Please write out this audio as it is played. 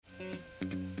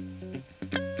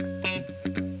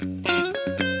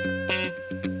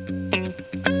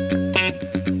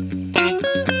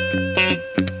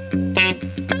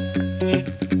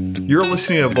You're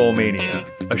listening to Volmania,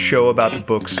 a show about the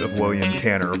books of William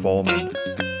Tanner Vollmann.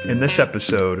 In this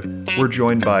episode, we're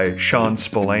joined by Sean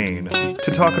Spillane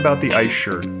to talk about The Ice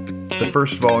Shirt, the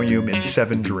first volume in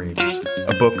Seven Dreams,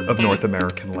 a book of North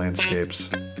American landscapes.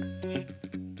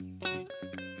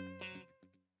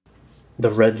 The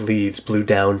red leaves blew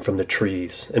down from the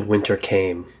trees, and winter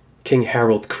came. King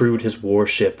Harold crewed his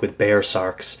warship with bear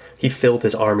sarks. He filled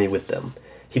his army with them.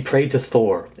 He prayed to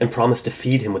Thor, and promised to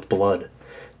feed him with blood.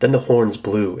 Then the horns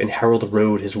blew, and Harold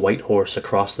rode his white horse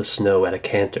across the snow at a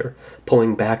canter,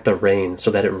 pulling back the rein so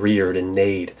that it reared and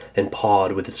neighed and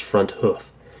pawed with its front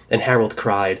hoof. And Harold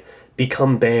cried,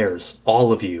 "Become bears,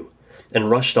 all of you,"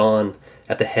 and rushed on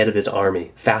at the head of his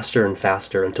army, faster and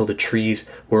faster, until the trees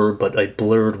were but a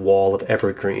blurred wall of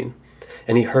evergreen.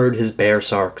 And he heard his bear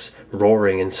sarks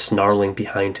roaring and snarling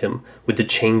behind him, with the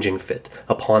changing fit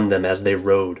upon them as they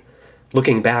rode.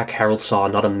 Looking back, Harold saw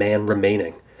not a man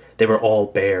remaining. They were all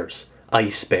bears,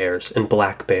 ice bears and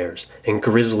black bears, and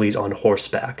grizzlies on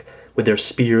horseback, with their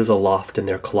spears aloft in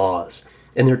their claws,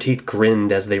 and their teeth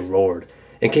grinned as they roared.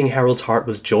 And King Harold's heart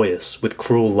was joyous with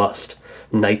cruel lust.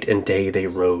 Night and day they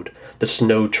rode. The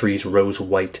snow trees rose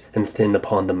white and thin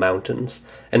upon the mountains,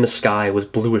 and the sky was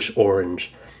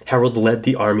bluish-orange. Harold led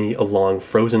the army along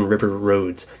frozen river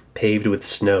roads paved with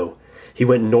snow. He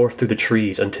went north through the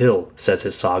trees until, says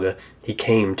his saga, he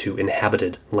came to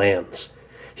inhabited lands.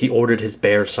 He ordered his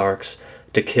bear sarks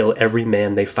to kill every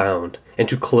man they found, and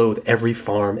to clothe every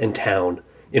farm and town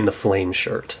in the flame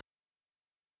shirt.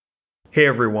 Hey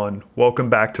everyone, welcome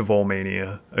back to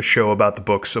Volmania, a show about the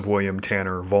books of William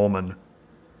Tanner Vollmann.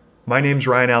 My name's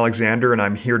Ryan Alexander, and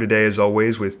I'm here today as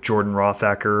always with Jordan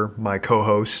Rothacker, my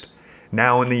co-host,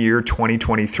 now in the year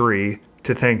 2023,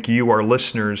 to thank you, our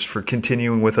listeners, for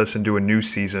continuing with us into a new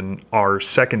season, our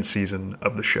second season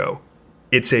of the show.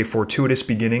 It's a fortuitous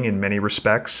beginning in many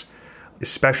respects,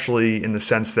 especially in the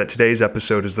sense that today's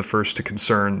episode is the first to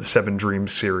concern the Seven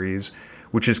Dreams series,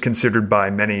 which is considered by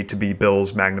many to be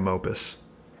Bill's magnum opus.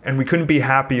 And we couldn't be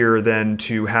happier than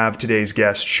to have today's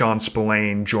guest, Sean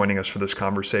Spillane, joining us for this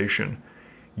conversation.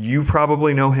 You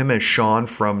probably know him as Sean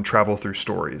from Travel Through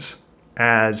Stories.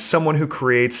 As someone who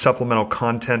creates supplemental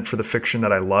content for the fiction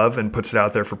that I love and puts it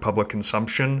out there for public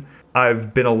consumption,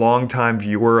 I've been a longtime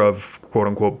viewer of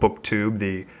quote-unquote BookTube,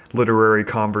 the literary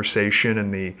conversation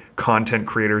and the content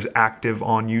creators active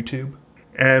on YouTube.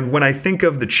 And when I think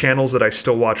of the channels that I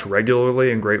still watch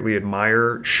regularly and greatly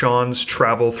admire, Sean's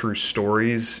Travel Through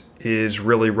Stories is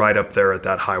really right up there at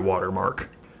that high water mark.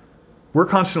 We're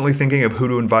constantly thinking of who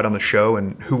to invite on the show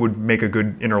and who would make a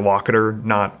good interlocutor,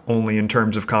 not only in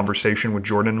terms of conversation with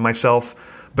Jordan and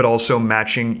myself, but also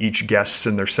matching each guest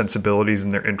and their sensibilities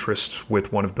and their interests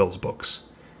with one of Bill's books.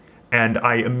 And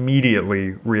I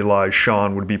immediately realized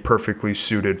Sean would be perfectly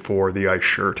suited for The Ice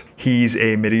Shirt. He's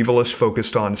a medievalist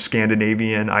focused on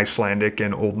Scandinavian, Icelandic,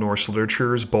 and Old Norse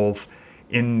literatures, both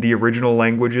in the original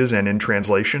languages and in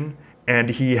translation.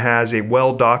 And he has a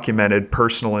well-documented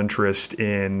personal interest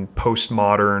in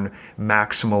postmodern,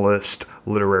 maximalist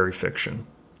literary fiction.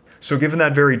 So given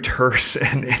that very terse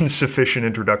and insufficient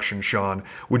introduction, Sean,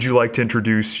 would you like to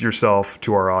introduce yourself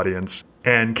to our audience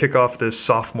and kick off this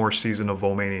sophomore season of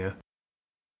Volmania?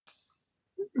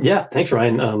 Yeah, thanks,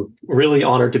 Ryan. Really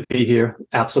honored to be here.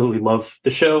 Absolutely love the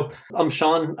show. I'm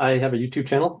Sean. I have a YouTube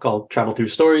channel called Travel Through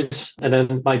Stories. And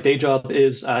then my day job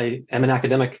is I am an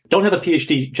academic. Don't have a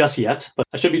PhD just yet, but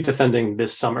I should be defending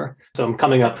this summer. So I'm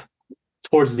coming up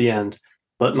towards the end.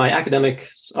 But my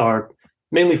academics are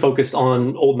mainly focused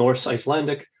on Old Norse,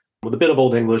 Icelandic, with a bit of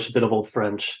Old English, a bit of Old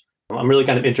French. I'm really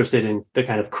kind of interested in the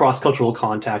kind of cross-cultural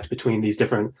contact between these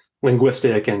different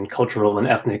linguistic and cultural and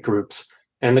ethnic groups,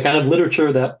 and the kind of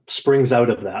literature that springs out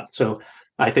of that. So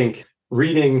I think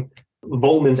reading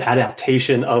Vollmann's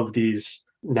adaptation of these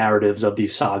narratives, of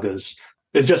these sagas,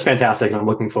 is just fantastic, and I'm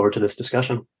looking forward to this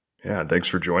discussion. Yeah, thanks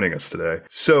for joining us today.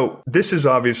 So this is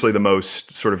obviously the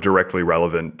most sort of directly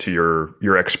relevant to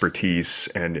your expertise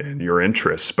and your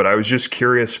interests, but I was just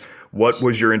curious, what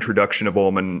was your introduction to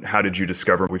Vollmann? How did you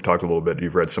discover? We've talked a little bit,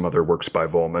 you've read some other works by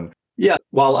Vollmann. Yeah,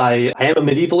 while I am a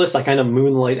medievalist, I kind of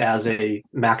moonlight as a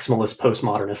maximalist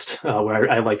postmodernist,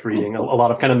 where I like reading a lot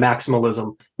of kind of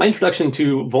maximalism. My introduction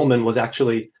to Vollmann was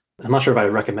actually, I'm not sure if I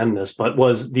would recommend this, but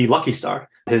was The Lucky Star,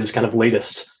 his kind of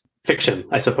latest fiction,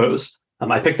 I suppose.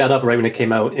 I picked that up right when it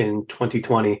came out in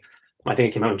 2020. I think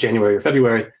it came out in January or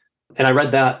February. And I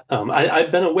read that.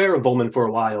 I've been aware of Vollmann for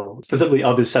a while, specifically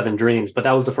of his Seven Dreams, but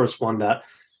that was the first one that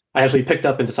I actually picked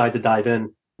up and decided to dive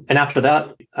in. And after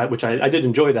that, which I did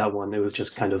enjoy that one, it was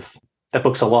just kind of, that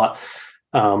book's a lot.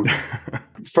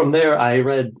 From there, I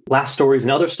read Last Stories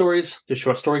and Other Stories, his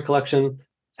short story collection.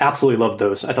 Absolutely loved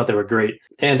those. I thought they were great.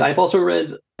 And I've also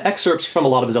read excerpts from a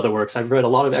lot of his other works. I've read a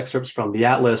lot of excerpts from The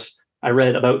Atlas. I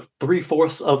read about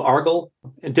 3/4 of Argyle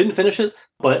and didn't finish it,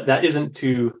 but that isn't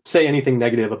to say anything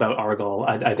negative about Argyle.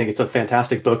 I think it's a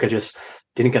fantastic book. I just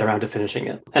didn't get around to finishing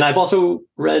it. And I've also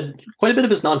read quite a bit of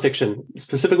his nonfiction,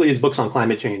 specifically his books on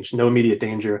climate change, No Immediate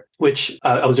Danger, which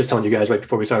I was just telling you guys right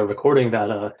before we started recording that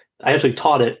I actually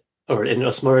taught it, or in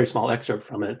a very small excerpt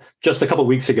from it, just a couple of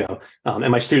weeks ago.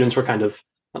 And my students were kind of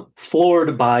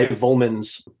floored by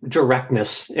Vollmann's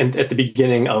directness at the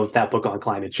beginning of that book on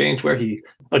climate change, where he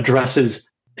addresses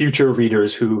future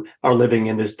readers who are living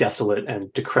in this desolate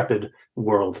and decrepit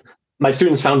world. My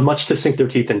students found much to sink their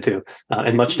teeth into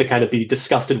and much to kind of be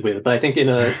disgusted with, but I think in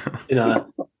a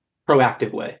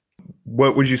proactive way.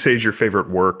 What would you say is your favorite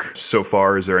work so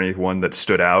far? Is there any one that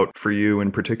stood out for you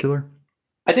in particular?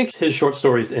 I think his short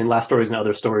stories in Last Stories and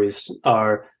Other Stories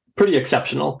are pretty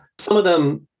exceptional. Some of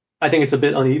them, I think it's a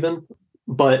bit uneven,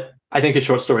 but I think his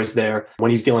short stories there, when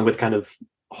he's dealing with kind of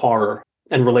horror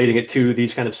and relating it to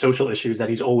these kind of social issues that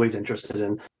he's always interested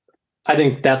in, I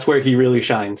think that's where he really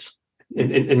shines,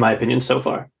 in my opinion, so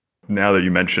far. Now that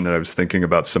you mentioned it, I was thinking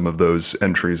about some of those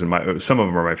entries, and some of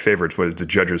them are my favorites. What is The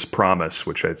Judge's Promise,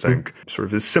 which I think sort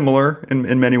of is similar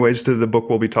in many ways to the book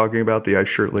we'll be talking about, The Ice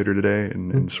Shirt, later today,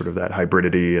 and sort of that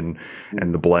hybridity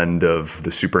and the blend of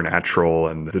the supernatural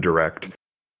and the direct.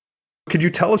 Could you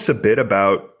tell us a bit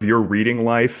about your reading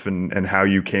life and how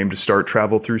you came to start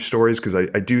Travel Through Stories? Because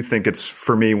I do think it's,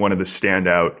 for me, one of the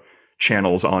standout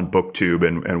channels on BookTube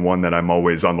and one that I'm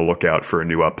always on the lookout for a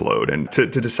new upload. And to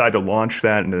decide to launch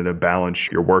that and to balance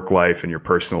your work life and your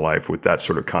personal life with that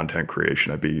sort of content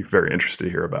creation, I'd be very interested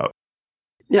to hear about.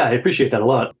 Yeah, I appreciate that a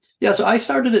lot. Yeah, so I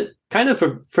started it kind of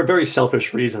for very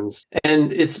selfish reasons.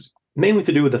 And it's mainly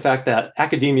to do with the fact that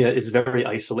academia is very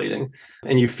isolating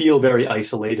and you feel very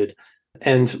isolated.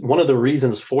 And one of the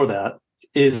reasons for that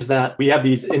is that we have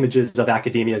these images of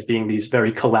academia as being these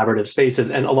very collaborative spaces.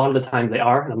 And a lot of the time they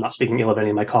are, and I'm not speaking ill of any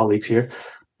of my colleagues here,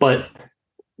 but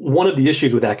one of the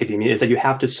issues with academia is that you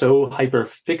have to so hyper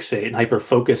fixate and hyper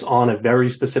focus on a very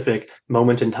specific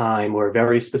moment in time or a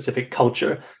very specific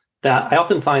culture that I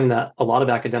often find that a lot of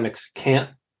academics can't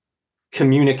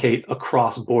communicate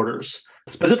across borders,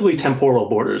 specifically temporal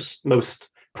borders, most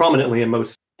prominently and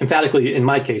most emphatically, in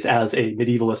my case, as a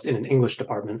medievalist in an English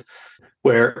department,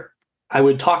 where I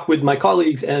would talk with my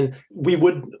colleagues and we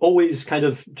would always kind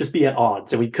of just be at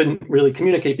odds and we couldn't really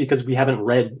communicate because we haven't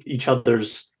read each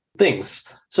other's things.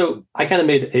 So I kind of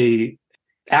made a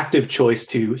active choice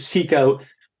to seek out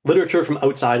literature from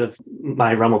outside of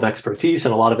my realm of expertise.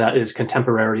 And a lot of that is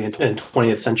contemporary and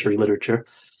 20th century literature.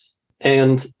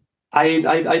 And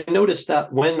I noticed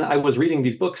that when I was reading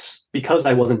these books, because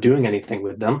I wasn't doing anything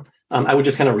with them, I would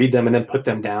just kind of read them and then put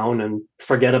them down and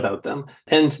forget about them.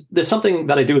 And there's something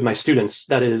that I do with my students.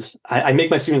 That is, I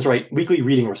make my students write weekly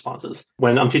reading responses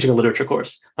when I'm teaching a literature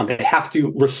course. They have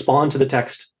to respond to the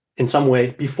text in some way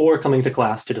before coming to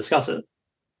class to discuss it.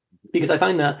 Because I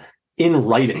find that in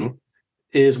writing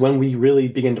is when we really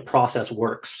begin to process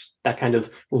works, that kind of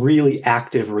really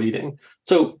active reading.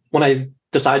 So when I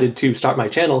decided to start my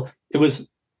channel, it was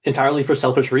entirely for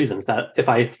selfish reasons, that if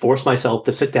I force myself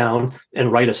to sit down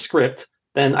and write a script,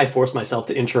 then I force myself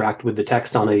to interact with the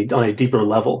text on a deeper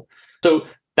level. So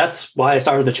that's why I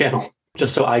started the channel,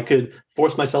 just so I could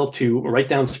force myself to write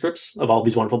down scripts of all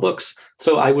these wonderful books,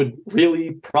 so I would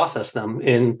really process them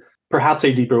in perhaps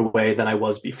a deeper way than I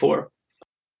was before.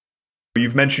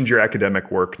 You've mentioned your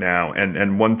academic work now,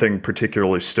 and one thing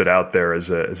particularly stood out there as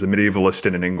a medievalist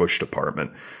in an English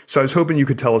department. So I was hoping you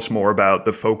could tell us more about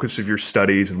the focus of your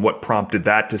studies and what prompted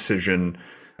that decision.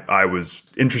 I was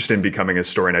interested in becoming a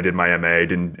historian. I did my MA,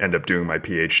 didn't end up doing my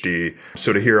PhD.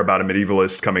 So to hear about a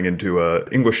medievalist coming into an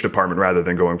English department rather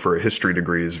than going for a history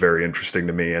degree is very interesting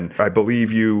to me. And I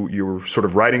believe you were sort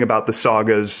of writing about the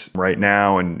sagas right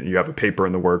now, and you have a paper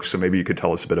in the works. So maybe you could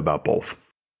tell us a bit about both.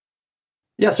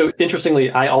 Yeah, so interestingly,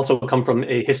 I also come from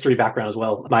a history background as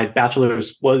well. My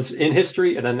bachelor's was in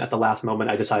history, and then at the last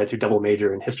moment, I decided to double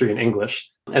major in history and English.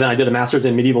 And then I did a master's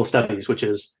in medieval studies, which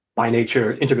is by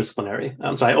nature interdisciplinary.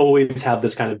 So I always have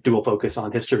this kind of dual focus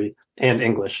on history and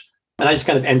English. And I just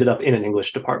kind of ended up in an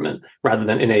English department rather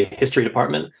than in a history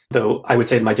department, though I would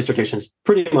say my dissertation is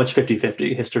pretty much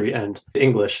 50-50 history and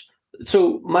English.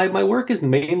 So my work is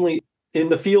mainly in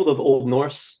the field of Old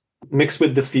Norse, mixed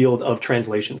with the field of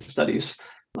translation studies.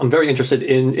 I'm very interested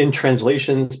in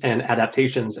translations and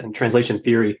adaptations and translation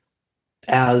theory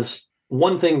as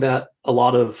one thing that a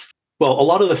lot of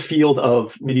the field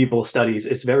of medieval studies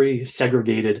is very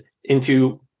segregated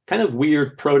into kind of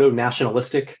weird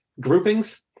proto-nationalistic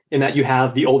groupings. in that you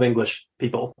have the Old English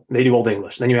people, and they do Old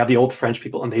English. Then you have the Old French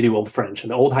people, and they do Old French,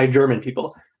 and the Old High German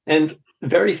people. And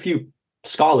very few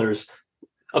scholars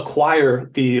acquire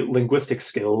the linguistic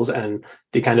skills and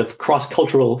the kind of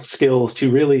cross-cultural skills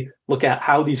to really look at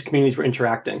how these communities were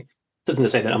interacting. This isn't to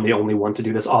say that I'm the only one to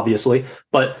do this, obviously,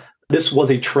 but this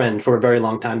was a trend for a very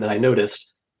long time that I noticed.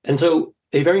 And so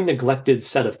a very neglected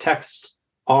set of texts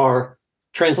are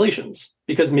translations,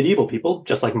 because medieval people,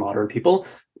 just like modern people,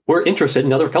 were interested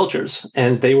in other cultures,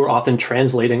 and they were often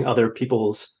translating other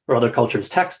people's or other cultures'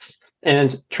 texts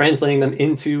and translating them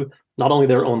into not only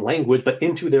their own language, but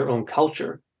into their own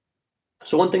culture.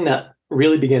 So one thing that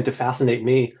really began to fascinate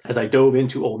me as I dove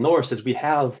into Old Norse is we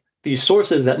have these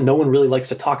sources that no one really likes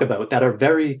to talk about that are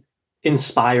very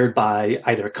inspired by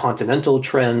either continental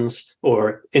trends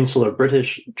or insular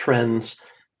British trends.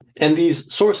 And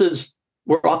these sources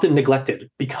were often neglected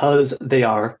because they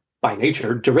are, by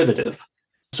nature, derivative.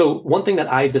 So one thing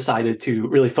that I decided to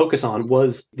really focus on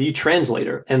was the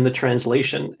translator and the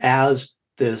translation as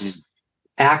this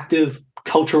active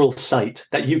cultural site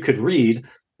that you could read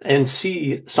and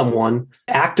see someone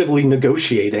actively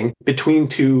negotiating between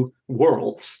two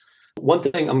worlds. One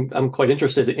thing I'm quite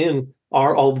interested in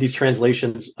are all of these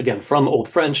translations, again, from Old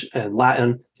French and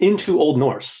Latin into Old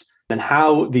Norse, and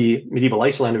how the medieval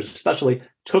Icelanders especially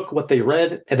took what they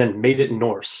read and then made it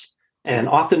Norse. And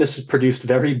often this has produced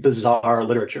very bizarre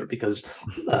literature because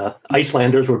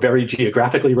Icelanders were very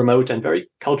geographically remote and very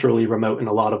culturally remote in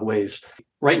a lot of ways.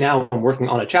 Right now, I'm working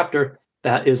on a chapter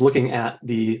that is looking at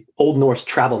the Old Norse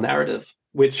travel narrative,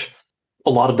 which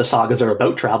a lot of the sagas are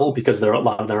about travel because a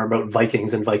lot of them are about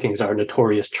Vikings, and Vikings are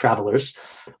notorious travelers.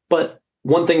 But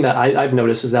one thing that I've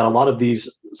noticed is that a lot of these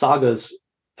sagas,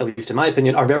 at least in my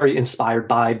opinion, are very inspired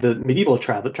by the medieval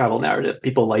travel narrative.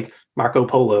 People like Marco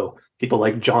Polo, people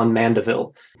like John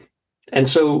Mandeville. And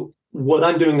so what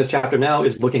I'm doing this chapter now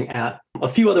is looking at a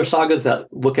few other sagas that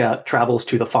look at travels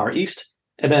to the Far East.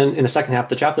 And then in the second half of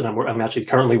the chapter that I'm actually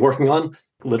currently working on,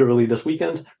 literally this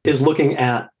weekend, is looking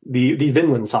at the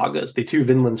Vinland sagas, the two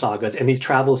Vinland sagas, and these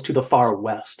travels to the far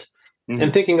west,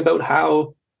 and thinking about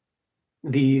how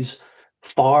these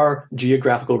far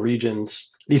geographical regions,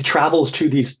 these travels to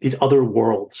these other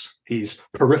worlds, these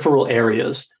peripheral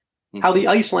areas, how the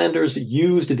Icelanders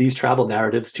used these travel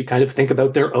narratives to kind of think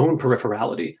about their own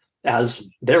peripherality, as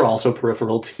they're also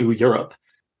peripheral to Europe.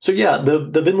 So yeah,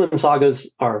 the Vinland sagas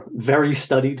are very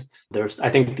studied. There's, I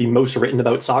think, the most written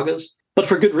about sagas, but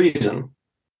for good reason.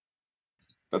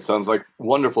 That sounds like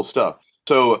wonderful stuff.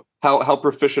 So how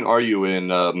proficient are you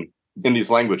in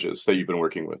these languages that you've been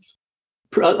working with?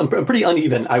 I'm pretty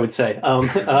uneven, I would say.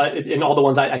 In all the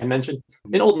ones I mentioned.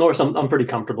 In Old Norse, I'm pretty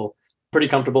comfortable. Pretty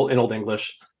comfortable in Old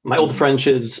English. My Old French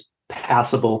is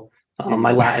passable.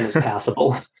 My Latin is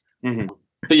passable.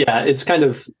 So yeah, it's kind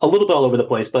of a little bit all over the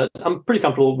place, but I'm pretty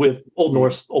comfortable with Old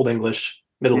Norse, Old English,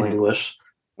 Middle English,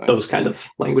 those kind of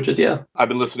languages, yeah. I've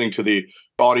been listening to the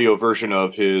audio version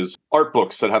of his art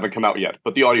books that haven't come out yet,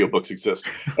 but the audiobooks exist.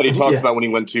 And he talks about when he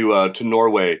went to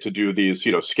Norway to do these,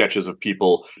 sketches of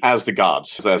people as the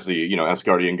gods, as the,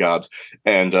 Asgardian gods,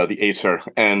 and the Aesir.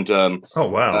 And oh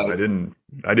wow, I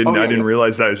didn't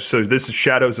realize that. So this is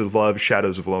Shadows of Love,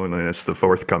 Shadows of Loneliness, the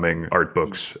forthcoming art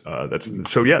books. That's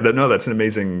an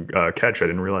amazing catch. I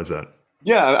didn't realize that.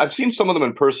 Yeah, I've seen some of them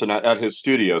in person at his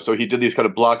studio. So he did these kind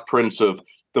of block prints of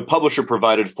the publisher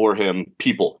provided for him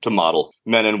people to model,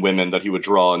 men and women that he would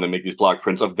draw and then make these block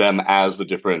prints of them as the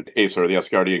different Aesir, the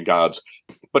Asgardian gods.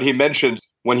 But he mentioned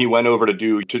when he went over to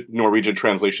do Norwegian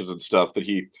translations and stuff that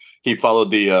he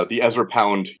followed the Ezra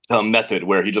Pound method,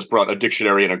 where he just brought a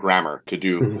dictionary and a grammar to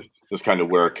do this kind of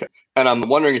work. And I'm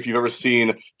wondering if you've ever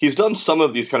seen, he's done some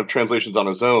of these kind of translations on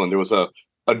his own. There was a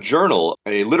journal,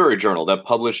 a literary journal, that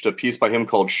published a piece by him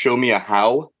called "Show Me a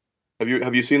How." Have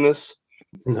you seen this?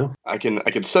 No. I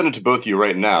can send it to both of you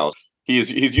right now.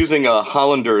 He's using a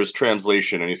Hollander's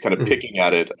translation, and he's kind of picking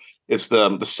at it. It's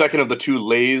the second of the two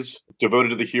lays devoted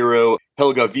to the hero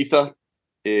Helga Vitha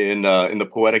in the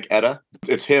Poetic Edda.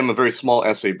 It's him, a very small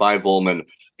essay by Volman,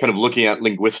 kind of looking at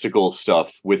linguistical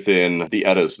stuff within the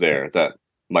Eddas there that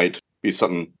might be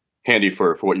something handy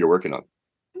for what you're working on.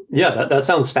 Yeah, that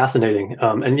sounds fascinating.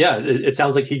 And yeah, it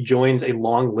sounds like he joins a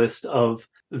long list of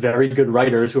very good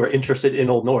writers who are interested in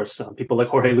Old Norse. People like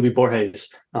Jorge Luis Borges,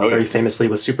 very famously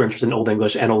was super interested in Old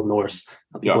English and Old Norse.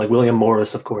 People like William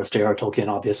Morris, of course, J.R. Tolkien,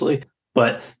 obviously.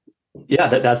 But yeah,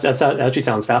 that actually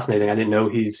sounds fascinating. I didn't know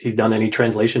he's done any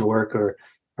translation work or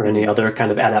any other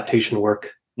kind of adaptation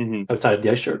work outside of the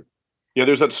Ice Shirt. Yeah,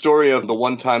 there's that story of the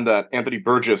one time that Anthony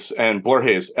Burgess and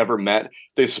Borges ever met.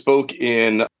 They spoke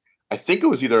in, I think it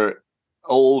was either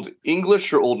Old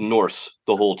English or Old Norse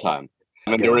the whole time.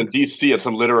 And they were in DC at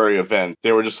some literary event.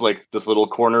 They were just like this little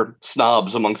corner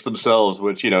snobs amongst themselves,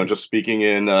 which, just speaking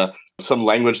in some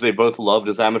language they both loved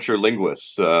as amateur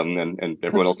linguists, and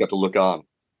everyone else got to look on.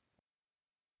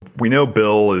 We know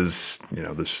Bill is,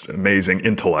 this amazing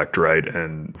intellect, right?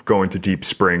 And going to Deep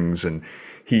Springs, and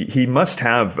he must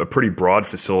have a pretty broad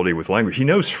facility with language. He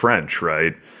knows French,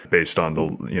 right? Based on the,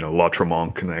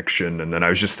 Lautréamont connection. And then I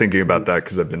was just thinking about that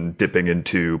because I've been dipping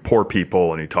into Poor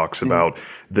People, and he talks about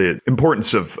the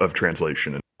importance of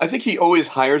translation. I think he always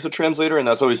hires a translator, and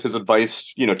that's always his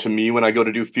advice, to me when I go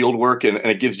to do field work, and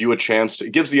it gives you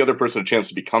it gives the other person a chance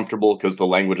to be comfortable because the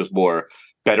language is more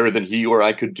better than he or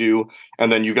I could do.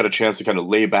 And then you got a chance to kind of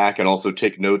lay back and also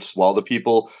take notes while the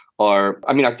people I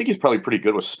think he's probably pretty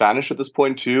good with Spanish at this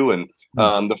point too. And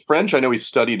the French, I know he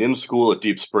studied in school at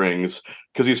Deep Springs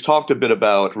because he's talked a bit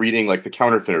about reading like The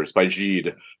Counterfeiters by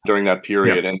Gide during that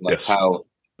period, and how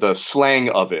the slang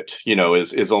of it,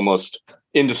 is almost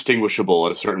indistinguishable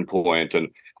at a certain point. And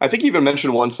I think he even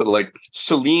mentioned once that like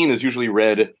Céline is usually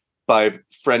read by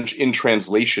French in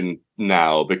translation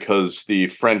now because the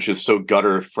French is so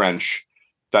gutter French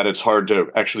that it's hard to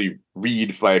actually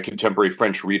read by a contemporary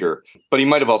French reader. But he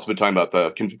might have also been talking about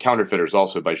The Counterfeiters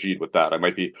also by Gide with that. I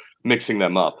might be mixing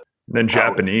them up. And then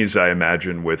Japanese, I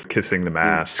imagine, with Kissing the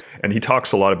Mask. And he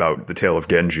talks a lot about The Tale of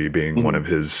Genji being one of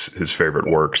his favorite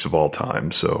works of all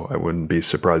time. So I wouldn't be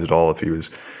surprised at all if he was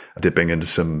dipping into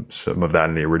some of that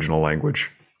in the original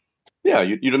language. Yeah,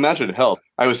 you'd imagine it helped.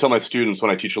 I always tell my students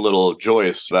when I teach a little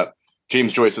Joyce that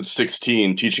James Joyce at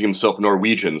 16 teaching himself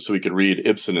Norwegian so he could read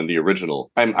Ibsen in the original.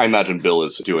 I imagine Bill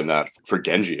is doing that for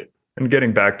Genji. And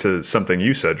getting back to something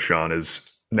you said, Sean, is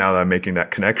now that I'm making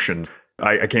that connection,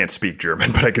 I can't speak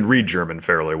German, but I can read German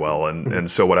fairly well. And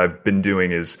so what I've been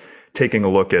doing is taking a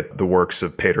look at the works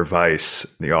of Peter Weiss,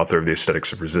 the author of The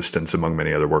Aesthetics of Resistance, among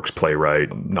many other works,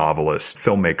 playwright, novelist,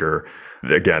 filmmaker.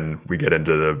 Again, we get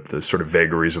into the sort of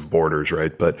vagaries of borders,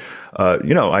 right? But,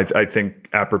 I think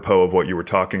apropos of what you were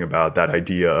talking about, that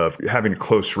idea of having a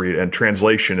close read, and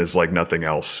translation is like nothing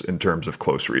else in terms of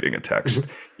close reading a text.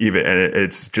 And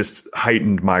it's just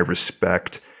heightened my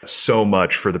respect so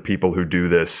much for the people who do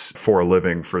this for a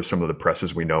living for some of the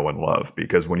presses we know and love.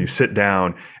 Because when you sit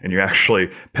down and you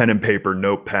actually pen and paper,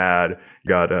 notepad,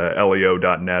 got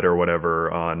leo.net or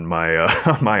whatever on my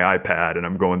my iPad, and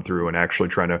I'm going through and actually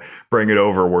trying to bring it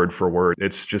over word for word.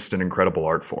 It's just an incredible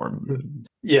art form.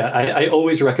 Yeah, I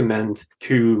always recommend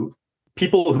to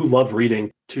people who love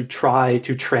reading to try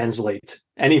to translate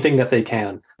anything that they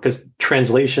can, because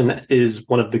translation is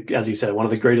one of the, as you said, one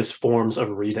of the greatest forms of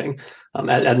reading.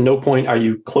 At no point are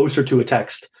you closer to a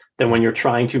text than when you're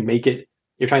trying to make it,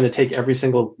 you're trying to take every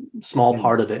single small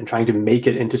part of it and trying to make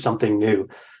it into something new.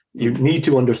 You need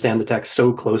to understand the text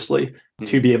so closely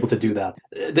to be able to do that.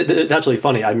 It's actually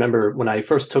funny. I remember when I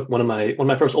first took one of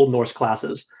my first Old Norse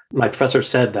classes, my professor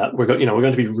said that we're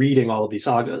going to be reading all of these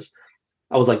sagas.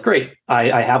 I was like, great,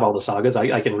 I have all the sagas,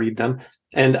 I can read them.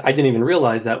 And I didn't even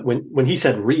realize that when he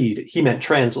said read, he meant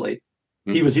translate.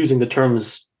 He was using the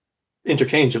terms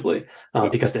interchangeably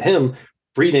because to him,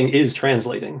 reading is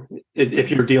translating.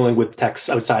 If you're dealing with texts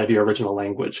outside of your original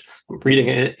language, reading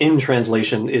it in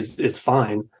translation is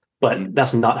fine, but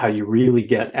that's not how you really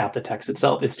get at the text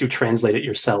itself. It's to translate it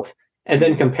yourself and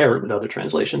then compare it with other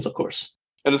translations, of course.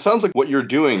 And it sounds like what you're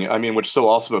doing, what's so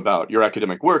awesome about your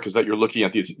academic work is that you're looking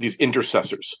at these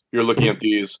intercessors. You're looking at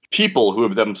these people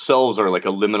who themselves are like a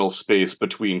liminal space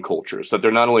between cultures, that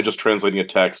they're not only just translating a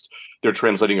text, they're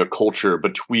translating a culture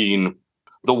between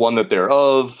the one that they're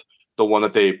of, the one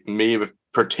that they may have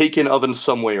partaken of in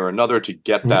some way or another to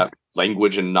get that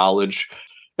language and knowledge.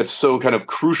 It's so kind of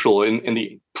crucial in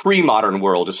the pre-modern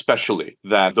world, especially,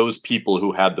 that those people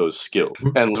who had those skills.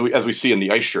 And as we see in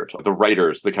The Ice Shirt, the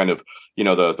writers, the kind of,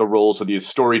 the roles of these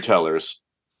storytellers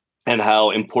and how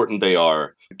important they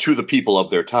are to the people of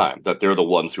their time, that they're the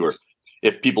ones who are,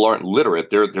 if people aren't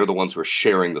literate, they're the ones who are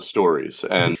sharing the stories.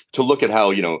 And to look at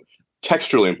how,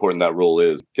 textually important that role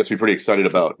is gets me pretty excited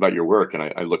about your work. And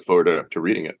I look forward to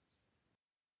reading it.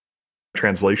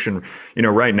 Translation,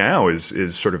 right now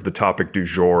is sort of the topic du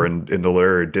jour in the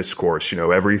literary discourse.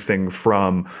 Everything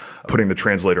from putting the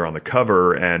translator on the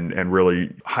cover and really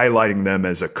highlighting them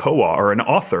as a co-author or an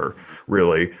author,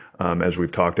 really, as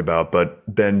we've talked about. But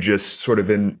then just sort of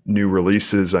in new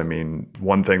releases,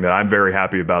 one thing that I'm very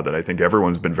happy about, that I think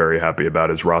everyone's been very happy about,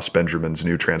 is Ross Benjamin's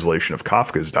new translation of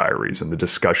Kafka's Diaries and the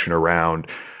discussion around.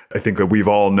 I think that we've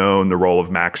all known the role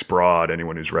of Max Brod.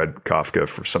 Anyone who's read Kafka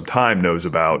for some time knows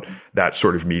about that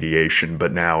sort of mediation.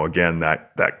 But now, again,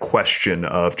 that question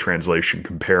of translation,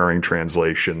 comparing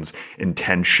translations,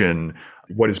 intention,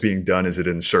 what is being done? Is it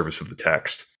in service of the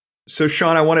text? So,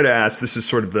 Sean, I wanted to ask, this is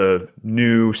sort of the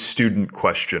new student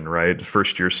question, right?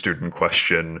 First year student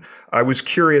question. I was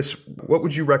curious, what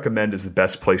would you recommend is the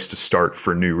best place to start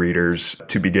for new readers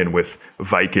to begin with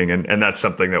Viking? And that's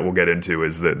something that we'll get into,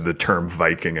 is the term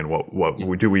Viking and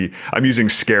what do we, I'm using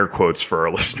scare quotes for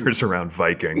our listeners around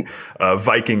Viking.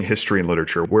 Viking history and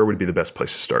literature, where would be the best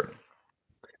place to start?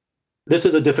 This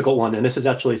is a difficult one, and this is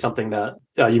actually something that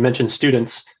you mentioned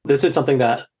students. This is something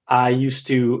that I used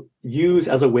to use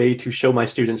as a way to show my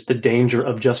students the danger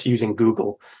of just using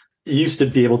Google. You used to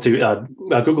be able to,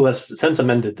 Google has since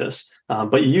amended this,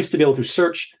 but you used to be able to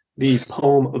search the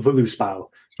poem Völuspá,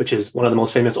 which is one of the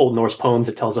most famous Old Norse poems.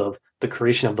 It tells of the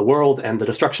creation of the world and the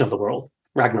destruction of the world,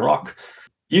 Ragnarok.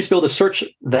 You used to be able to search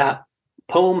that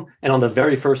poem, and on the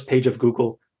very first page of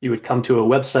Google, you would come to a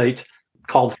website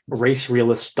called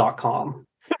racerealist.com.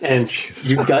 And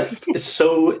you got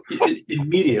so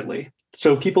immediately.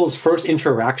 So people's first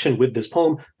interaction with this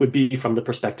poem would be from the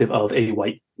perspective of a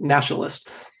white nationalist.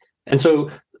 And so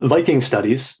Viking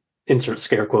studies, insert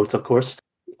scare quotes, of course,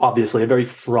 obviously a very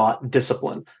fraught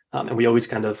discipline. And we always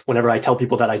kind of, whenever I tell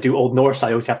people that I do Old Norse,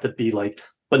 I always have to be like,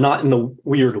 but not in the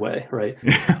weird way, right?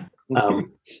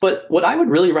 But what I would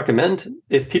really recommend,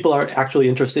 if people are actually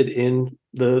interested in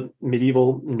the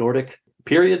medieval Nordic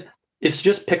period, is to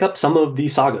just pick up some of the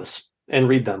sagas and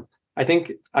read them. I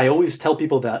think I always tell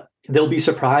people that they'll be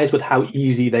surprised with how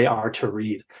easy they are to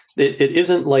read. It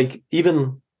isn't like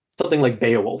even something like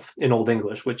Beowulf in Old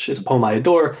English, which is a poem I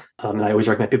adore. And I always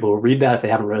recommend people read that if they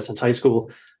haven't read it since high school.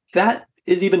 That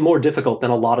is even more difficult than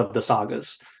a lot of the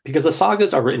sagas, because the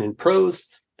sagas are written in prose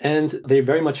and they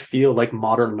very much feel like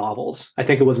modern novels. I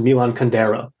think it was Milan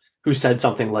Kundera who said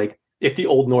something like, if the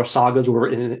Old Norse sagas were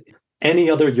in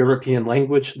any other European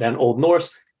language than Old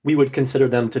Norse, we would consider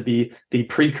them to be the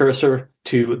precursor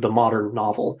to the modern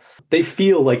novel. They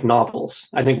feel like novels.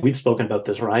 I think we've spoken about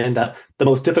this, Ryan, that the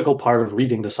most difficult part of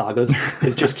reading the sagas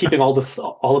is just keeping all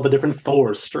of the different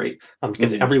Thors straight,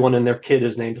 because everyone and their kid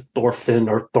is named Thorfinn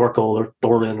or Thorkel or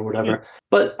Thorin or whatever.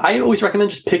 But I always recommend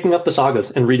just picking up the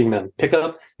sagas and reading them. Pick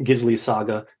up Gisli's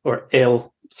Saga or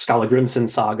Ale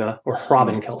Skallagrimsson's Saga or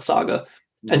Hrafnkel's Saga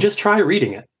and just try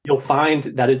reading it. You'll find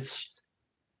that it's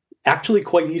actually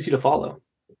quite easy to follow.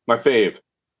 My fave.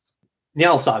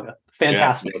 Njal Saga.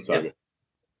 Fantastic. Yeah.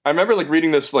 I remember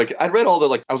reading this, I'd read all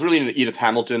I was really into Edith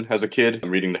Hamilton as a kid. I'm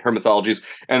reading her mythologies.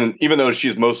 And even though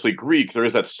she's mostly Greek, there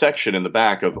is that section in the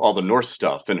back of all the Norse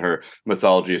stuff in her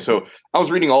mythology. So I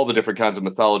was reading all the different kinds of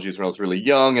mythologies when I was really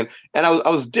young. And I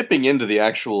was dipping into the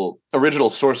actual original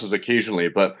sources occasionally.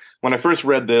 But when I first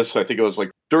read this, I think it was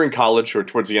during college or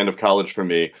towards the end of college for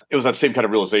me, it was that same kind of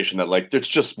realization that it's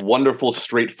just wonderful,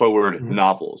 straightforward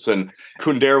novels. And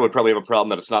Kundera would probably have a problem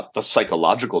that it's not the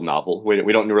psychological novel.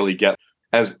 We don't really get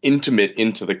as intimate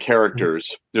into the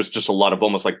characters. There's just a lot of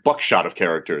almost buckshot of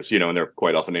characters, and they're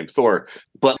quite often named Thor.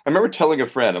 But I remember telling a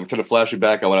friend, I'm kind of flashing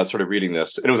back on when I started reading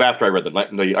this, and it was after I read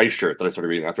the Ice Shirt that I started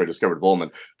reading, after I discovered Volman,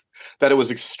 that it was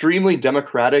extremely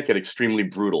democratic and extremely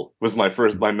brutal, was my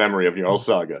memory of Njal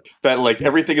Saga. That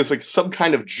everything is some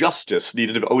kind of justice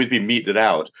needed to always be meted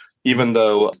out, even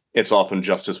though it's often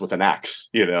justice with an axe,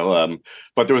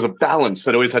 but there was a balance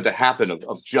that always had to happen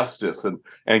of justice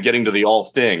and getting to the all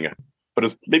thing. But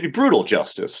it's maybe brutal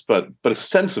justice, but a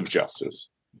sense of justice.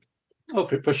 Oh,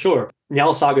 for sure.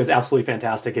 Njal Saga is absolutely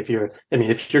fantastic. If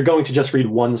you're going to just read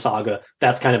one saga,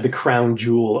 that's kind of the crown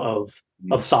jewel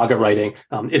of saga writing.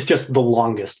 It's just the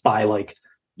longest by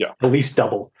at least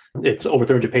double. It's over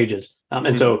 300 pages.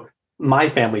 And so my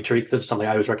family tree, this is something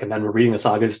I always recommend when reading the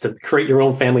saga, is to create your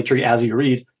own family tree as you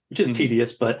read, which is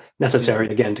tedious, but necessary,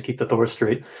 again, to keep the Thor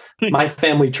straight. My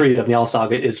family tree of Njal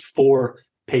Saga is 4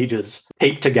 pages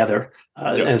taped together,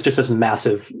 and it's just this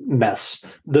massive mess.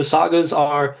 The sagas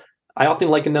are, I often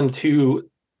liken them to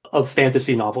a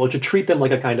fantasy novel, or to treat them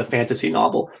like a kind of fantasy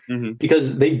novel,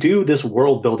 because they do this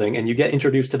world building and you get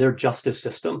introduced to their justice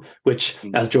system, which,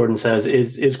 as Jordan says,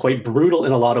 is quite brutal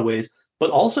in a lot of ways, but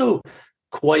also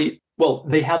quite, well,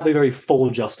 they have a very full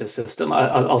justice system.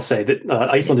 I'll say that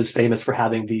Iceland is famous for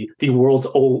having the world's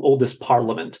oldest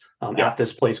parliament at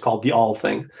this place called the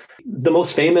Althing. The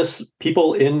most famous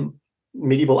people in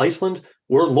medieval Iceland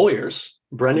were lawyers.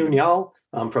 Brennu Njal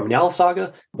from Njal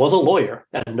Saga was a lawyer.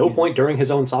 At no point during his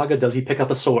own saga does he pick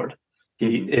up a sword.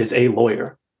 He is a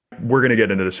lawyer. We're going to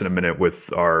get into this in a minute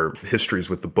with our histories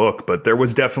with the book, but there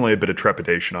was definitely a bit of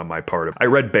trepidation on my part. I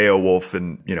read Beowulf,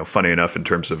 and, funny enough, in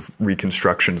terms of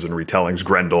reconstructions and retellings,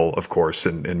 Grendel, of course,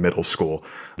 in middle school.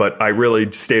 But I really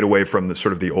stayed away from the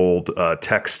sort of the old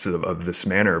texts of this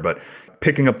manner. But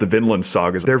picking up the Vinland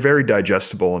sagas, they're very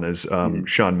digestible. And as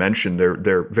Sean mentioned,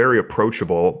 they're very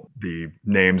approachable, the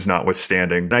names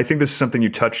notwithstanding. And I think this is something you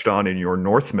touched on in your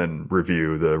Northman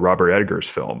review, the Robert Eggers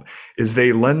film, is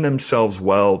they lend themselves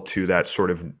well to that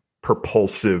sort of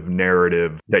propulsive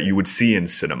narrative that you would see in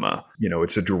cinema.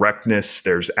 It's a directness,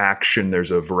 there's action,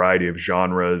 there's a variety of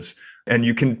genres, and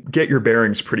you can get your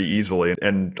bearings pretty easily.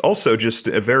 And also just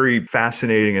a very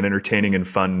fascinating and entertaining and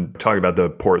fun talking about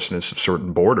the porousness of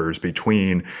certain borders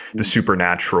between the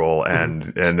supernatural and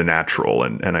the natural.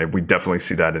 And we definitely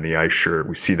see that in The Ice Shirt.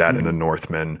 We see that in the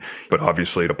Northman, but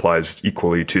obviously it applies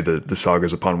equally to the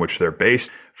sagas upon which they're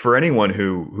based. For anyone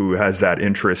who has that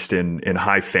interest in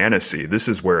high fantasy, this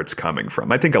is where it's coming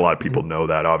from. I think a lot of people know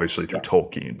that, obviously, through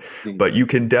Tolkien. But you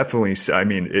can definitely,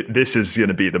 this is going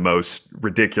to be the most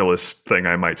ridiculous thing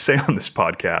I might say on this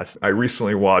podcast. I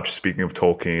recently watched, speaking of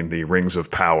Tolkien, The Rings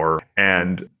of Power,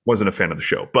 and wasn't a fan of the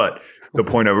show. But the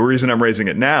reason I'm raising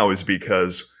it now is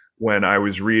because when I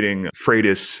was reading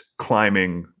Freydis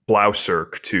climbing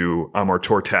Blauserk to Amor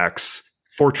Tortak's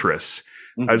fortress,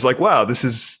 I was like, wow, this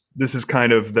is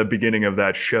kind of the beginning of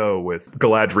that show with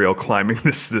Galadriel climbing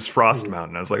this frost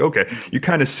mountain. I was like, okay, you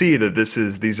kind of see that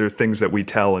these are things that we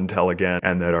tell and tell again,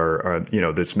 and that are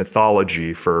that's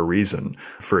mythology for a reason.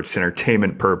 For its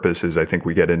entertainment purposes, I think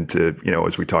we get into,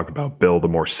 as we talk about Bill, the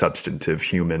more substantive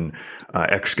human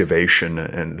excavation,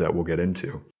 and that we'll get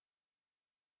into.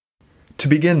 To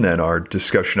begin then our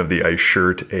discussion of The Ice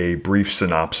Shirt, a brief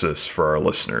synopsis for our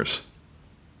listeners.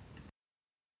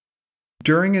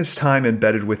 During his time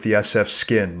embedded with the SF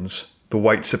Skins, the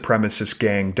white supremacist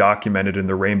gang documented in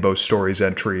the Rainbow Stories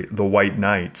entry, The White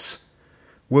Knights,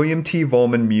 William T.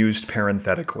 Vollmann mused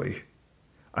parenthetically,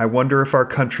 "I wonder if our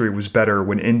country was better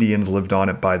when Indians lived on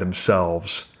it by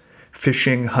themselves,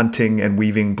 fishing, hunting, and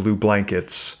weaving blue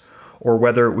blankets, or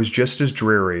whether it was just as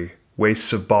dreary,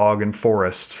 wastes of bog and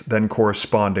forests then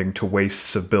corresponding to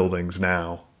wastes of buildings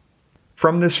now."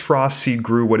 From this frost seed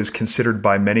grew what is considered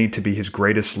by many to be his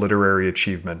greatest literary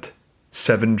achievement,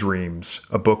 Seven Dreams,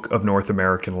 a book of North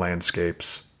American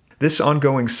landscapes. This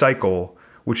ongoing cycle,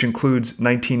 which includes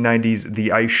 1990's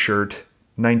The Ice Shirt,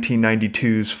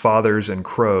 1992's Fathers and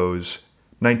Crows,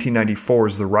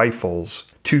 1994's The Rifles,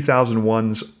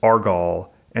 2001's Argall,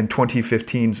 and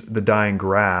 2015's The Dying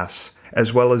Grass,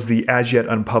 as well as the as-yet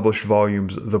unpublished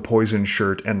volumes The Poison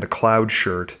Shirt and The Cloud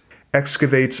Shirt,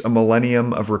 excavates a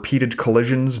millennium of repeated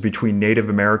collisions between Native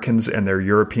Americans and their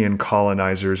European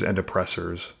colonizers and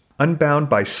oppressors. Unbound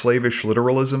by slavish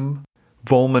literalism,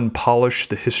 Vollmann polished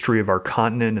the history of our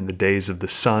continent in the days of the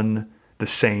sun, the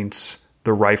saints,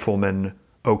 the riflemen,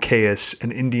 Ocaeus,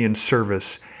 and Indian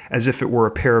service as if it were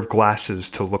a pair of glasses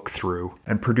to look through,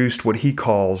 and produced what he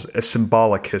calls a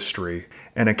symbolic history,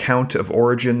 an account of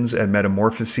origins and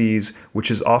metamorphoses which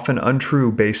is often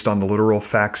untrue based on the literal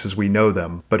facts as we know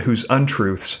them, but whose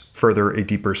untruths further a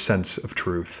deeper sense of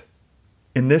truth.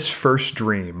 In this first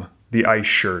dream, The Ice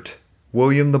Shirt,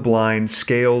 William the Blind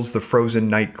scales the frozen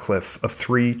night cliff of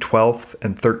three 12th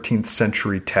and 13th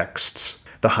century texts,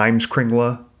 the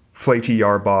Heimskringla, Fléti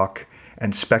Jarbók,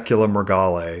 and Specula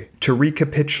Murgale, to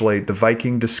recapitulate the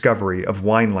Viking discovery of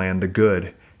Wineland the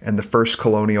Good and the first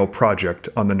colonial project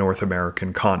on the North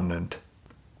American continent.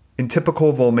 In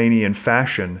typical Vollmannian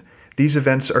fashion, these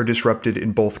events are disrupted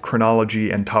in both chronology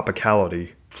and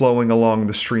topicality. Flowing along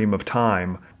the stream of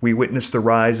time, we witness the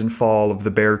rise and fall of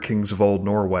the Bear Kings of Old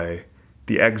Norway,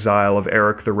 the exile of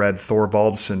Eric the Red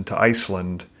Thorvaldsson to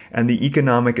Iceland, and the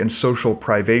economic and social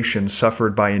privation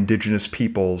suffered by indigenous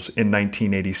peoples in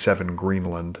 1987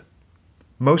 Greenland.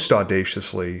 Most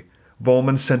audaciously,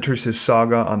 Vollmann centers his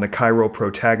saga on the chiral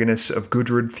protagonists of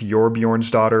Gudrid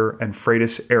Thorbjornsdottir and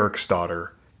Freydis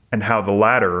Eriksdottir, and how the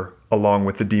latter, along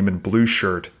with the demon Blue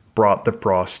Shirt, brought the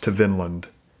frost to Vinland,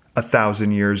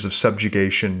 1,000 years of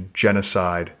subjugation,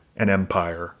 genocide, and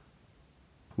empire.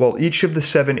 While each of the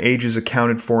 7 ages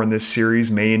accounted for in this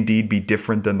series may indeed be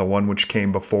different than the one which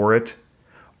came before it,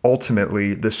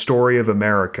 ultimately the story of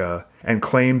America and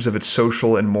claims of its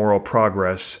social and moral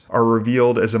progress are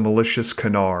revealed as a malicious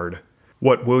canard,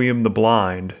 what William the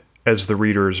Blind, as the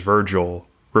reader's Virgil,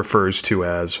 refers to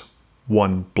as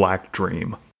one black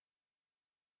dream.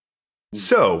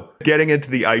 So, getting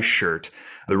into The Ice Shirt,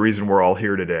 the reason we're all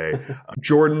here today.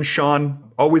 Jordan, Sean,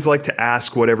 always like to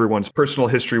ask what everyone's personal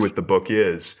history with the book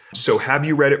is. So have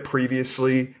you read it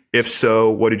previously? If so,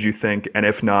 what did you think? And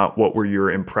if not, what were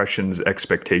your impressions,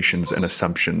 expectations, and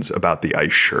assumptions about The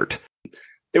Ice Shirt?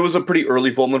 It was a pretty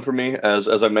early Vollmann for me, as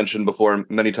I mentioned before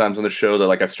many times on the show, that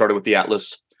I started with the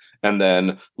Atlas and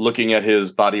then looking at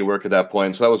his body work at that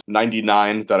point. So that was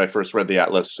 99 that I first read the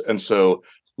Atlas. And so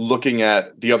looking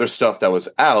at the other stuff that was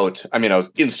out, I mean, I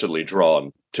was instantly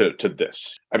drawn to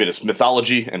this. I mean, it's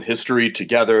mythology and history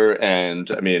together, and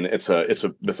I mean, it's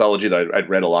a mythology that I'd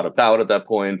read a lot about at that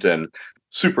point, and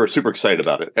super excited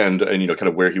about it, and kind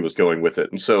of where he was going with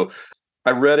it. And so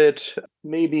I read it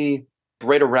maybe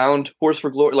right around Horse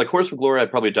for Glory. Like Horse for Glory, I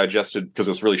probably digested because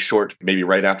it was really short, maybe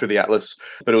right after the Atlas.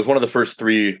 But it was one of the first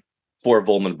 3-4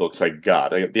 Volman books I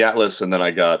got. I got the Atlas, and then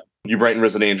I got You Bright and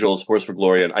Risen Angels, Horse for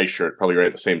Glory, and Ice Shirt, probably right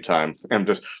at the same time. And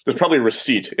there's probably a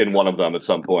receipt in one of them at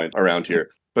some point around here.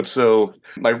 But so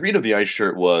my read of the Ice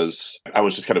Shirt I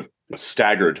was just kind of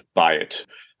staggered by it.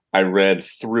 I read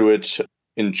through it,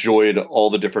 enjoyed all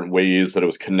the different ways that it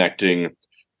was connecting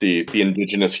the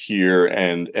indigenous here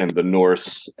and the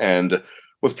Norse, and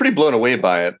was pretty blown away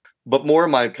by it. But more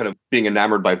am I kind of being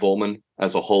enamored by Volman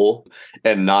as a whole,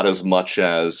 and not as much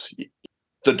as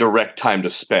the direct time to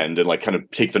spend and like kind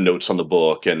of take the notes on the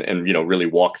book and really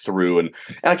walk through and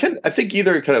I think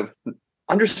either kind of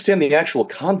understand the actual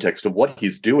context of what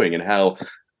he's doing and how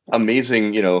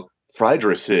amazing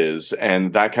Phaedrus is,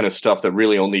 and that kind of stuff that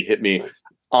really only hit me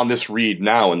on this read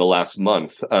now in the last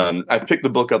month. I've picked the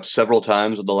book up several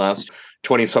times in the last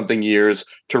 20-something years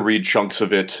to read chunks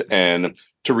of it and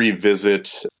to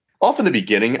revisit. Often the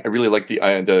beginning, I really like the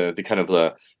kind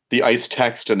of the ice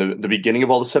text and the beginning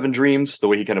of all the Seven Dreams, the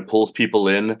way he kind of pulls people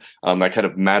in. That kind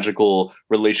of magical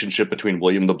relationship between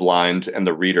William the Blind and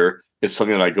the reader is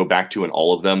something that I go back to in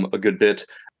all of them a good bit.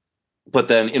 But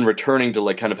then in returning to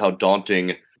like kind of how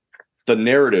daunting the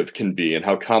narrative can be and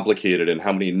how complicated and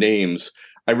how many names,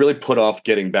 I really put off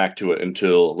getting back to it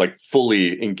until like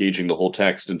fully engaging the whole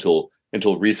text until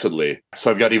recently. So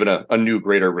I've got even a new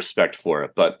greater respect for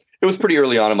it. But it was pretty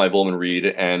early on in my Volman read,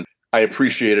 and I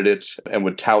appreciated it and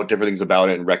would tout different things about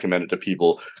it and recommend it to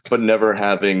people, but never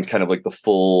having kind of like the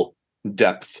full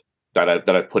depth that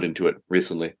I've put into it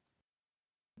recently.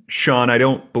 Sean, I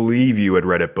don't believe you had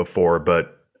read it before,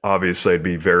 but obviously I'd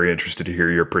be very interested to hear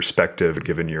your perspective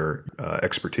given your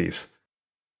expertise.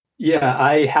 Yeah,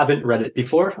 I haven't read it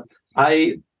before.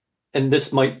 And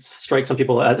this might strike some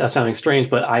people as sounding strange,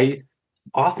 but I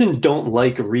often don't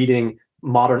like reading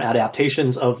modern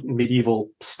adaptations of medieval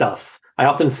stuff. I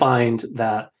often find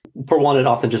that, for one, it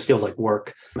often just feels like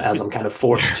work, as I'm kind of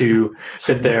forced to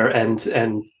sit there and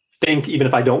think, even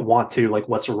if I don't want to, like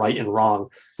what's right and wrong,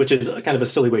 which is kind of a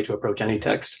silly way to approach any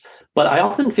text. But I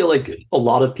often feel like a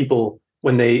lot of people,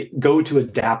 when they go to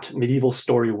adapt medieval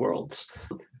story worlds,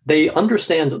 they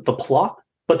understand the plot,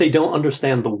 but they don't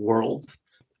understand the world.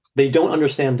 They don't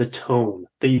understand the tone,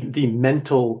 the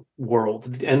mental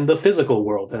world, and the physical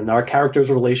world, and our character's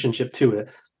relationship to it.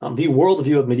 The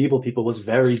worldview of medieval people was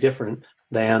very different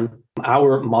than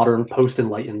our modern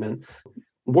post-Enlightenment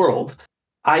world.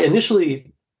 I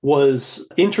initially was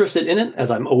interested in it, as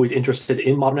I'm always interested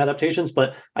in modern adaptations,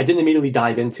 but I didn't immediately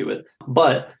dive into it.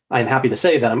 But I'm happy to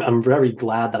say that I'm very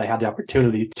glad that I had the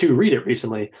opportunity to read it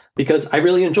recently, because I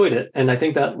really enjoyed it. And I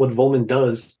think that what Volman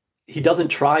does, he doesn't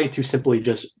try to simply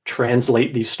just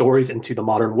translate these stories into the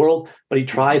modern world, but he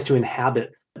tries to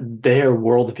inhabit their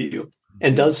worldview,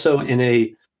 and does so in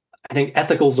a, I think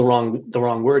ethical is the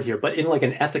wrong word here, but in like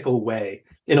an ethical way,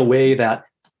 in a way that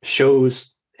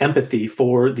shows empathy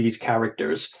for these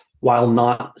characters, while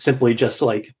not simply just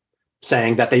like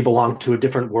saying that they belong to a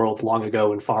different world long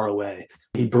ago and far away.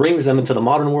 He brings them into the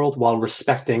modern world while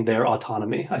respecting their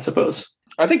autonomy, I suppose.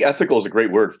 I think ethical is a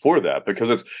great word for that,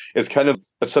 because it's kind of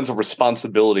a sense of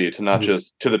responsibility to not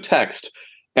just to the text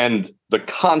and the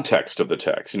context of the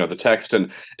text, the text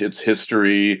and its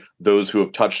history, those who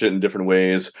have touched it in different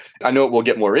ways. I know what we'll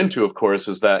get more into, of course,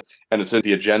 is that, and it's in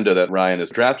the agenda that Ryan has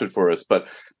drafted for us, but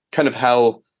kind of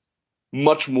how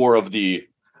much more of the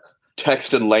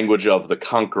text and language of the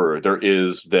conqueror there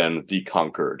is than the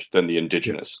conquered, than the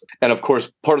indigenous. And of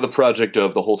course, part of the project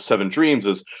of the whole Seven Dreams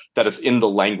is that it's in the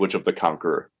language of the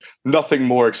conqueror. Nothing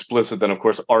more explicit than, of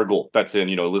course, Argle, that's in,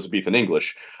 Elizabethan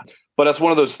English. But that's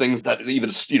one of those things that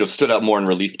even, stood out more in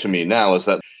relief to me now, is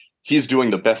that he's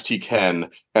doing the best he can,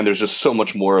 and there's just so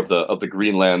much more of the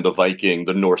Greenland, the Viking,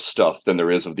 the Norse stuff than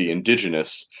there is of the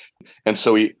indigenous. And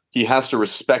so he has to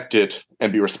respect it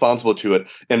and be responsible to it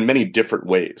in many different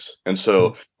ways. And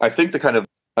so I think the kind of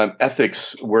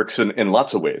ethics works in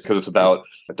lots of ways, because it's about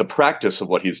the practice of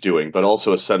what he's doing, but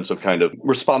also a sense of kind of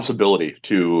responsibility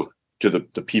to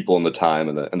the people and the time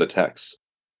and the text.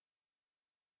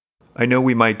 I know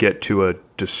we might get to a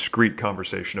discrete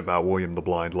conversation about William the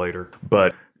Blind later,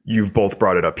 but you've both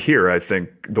brought it up here. I think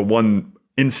the one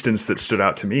instance that stood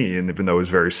out to me, and even though it was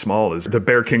very small, is the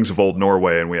Bear Kings of Old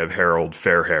Norway, and we have Harold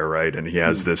Fairhair, right? And he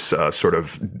has this sort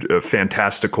of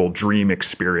fantastical dream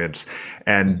experience.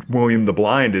 And William the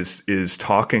Blind is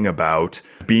talking about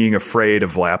being afraid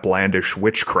of Laplandish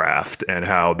witchcraft and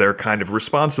how they're kind of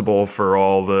responsible for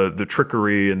all the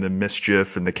trickery and the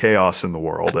mischief and the chaos in the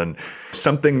world. And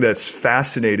something that's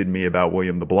fascinated me about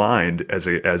William the Blind as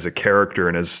a character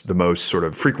and as the most sort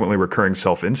of frequently recurring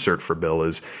self-insert for Bill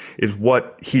is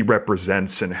what he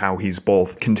represents and how he's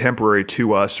both contemporary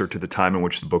to us or to the time in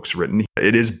which the book's written.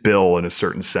 It is Bill in a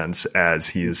certain sense, as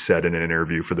he has said in an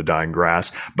interview for The Dying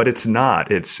Grass, but it's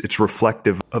not. It's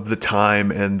reflective of the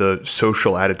time and the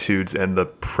social attitudes and the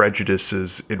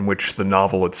prejudices in which the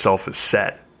novel itself is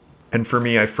set. And for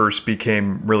me, I first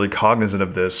became really cognizant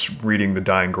of this reading The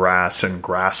Dying Grass and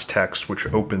Grass Text, which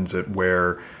opens it,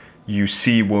 where you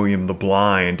see William the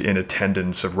Blind in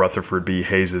attendance of Rutherford B.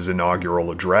 Hayes'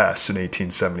 inaugural address in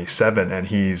 1877, and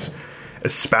he's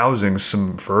espousing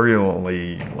some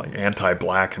virulently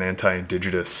anti-black and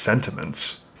anti-indigenous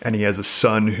sentiments. And he has a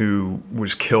son who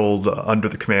was killed under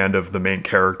the command of the main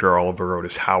character, Oliver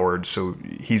Otis Howard. So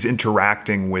he's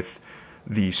interacting with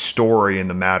the story in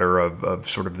the matter of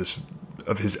sort of this,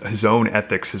 of his own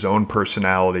ethics, his own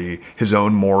personality, his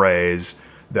own mores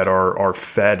that are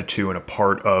fed to and a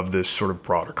part of this sort of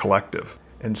broader collective.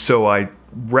 And so I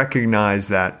recognize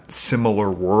that similar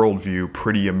worldview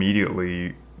pretty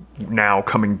immediately now,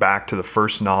 coming back to the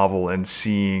first novel and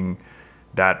seeing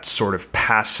that sort of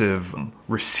passive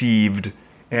received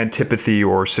antipathy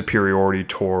or superiority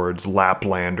towards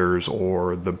Laplanders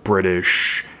or the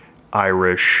British,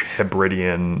 Irish,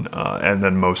 Hebridean, and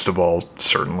then most of all,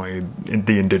 certainly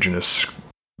the indigenous.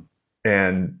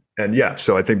 And yeah,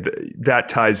 so I think that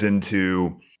ties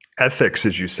into ethics,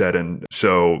 as you said. And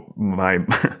so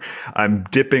I'm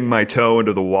dipping my toe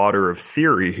into the water of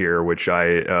theory here, which I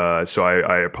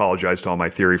apologize to all my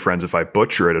theory friends if I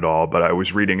butcher it at all, but I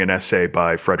was reading an essay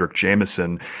by Frederick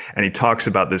Jameson, and he talks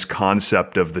about this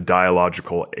concept of the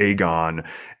dialogical agon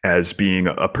as being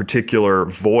a particular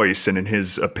voice, and in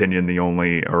his opinion,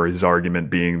 his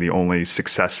argument being the only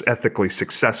ethically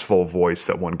successful voice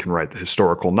that one can write the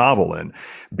historical novel in,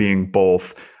 being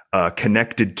both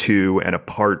connected to and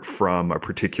apart from a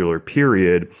particular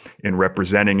period in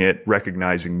representing it,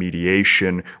 recognizing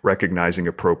mediation, recognizing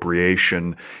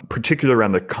appropriation, particularly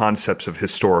around the concepts of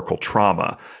historical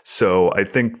trauma. So I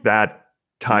think that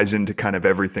ties into kind of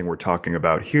everything we're talking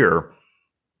about here.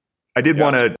 I did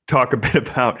want to talk a bit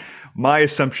about my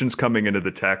assumptions coming into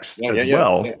the text as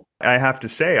well. Yeah. I have to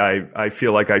say, I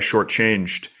feel like I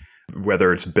shortchanged,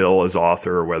 whether it's Bill as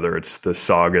author or whether it's the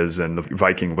sagas and the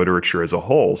Viking literature as a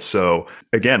whole. So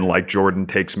again, like Jordan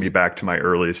takes me back to my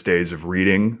earliest days of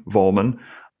reading Volman.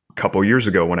 A couple years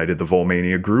ago when I did the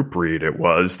Volmania group read, it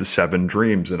was The Seven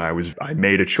Dreams, and I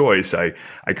made a choice. I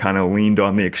kind of leaned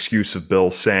on the excuse of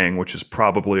Bill saying, which is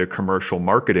probably a commercial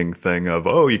marketing thing of,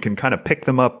 you can kind of pick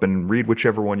them up and read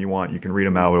whichever one you want. You can read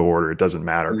them out of order. It doesn't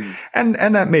matter. And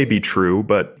that may be true,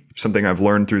 but something I've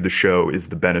learned through the show is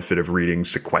the benefit of reading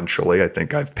sequentially. I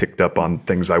think I've picked up on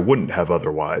things I wouldn't have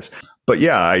otherwise. But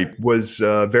yeah, I was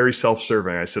very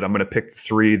self-serving. I said, I'm going to pick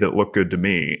 3 that look good to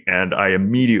me. And I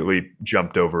immediately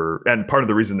jumped over. And part of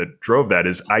the reason that drove that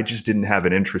is I just didn't have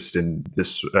an interest in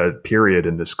this period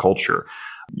in this culture.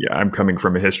 Yeah, I'm coming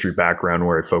from a history background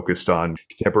where I focused on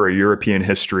contemporary European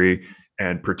history,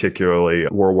 and particularly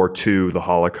World War II, the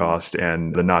Holocaust,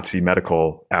 and the Nazi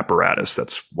medical apparatus.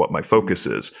 That's what my focus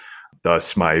is.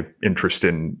 Thus, my interest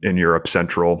in Europe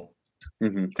Central.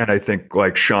 Mm-hmm. And I think,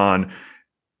 like Sean,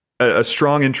 a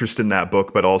strong interest in that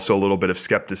book, but also a little bit of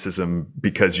skepticism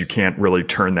because you can't really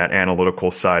turn that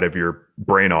analytical side of your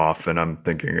brain off. And I'm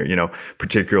thinking,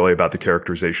 particularly about the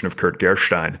characterization of Kurt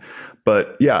Gerstein.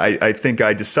 But yeah, I think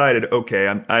I decided, okay,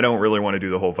 I don't really want to do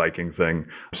the whole Viking thing.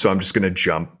 So I'm just going to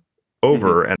jump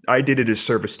over. And I did a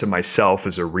disservice to myself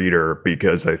as a reader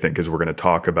because I think, as we're going to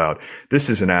talk about, this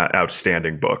is an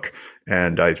outstanding book.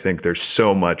 And I think there's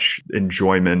so much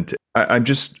enjoyment. I'm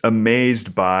just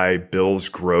amazed by Bill's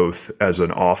growth as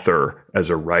an author, as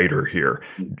a writer here.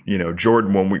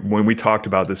 Jordan, when we talked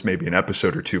about this maybe an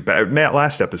episode or two back,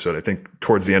 last episode, I think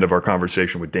towards the end of our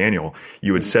conversation with Daniel,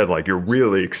 you had said you're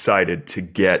really excited to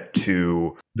get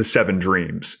to The Seven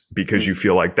Dreams because you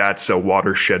feel like that's a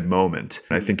watershed moment.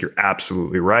 And I think you're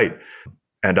absolutely right.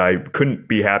 And I couldn't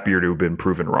be happier to have been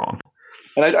proven wrong.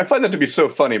 And I find that to be so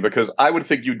funny because I would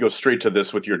think you'd go straight to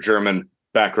this with your German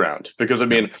background. Because,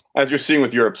 as you're seeing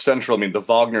with Europe Central, the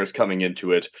Wagner is coming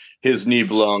into it, his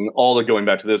Nibelung, all the going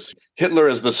back to this. Hitler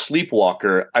as the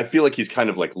sleepwalker, I feel like he's kind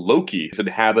of like Loki. He's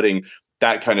inhabiting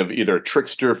that kind of either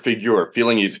trickster figure or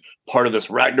feeling he's part of this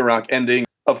Ragnarok ending.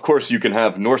 Of course, you can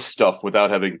have Norse stuff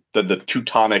without having the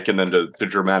Teutonic and then the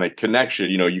Germanic connection.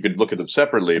 You could look at them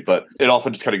separately, but it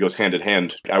often just kind of goes hand in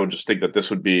hand. I would just think that this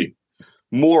would be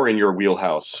more in your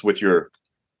wheelhouse with your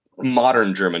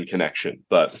modern German connection.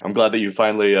 But I'm glad that you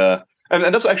finally... And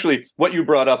that's actually what you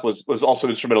brought up was also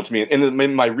instrumental to me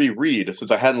in my reread,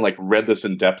 since I hadn't read this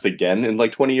in depth again in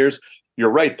 20 years. You're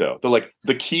right, though.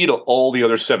 The key to all the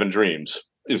other Seven Dreams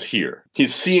is here.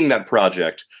 He's seeing that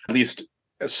project, at least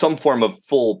some form of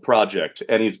full project,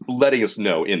 and he's letting us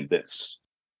know in this.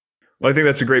 Well, I think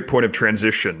that's a great point of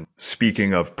transition.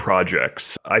 Speaking of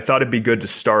projects, I thought it'd be good to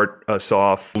start us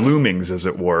off loomings, as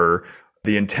it were,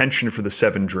 the intention for the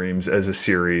Seven Dreams as a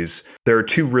series. There are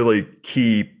two really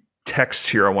key texts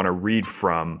here I want to read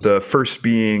from. The first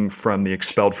being from the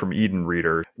Expelled from Eden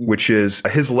reader, which is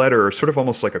his letter, sort of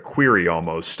almost like a query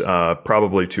almost,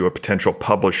 probably to a potential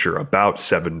publisher about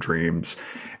Seven Dreams.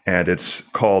 And it's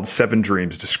called Seven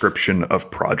Dreams Description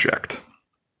of Project.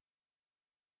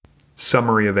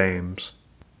 Summary of Aims.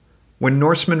 When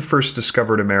Norsemen first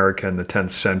discovered America in the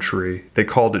 10th century, they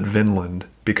called it Vinland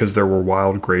because there were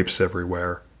wild grapes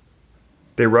everywhere.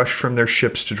 They rushed from their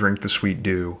ships to drink the sweet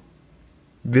dew.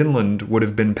 Vinland would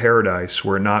have been paradise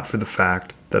were it not for the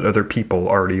fact that other people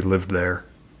already lived there.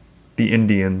 The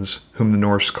Indians, whom the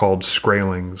Norse called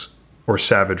Skraelings, or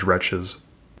savage wretches.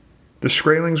 The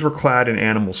Skraelings were clad in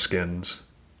animal skins.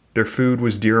 Their food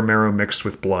was deer marrow mixed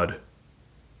with blood.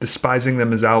 Despising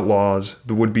them as outlaws,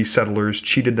 the would-be settlers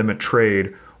cheated them at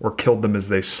trade or killed them as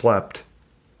they slept.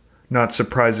 Not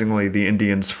surprisingly, the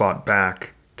Indians fought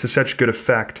back, to such good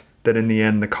effect that in the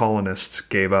end the colonists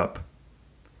gave up.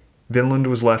 Vinland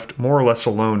was left more or less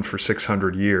alone for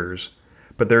 600 years,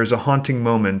 but there is a haunting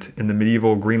moment in the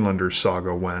medieval Greenlanders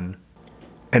saga when...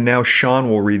 And now Sean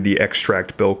will read the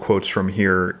extract Bill quotes from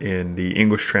here in the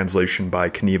English translation by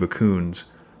Kniva Kuhns,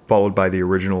 followed by the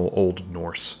original Old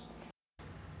Norse.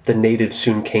 The natives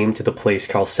soon came to the place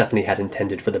Karlsefni had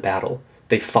intended for the battle.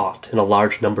 They fought, and a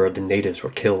large number of the natives were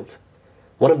killed.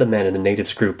 One of the men in the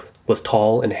natives' group was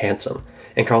tall and handsome,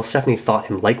 and Karlsefni thought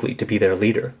him likely to be their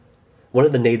leader. One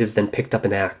of the natives then picked up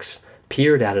an axe,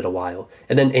 peered at it a while,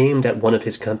 and then aimed at one of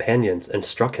his companions and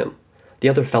struck him. The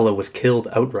other fellow was killed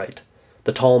outright.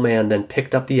 The tall man then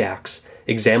picked up the axe,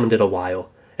 examined it a while,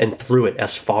 and threw it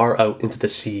as far out into the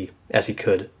sea as he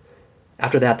could.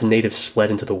 After that, the natives fled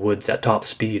into the woods at top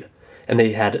speed, and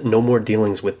they had no more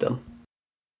dealings with them.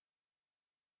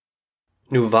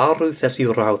 Nu varu þessi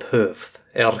ráð höfð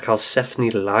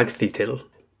Karlsefni lagði til.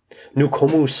 Nu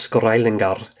komu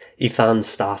Skraelingar í þann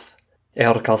stað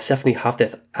Karlsefni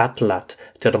hafði atlat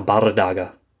til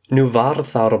bardaga. Nu var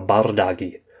þar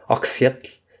bardagi, og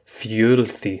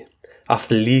fjöldi af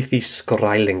liði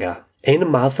Skraelinga. Ein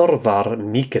maður var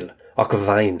mikil og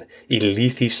væn í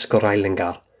liði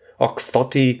Skraelingar, og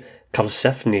þótti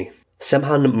Karlsefni sem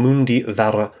hann mundi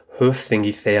vera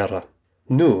höfðingi þeirra.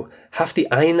 Nú hafði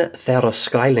ein þeirra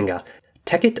Skraelinga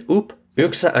tekið upp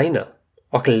öxa eina,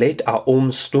 og leit á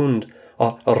stund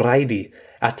og rædi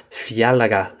at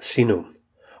fjallaga sínum,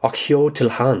 og hjó til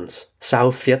hans,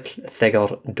 sá fjall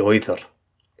þegar dauður.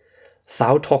 Þá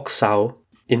tók sá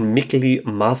inn mikli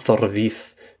maður við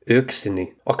öxinni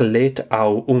og leit á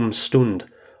stund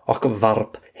og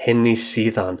varp henni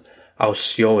síðan á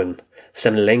sjóinn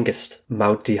sem lengst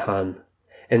mátti hann,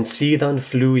 en síðan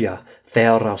flúja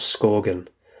þeir á skóginn,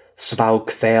 svá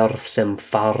hver sem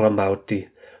fara mátti,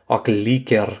 og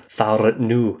líkir þar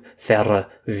nú þeirra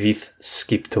við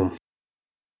skiptum.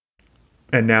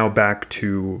 And now back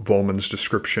to Volmund's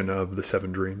description of the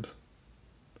Seven Dreams.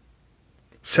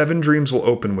 Seven Dreams will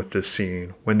open with this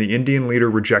scene when the Indian leader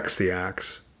rejects the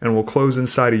axe and will close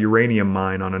inside a uranium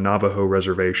mine on a Navajo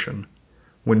reservation,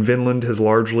 when Vinland has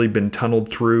largely been tunneled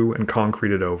through and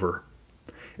concreted over.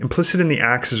 Implicit in the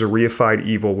axe is a reified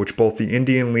evil which both the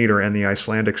Indian leader and the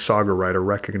Icelandic saga writer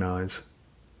recognize.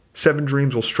 Seven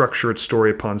Dreams will structure its story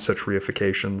upon such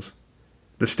reifications.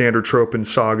 The standard trope in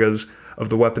sagas of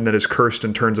the weapon that is cursed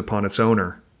and turns upon its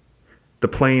owner. The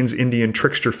Plains Indian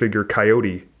trickster figure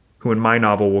Coyote, who in my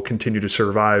novel will continue to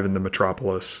survive in the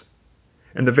metropolis.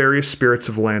 And the various spirits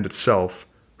of the land itself,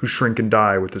 who shrink and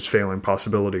die with its failing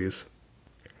possibilities.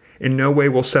 In no way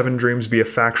will Seven Dreams be a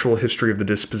factual history of the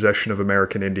dispossession of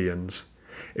American Indians.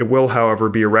 It will, however,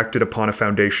 be erected upon a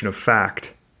foundation of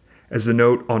fact, as the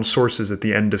note on sources at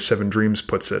the end of Seven Dreams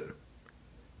puts it.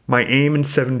 My aim in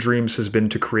Seven Dreams has been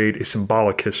to create a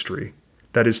symbolic history,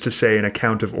 that is to say, an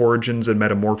account of origins and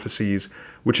metamorphoses,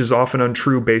 which is often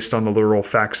untrue based on the literal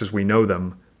facts as we know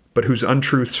them, but whose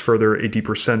untruths further a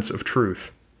deeper sense of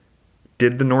truth.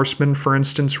 Did the Norsemen, for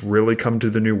instance, really come to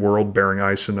the New World bearing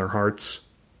ice in their hearts?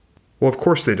 Well, of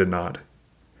course they did not.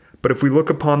 But if we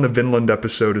look upon the Vinland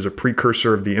episode as a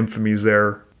precursor of the infamies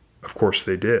there, of course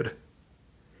they did.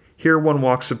 Here one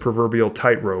walks the proverbial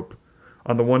tightrope,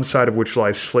 on the one side of which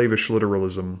lies slavish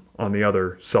literalism, on the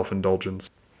other, self-indulgence.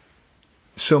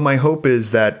 So my hope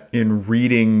is that in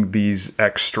reading these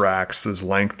extracts, as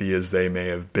lengthy as they may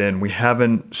have been, we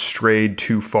haven't strayed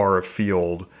too far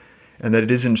afield, and that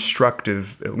it is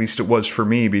instructive, at least it was for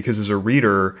me, because as a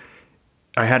reader,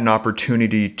 I had an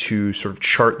opportunity to sort of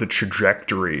chart the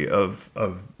trajectory of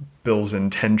Bill's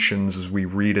intentions as we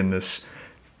read in this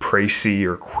précis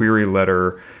or query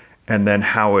letter, and then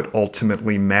how it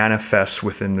ultimately manifests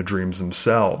within the dreams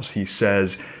themselves. He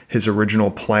says his original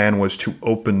plan was to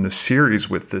open the series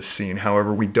with this scene.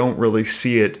 However, we don't really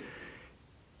see it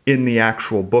in the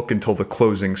actual book until the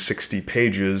closing 60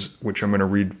 pages, which I'm going to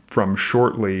read from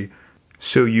shortly,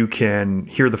 so you can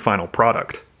hear the final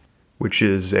product, which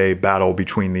is a battle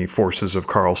between the forces of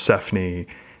Karlsefni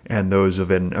and those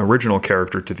of an original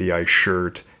character to the Ice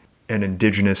Shirt, an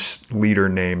indigenous leader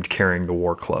named Carrying the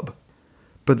War Club.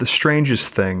 But the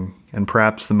strangest thing, and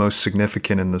perhaps the most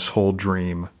significant in this whole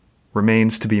dream,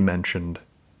 remains to be mentioned.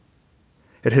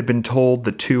 It had been told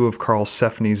that 2 of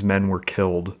Karlsefni's men were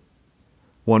killed.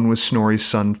 One was Snorri's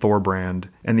son Thorbrand,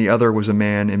 and the other was a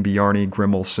man in Bjarni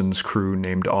Grimmelsson's crew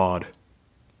named Odd.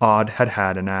 Odd had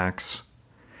had an axe.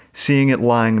 Seeing it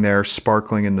lying there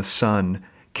sparkling in the sun,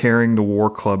 Carrying the War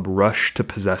Club rushed to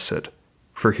possess it,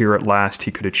 for here at last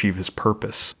he could achieve his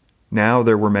purpose. Now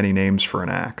there were many names for an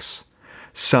axe.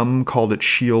 Some called it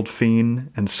Shield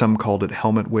Fiend, and some called it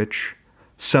Helmet Witch.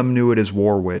 Some knew it as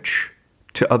War Witch.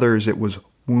 To others it was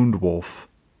Wound Wolf.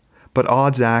 But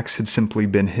Odd's axe had simply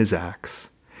been his axe.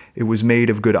 It was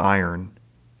made of good iron.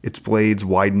 Its blades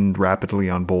widened rapidly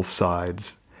on both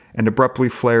sides, and abruptly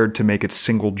flared to make its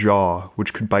single jaw,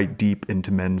 which could bite deep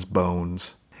into men's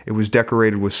bones. It was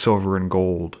decorated with silver and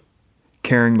gold.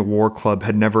 Carrying the War Club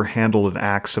had never handled an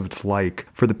axe of its like,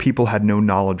 for the people had no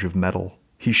knowledge of metal.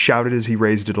 He shouted as he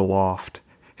raised it aloft.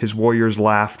 His warriors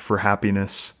laughed for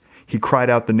happiness. He cried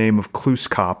out the name of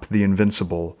Kluskop the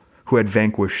Invincible, who had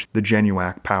vanquished the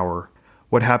Genuac power.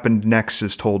 What happened next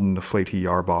is told in the Flatey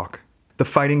Yarbok. The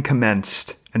fighting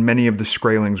commenced, and many of the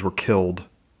Skraelings were killed.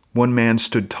 One man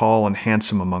stood tall and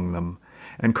handsome among them,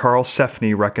 and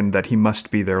Karlsefni reckoned that he must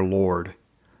be their lord.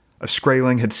 A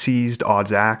Skraeling had seized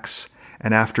Odd's axe,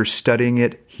 and after studying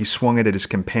it, he swung it at his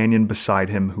companion beside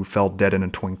him, who fell dead in a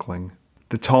twinkling.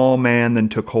 The tall man then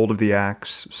took hold of the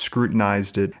axe,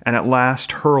 scrutinized it, and at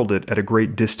last hurled it at a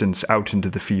great distance out into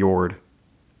the fjord.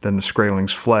 Then the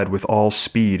Skraelings fled with all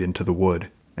speed into the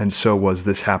wood, and so was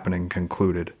this happening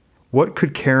concluded. What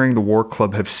could Carrying the War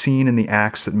Club have seen in the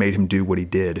axe that made him do what he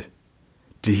did?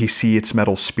 Did he see its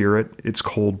metal spirit, its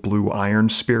cold blue iron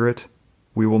spirit?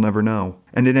 We will never know.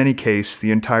 And in any case,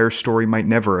 the entire story might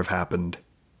never have happened.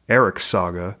 Eric's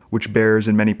saga, which bears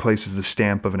in many places the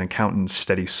stamp of an accountant's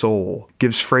steady soul,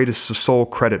 gives Freydis the sole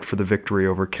credit for the victory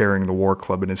over Carrying the War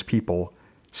Club and his people,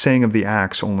 saying of the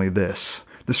axe only this: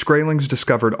 the Skraelings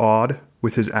discovered Odd,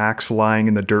 with his axe lying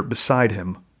in the dirt beside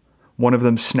him. One of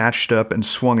them snatched it up and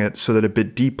swung it so that it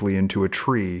bit deeply into a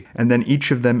tree, and then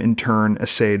each of them in turn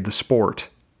essayed the sport.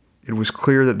 It was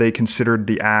clear that they considered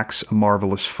the axe a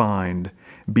marvelous find,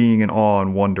 being in awe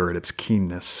and wonder at its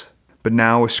keenness. But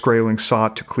now a Skraeling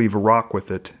sought to cleave a rock with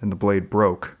it, and the blade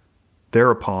broke.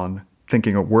 Thereupon,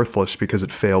 thinking it worthless because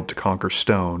it failed to conquer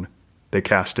stone, they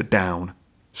cast it down.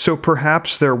 So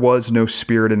perhaps there was no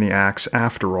spirit in the axe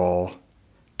after all.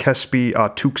 Kespi a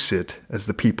tuxit, as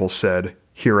the people said.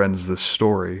 Here ends this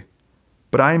story.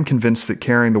 But I am convinced that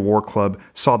Carrying the War Club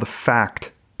saw the fact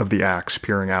of the axe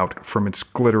peering out from its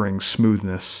glittering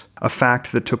smoothness, a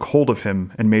fact that took hold of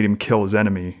him and made him kill his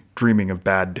enemy, dreaming of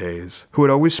Bad Days, who had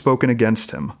always spoken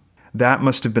against him. That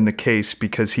must have been the case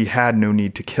because he had no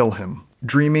need to kill him.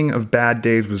 Dreaming of Bad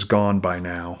Days was gone by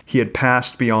now. He had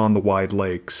passed beyond the wide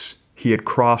lakes. He had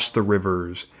crossed the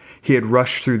rivers. He had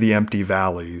rushed through the empty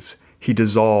valleys. He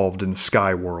dissolved in the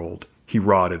sky world. He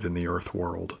rotted in the earth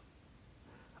world.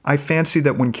 I fancy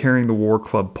that when Carrying the War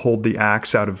Club pulled the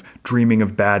axe out of Dreaming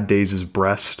of Bad Days'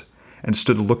 breast and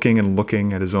stood looking and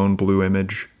looking at his own blue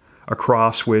image,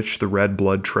 across which the red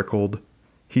blood trickled,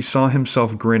 he saw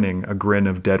himself grinning a grin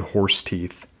of dead horse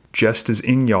teeth, just as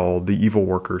Ingjald, the evil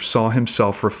worker, saw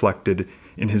himself reflected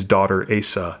in his daughter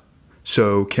Asa.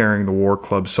 So Carrying the War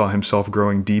Club saw himself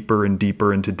growing deeper and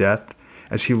deeper into death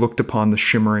as he looked upon the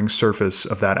shimmering surface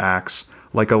of that axe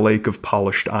like a lake of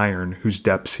polished iron whose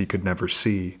depths he could never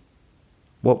see.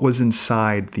 What was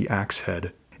inside the axe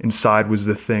head? Inside was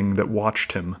the thing that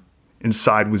watched him.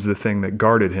 Inside was the thing that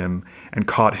guarded him and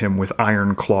caught him with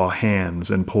iron claw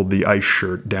hands and pulled the ice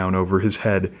shirt down over his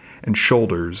head and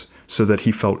shoulders so that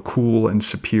he felt cool and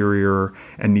superior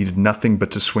and needed nothing but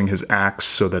to swing his axe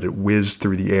so that it whizzed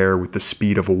through the air with the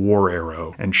speed of a war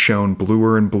arrow and shone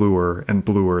bluer and bluer and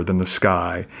bluer than the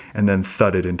sky and then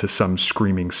thudded into some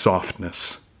screaming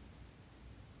softness.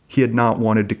 He had not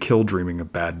wanted to kill Dreaming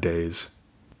of Bad Days.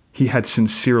 He had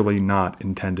sincerely not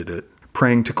intended it.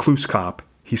 Praying to Kluskop,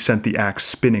 he sent the axe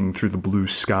spinning through the blue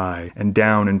sky and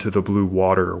down into the blue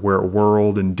water, where it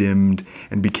whirled and dimmed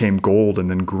and became gold and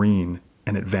then green,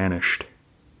 and it vanished.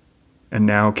 And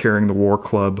now, carrying the war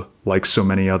club, like so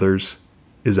many others,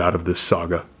 is out of this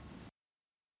saga.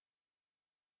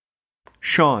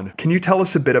 Sean, can you tell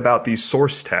us a bit about these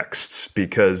source texts?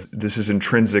 Because this is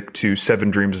intrinsic to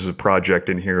Seven Dreams as a project,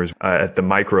 and here is at the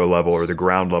micro level or the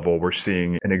ground level, we're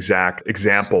seeing an exact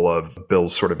example of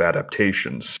Bill's sort of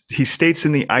adaptations. He states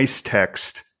in the Ice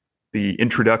text, the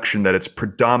introduction, that it's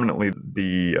predominantly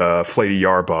the Flæde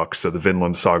Jarbok, so the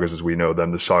Vinland sagas as we know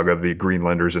them, the saga of the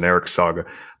Greenlanders and Eric's saga.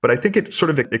 But I think it sort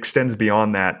of extends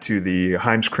beyond that to the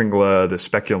Heimskringla, the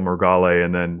Speculum Morgale,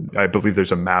 and then I believe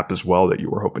there's a map as well that you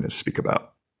were hoping to speak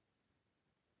about.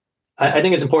 I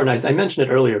think it's important. I mentioned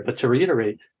it earlier, but to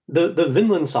reiterate, the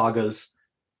Vinland sagas,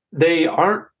 they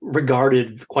aren't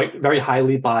regarded quite very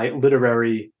highly by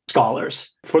literary scholars.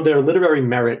 For their literary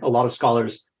merit, a lot of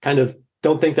scholars kind of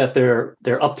don't think that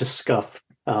they're up to scuff.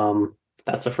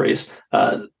 That's a phrase.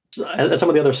 As some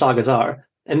of the other sagas are.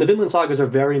 And the Vinland sagas are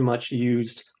very much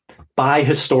used by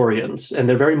historians, and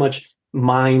they're very much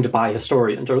mined by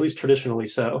historians, or at least traditionally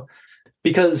so,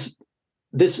 because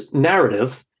this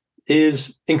narrative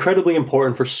is incredibly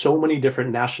important for so many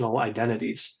different national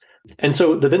identities. And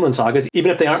so the Vinland sagas,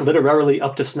 even if they aren't literarily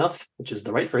up to snuff, which is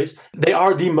the right phrase, they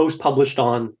are the most published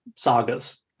on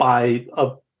sagas by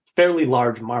a fairly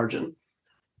large margin.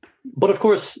 But of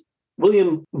course,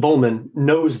 William Vollmann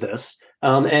knows this,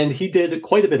 and he did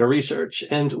quite a bit of research.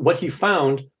 And what he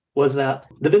found was that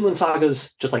the Vinland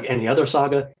sagas, just like any other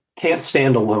saga, can't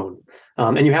stand alone.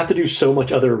 And you have to do so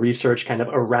much other research kind of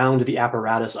around the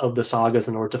apparatus of the sagas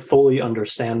in order to fully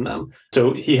understand them.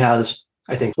 So he has,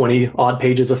 I think, 20 odd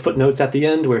pages of footnotes at the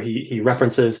end where he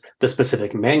references the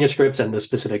specific manuscripts and the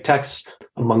specific texts,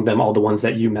 among them all the ones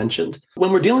that you mentioned.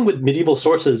 When we're dealing with medieval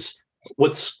sources,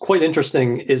 what's quite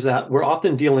interesting is that we're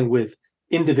often dealing with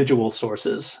individual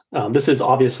sources. This is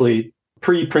obviously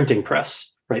pre-printing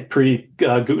press, right?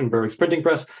 Pre-Gutenberg's printing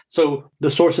press. So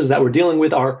the sources that we're dealing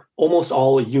with are almost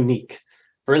all unique.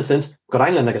 For instance,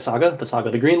 Grænlendinga Saga, the Saga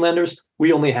of the Greenlanders,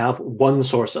 we only have one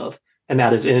source of, and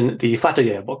that is in the Flæde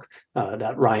Jarbok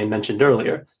that Ryan mentioned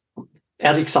earlier.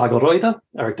 Erik Saga Røde,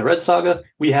 Eric the Red Saga,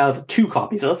 we have two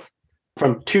copies of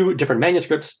from two different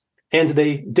manuscripts, and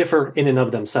they differ in and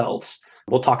of themselves.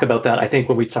 We'll talk about that, I think,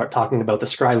 when we start talking about the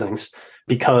Skrælings,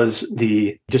 because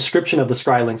the description of the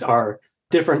Skrælings are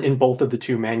different in both of the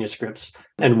two manuscripts,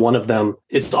 and one of them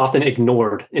is often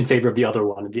ignored in favor of the other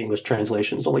one. The English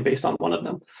translation is only based on one of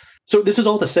them. So this is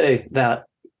all to say that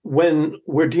when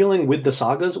we're dealing with the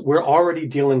sagas, we're already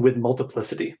dealing with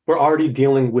multiplicity. We're already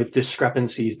dealing with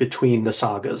discrepancies between the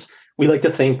sagas. We like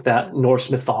to think that Norse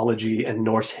mythology and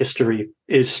Norse history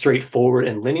is straightforward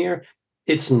and linear.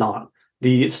 It's not.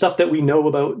 The stuff that we know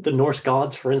about the Norse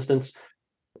gods, for instance,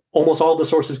 almost all the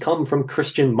sources come from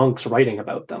Christian monks writing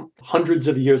about them hundreds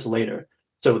of years later.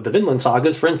 So the Vinland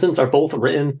sagas, for instance, are both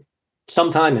written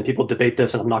sometime, and people debate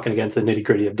this, and I'm not going to get into the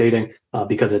nitty-gritty of dating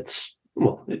because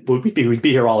we'd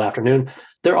be here all afternoon.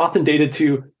 They're often dated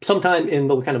to sometime in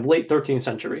the kind of late 13th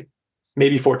century,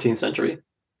 maybe 14th century.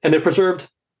 And they're preserved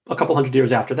a couple hundred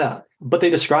years after that. But they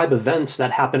describe events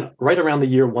that happen right around the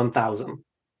year 1000.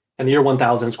 And the year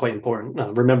 1000 is quite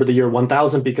important. Remember the year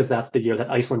 1000 because that's the year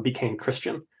that Iceland became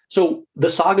Christian. So the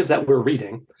sagas that we're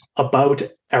reading about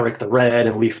Eric the Red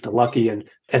and Leif the Lucky and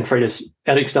Freydis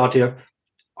Eriksdottir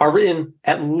are written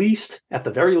at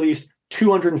the very least,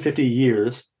 250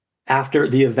 years after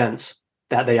the events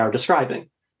that they are describing.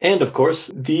 And of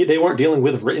course, they weren't dealing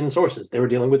with written sources. They were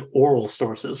dealing with oral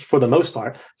sources for the most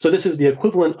part. So this is the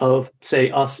equivalent of,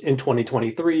 say, us in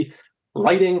 2023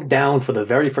 writing down for the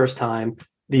very first time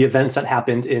the events that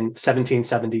happened in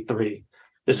 1773.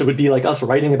 This would be like us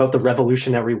writing about the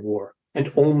Revolutionary War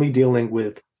and only dealing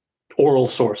with oral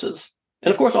sources.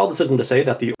 And of course, all this isn't to say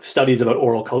that the studies about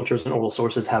oral cultures and oral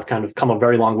sources have kind of come a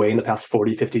very long way in the past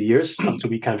 40, 50 years. So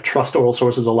we kind of trust oral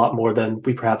sources a lot more than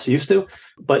we perhaps used to.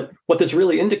 But what this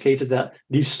really indicates is that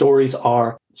these stories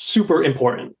are super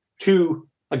important to,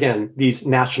 again, these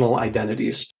national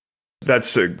identities.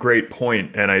 That's a great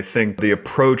point. And I think the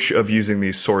approach of using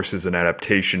these sources in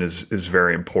adaptation is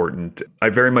very important. I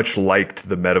very much liked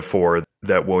the metaphor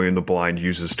that William the Blind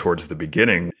uses towards the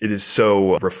beginning. It is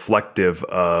so reflective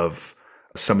of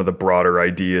some of the broader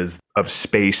ideas of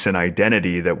space and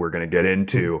identity that we're going to get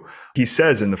into. He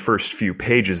says in the first few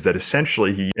pages that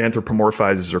essentially he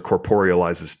anthropomorphizes or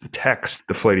corporealizes the text.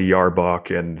 The Flight of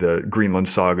Yarbok and the Greenland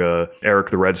Saga, Eric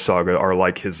the Red Saga are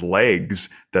like his legs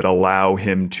that allow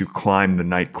him to climb the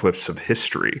night cliffs of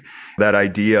history. That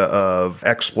idea of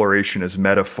exploration as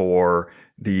metaphor,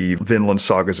 the Vinland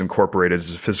Saga is incorporated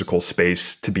as a physical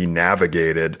space to be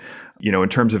navigated. In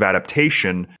terms of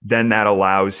adaptation, then that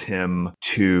allows him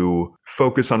to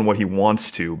focus on what he wants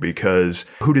to, because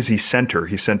who does he center?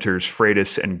 He centers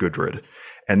Freydis and Gudrid.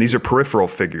 And these are peripheral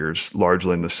figures,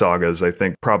 largely in the sagas. I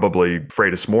think probably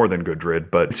Freydis more than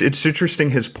Gudrid. But it's interesting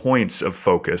his points of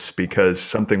focus, because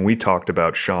something we talked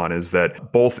about, Sean, is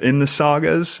that both in the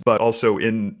sagas, but also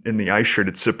in the Ice Shirt,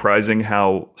 it's surprising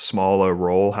how small a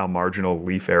role, how marginal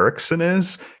Leif Erikson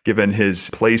is, given his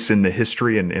place in the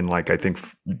history and in I think,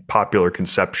 popular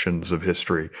conceptions of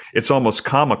history. It's almost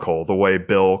comical the way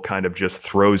Bill kind of just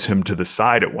throws him to the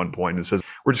side at one point and says,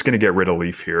 we're just going to get rid of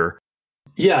Leif here.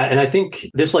 Yeah, and I think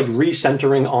this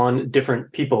recentering on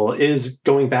different people is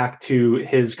going back to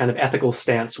his kind of ethical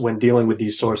stance when dealing with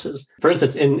these sources. For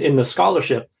instance, in the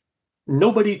scholarship,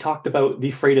 nobody talked about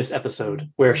the Freydis episode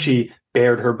where she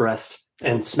bared her breast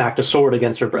and smacked a sword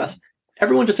against her breast.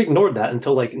 Everyone just ignored that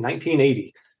until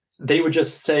 1980. They would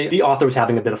just say the author was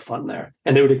having a bit of fun there,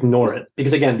 and they would ignore it.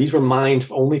 Because again, these were mined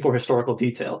only for historical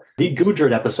detail. The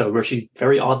Gudrid episode, where she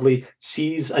very oddly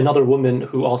sees another woman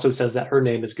who also says that her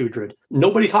name is Gudrid.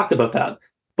 Nobody talked about that.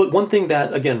 But one thing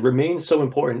that, again, remains so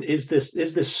important is this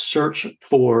search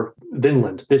for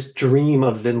Vinland, this dream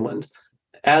of Vinland.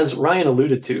 As Ryan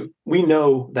alluded to, we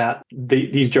know that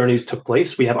these journeys took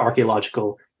place. We have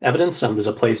archaeological evidence. There's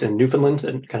a place in Newfoundland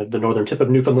and kind of the northern tip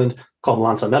of Newfoundland called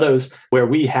Lanza Meadows, where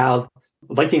we have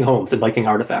Viking homes and Viking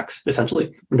artifacts,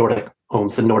 essentially Nordic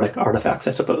homes and Nordic artifacts,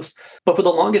 I suppose. But for the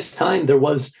longest time, there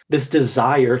was this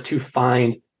desire to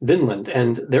find Vinland.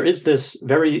 And there is this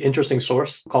very interesting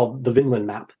source called the Vinland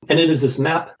map. And it is this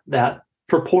map that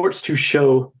purports to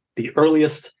show the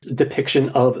earliest depiction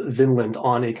of Vinland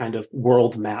on a kind of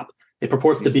world map. It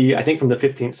purports to be, I think, from the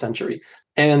 15th century.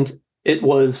 And it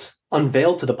was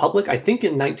unveiled to the public, I think,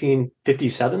 in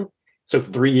 1957. So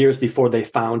 3 years before they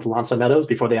found Lanza Meadows,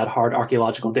 before they had hard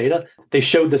archaeological data, they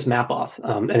showed this map off.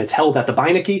 And it's held at the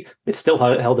Beinecke. It's still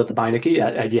held at the Beinecke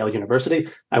at Yale University.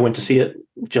 I went to see it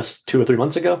just 2 or 3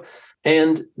 months ago.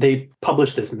 And they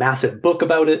published this massive book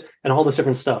about it and all this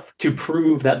different stuff to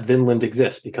prove that Vinland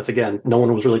exists. Because again, no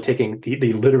one was really taking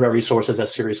the literary sources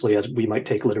as seriously as we might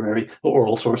take literary or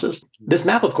oral sources. This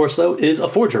map, of course, though, is a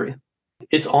forgery.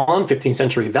 It's on 15th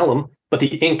century vellum, but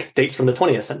the ink dates from the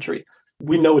 20th century.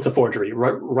 We know it's a forgery.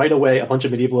 Right away, a bunch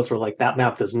of medievalists were like, that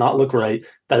map does not look right.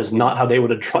 That is not how they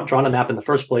would have drawn a map in the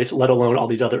first place, let alone all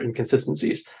these other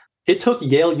inconsistencies. It took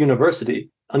Yale University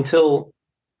until,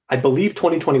 I believe,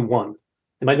 2021,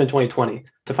 it might have been 2020,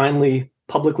 to finally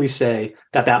publicly say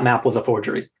that map was a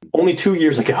forgery. Only 2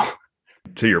 years ago.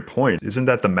 To your point, isn't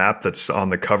that the map that's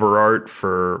on the cover art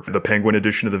for the Penguin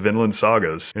edition of the Vinland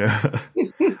Sagas? Yeah.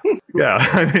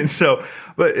 Yeah,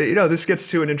 but this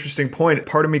gets to an interesting point.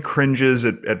 Part of me cringes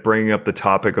at bringing up the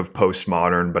topic of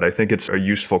postmodern, but I think it's a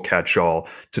useful catch-all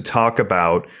to talk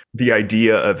about the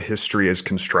idea of history as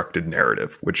constructed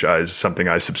narrative, which is something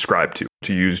I subscribe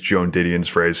to use Joan Didion's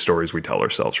phrase, stories we tell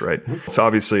ourselves, right? Mm-hmm. It's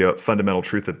obviously a fundamental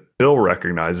truth that Bill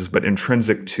recognizes, but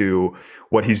intrinsic to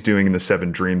what he's doing in the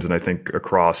Seven Dreams, and I think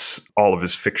across all of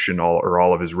his fiction,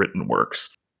 all of his written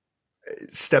works.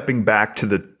 Stepping back to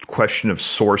the question of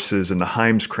sources and the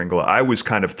Heimskringla, I was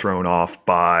kind of thrown off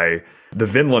by the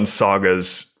Vinland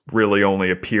sagas really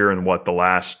only appear in the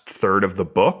last third of the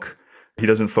book. He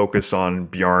doesn't focus on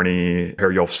Bjarni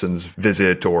Herjolfsson's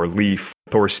visit or Leif.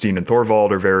 Thorstein and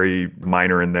Thorvald are very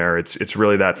minor in there. It's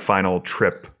really that final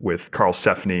trip with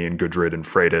Karlsefni and Gudrid and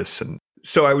Freydis. And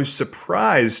so I was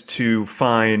surprised to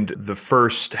find the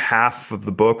first half of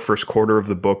the book, first quarter of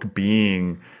the book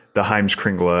being the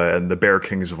Heimskringla and the Bear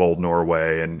Kings of Old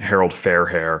Norway and Harold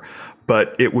Fairhair.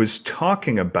 But it was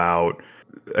talking about,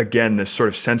 again, this sort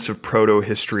of sense of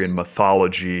proto-history and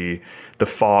mythology, the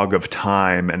fog of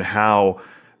time, and how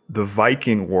the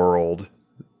Viking world,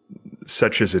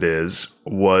 such as it is,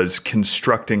 was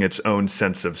constructing its own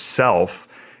sense of self,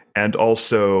 and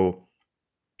also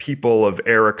people of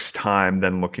Eric's time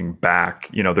then looking back.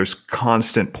 There's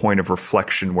constant point of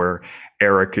reflection where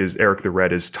Eric the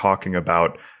Red is talking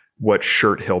about what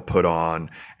shirt he'll put on,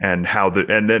 and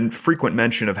then frequent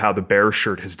mention of how the bear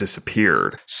shirt has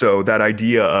disappeared. So that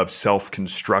idea of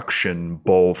self-construction,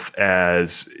 both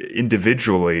as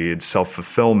individually,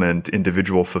 self-fulfillment,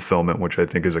 individual fulfillment, which I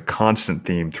think is a constant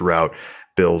theme throughout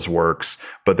Bill's works,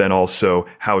 but then also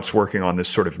how it's working on this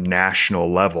sort of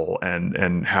national level,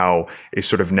 and how a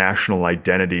sort of national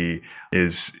identity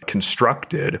is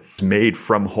constructed, made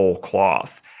from whole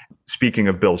cloth. Speaking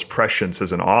of Bill's prescience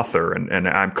as an author, and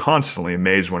I'm constantly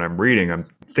amazed when I'm reading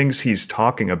things he's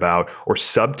talking about, or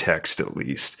subtext at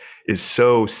least, is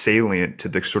so salient to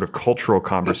the sort of cultural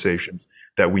conversations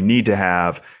that we need to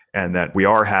have and that we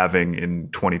are having in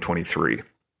 2023.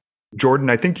 Jordan,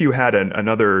 I think you had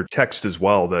another text as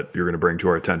well that you're going to bring to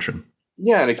our attention.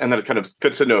 Yeah, and that kind of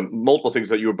fits into multiple things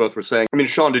that you both were saying. I mean,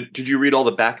 Sean, did you read all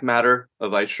the back matter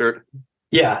of Ice Shirt?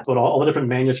 Yeah, but all the different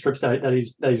manuscripts that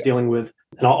he's dealing with,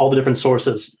 and all the different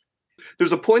sources.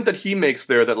 There's a point that he makes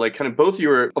there that, like, kind of both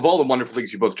of all the wonderful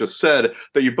things you both just said,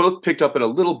 that you both picked up in a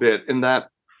little bit, in that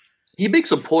he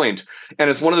makes a point, and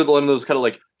it's one of those kind of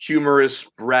like humorous,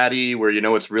 bratty, where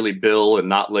it's really Bill and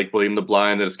not like William the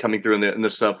Blind that is coming through in the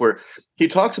stuff, where he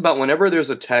talks about whenever there's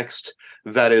a text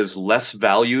that is less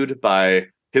valued by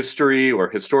history or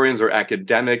historians or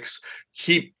academics,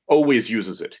 he always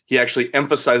uses it. He actually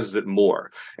emphasizes it more.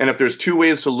 And if there's two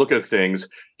ways to look at things,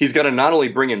 he's going to not only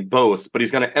bring in both, but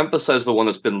he's going to emphasize the one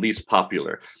that's been least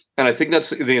popular. And I think that's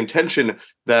the intention,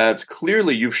 that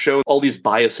clearly you've shown all these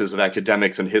biases of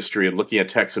academics and history and looking at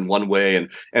texts in one way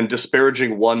and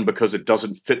disparaging one because it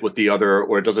doesn't fit with the other,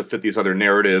 or it doesn't fit these other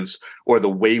narratives, or the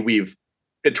way we've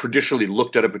traditionally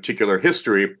looked at a particular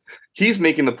history. He's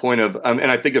making the point of,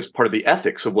 and I think it's part of the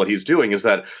ethics of what he's doing, is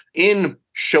that in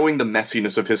showing the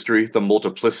messiness of history, the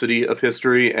multiplicity of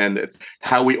history, and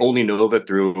how we only know that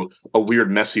through a weird,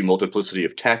 messy multiplicity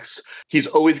of texts, he's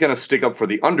always going to stick up for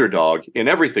the underdog in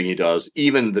everything he does,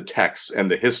 even the texts and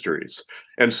the histories.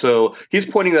 And so he's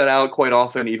pointing that out quite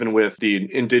often, even with the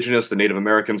indigenous, the Native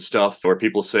American stuff, where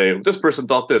people say, this person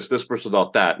thought this person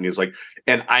thought that. And he's like,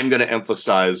 and I'm going to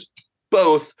emphasize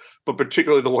both, but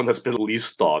particularly the one that's been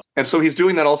least thought. And so he's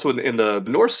doing that also in the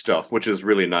Norse stuff, which is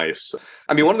really nice.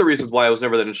 I mean, one of the reasons why I was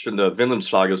never that interested in the Vinland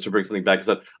sagas, to bring something back, is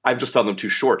that I've just found them too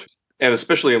short. And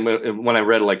especially when I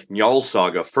read like Njal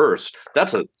Saga first,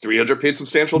 that's a 300-page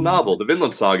substantial novel. The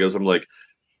Vinland sagas, I'm like,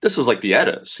 this is like the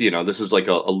Eddas, this is like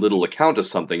a little account of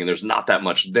something, and there's not that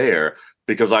much there,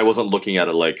 because I wasn't looking at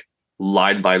it like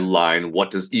line by line, what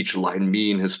does each line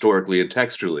mean historically and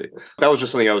textually. That was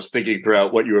just something I was thinking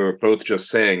throughout what you were both just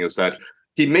saying, is that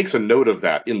he makes a note of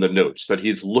that in the notes, that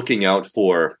he's looking out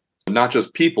for not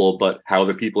just people, but how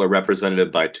the people are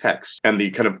represented by text, and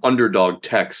the kind of underdog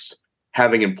texts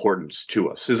having importance to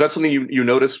us. Is that something you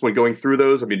noticed when going through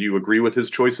those? I mean, do you agree with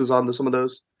his choices on some of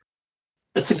those?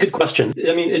 That's a good question.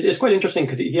 I mean, it's quite interesting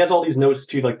because he has all these notes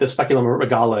to like the Speculum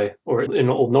Regale, or in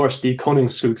Old Norse, the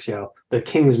Konungsskuggsjá, the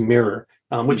King's Mirror,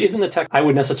 which isn't a text I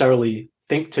would necessarily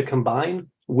think to combine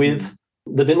with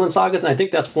the Vinland sagas. And I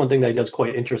think that's one thing that he does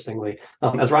quite interestingly.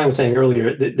 As Ryan was saying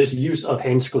earlier, this use of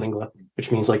Heimskringla,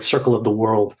 which means like circle of the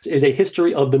world, is a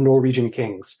history of the Norwegian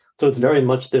kings. So it's very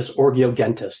much this Orgio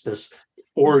Gentis, this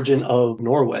origin of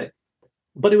Norway.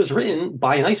 But it was written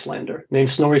by an Icelander named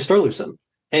Snorri Sturluson.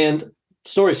 And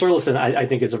Snorri Sturluson, I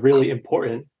think, is a really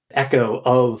important echo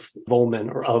of Volmund,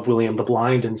 or of William the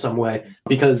Blind in some way,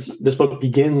 because this book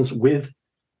begins with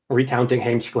recounting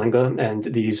Heimskringla and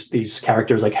these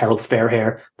characters like Harold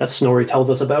Fairhair that Snorri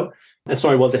tells us about. And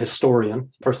Snorri was a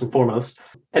historian, first and foremost.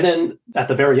 And then at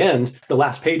the very end, the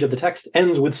last page of the text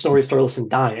ends with Snorri Sturluson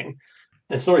dying.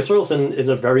 And Snorri Sturluson is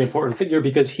a very important figure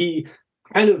because he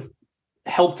kind of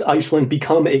helped Iceland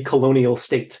become a colonial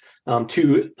state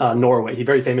to Norway. He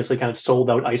very famously kind of sold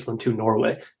out Iceland to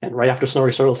Norway. And right after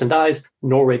Snorri Sturluson dies,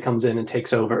 Norway comes in and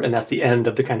takes over. And that's the end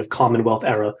of the kind of Commonwealth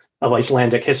era of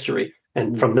Icelandic history.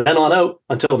 And from then on out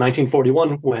until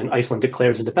 1941, when Iceland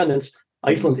declares independence,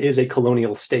 Iceland is a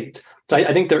colonial state. So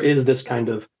I think there is this kind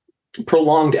of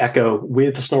prolonged echo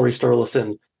with Snorri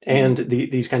Sturluson and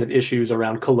these kind of issues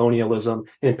around colonialism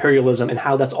and imperialism, and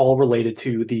how that's all related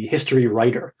to the history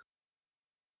writer.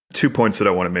 2 points that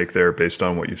I want to make there based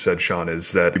on what you said, Sean,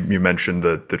 is that you mentioned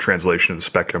the translation of the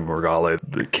Speculum Regale,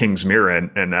 the King's Mirror,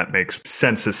 and that makes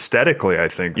sense aesthetically, I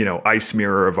think. Ice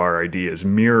mirror of our ideas.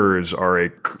 Mirrors are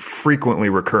a frequently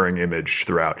recurring image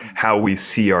throughout how we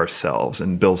see ourselves.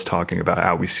 And Bill's talking about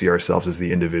how we see ourselves as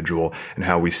the individual and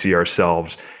how we see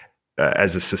ourselves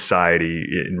as a society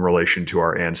in relation to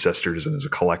our ancestors and as a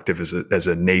collective, as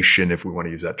a nation, if we want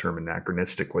to use that term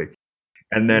anachronistically.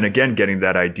 And then again, getting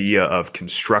that idea of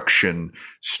construction,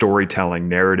 storytelling,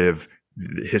 narrative,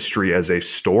 history as a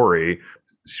story,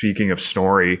 speaking of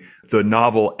Snorri, the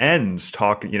novel ends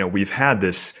talking, we've had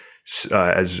this,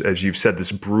 as you've said,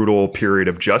 this brutal period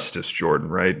of justice, Jordan,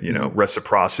 right?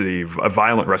 Reciprocity, a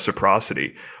violent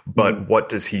reciprocity. But what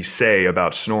does he say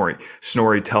about Snorri?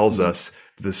 Snorri tells us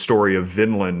the story of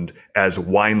Vinland as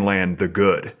Wineland the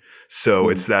Good. So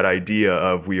it's that idea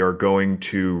of we are going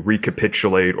to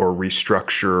recapitulate or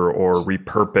restructure or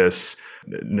repurpose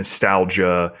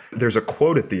nostalgia. There's a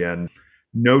quote at the end: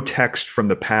 "No text from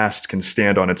the past can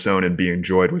stand on its own and be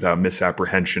enjoyed without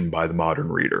misapprehension by the modern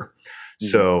reader."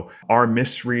 So our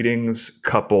misreadings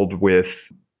coupled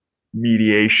with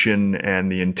mediation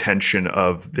and the intention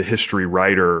of the history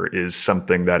writer is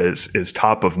something that is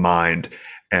top of mind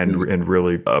and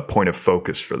really a point of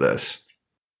focus for this.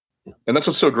 And that's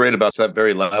what's so great about that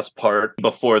very last part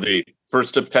before the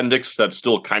first appendix that's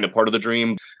still kind of part of the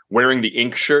dream, wearing the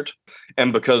ink shirt.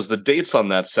 And because the dates on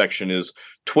that section is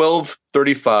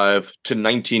 1235 to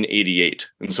 1988.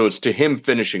 And so it's to him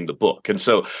finishing the book. And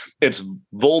so it's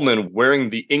Volmund wearing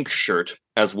the ink shirt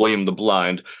as William the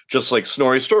Blind, just like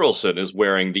Snorri Sturluson is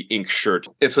wearing the ink shirt.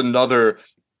 It's another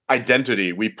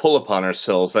identity we pull upon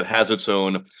ourselves that has its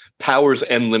own powers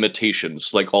and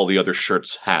limitations, like all the other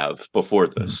shirts have before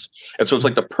this. And so it's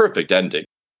like the perfect ending.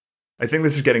 I think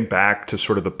this is getting back to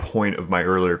sort of the point of my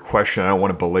earlier question. I don't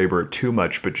want to belabor it too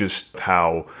much, but just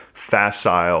how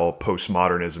facile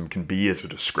postmodernism can be as a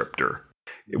descriptor.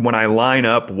 When I line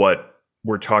up what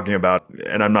we're talking about,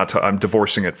 and I'm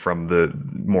divorcing it from the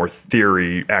more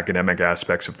theory academic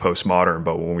aspects of postmodern,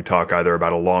 but when we talk either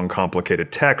about a long,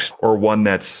 complicated text or one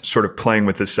that's sort of playing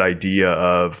with this idea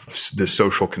of the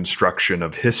social construction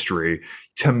of history,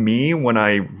 to me, when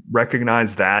I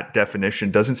recognize that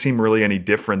definition, doesn't seem really any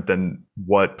different than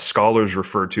what scholars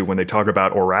refer to when they talk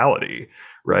about orality,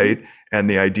 right? And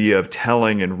the idea of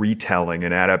telling and retelling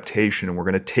and adaptation. And we're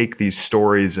going to take these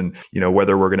stories and,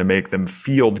 whether we're going to make them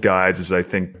field guides, as I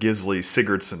think Gisli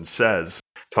Sigurdsson says,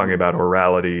 talking about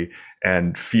orality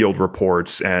and field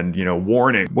reports and,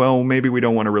 warning. Well, maybe we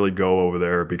don't want to really go over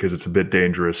there because it's a bit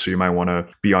dangerous. So you might want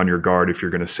to be on your guard if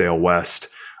you're going to sail west.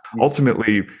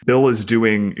 Ultimately, Bill is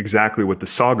doing exactly what the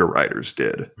saga writers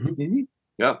did. Mm-hmm.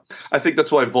 Yeah. I think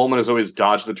that's why Volmund has always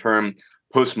dodged the term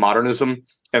postmodernism.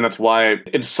 And that's why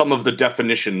in some of the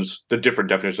definitions, the different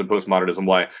definitions of postmodernism,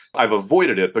 why I've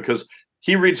avoided it, because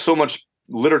he reads so much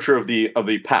literature of the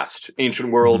past,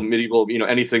 ancient world, medieval,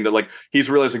 anything that he's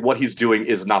realizing what he's doing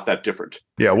is not that different.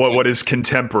 Yeah, what is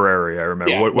contemporary? I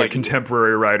remember what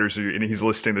contemporary writers are, and he's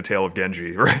listing the Tale of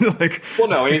Genji, right? Well,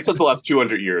 no, he spent the last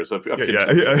 200 years of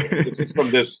It's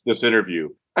from this interview.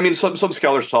 I mean, some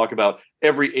scholars talk about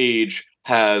every age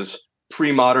has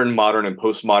pre-modern, modern, and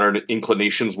postmodern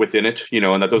inclinations within it,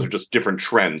 and that those are just different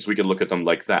trends. We can look at them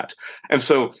like that. And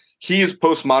so he is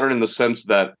postmodern in the sense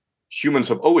that humans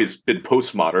have always been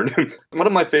postmodern. One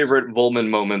of my favorite Volmund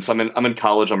moments, I'm in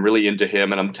college, I'm really into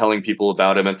him, and I'm telling people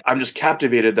about him, and I'm just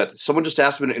captivated that someone just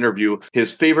asked him in an interview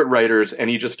his favorite writers, and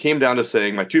he just came down to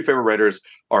saying, my two favorite writers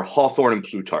are Hawthorne and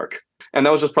Plutarch. And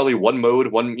that was just probably one mode,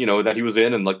 that he was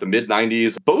in the mid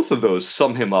 90s. Both of those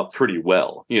sum him up pretty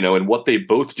well, and what they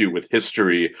both do with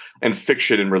history and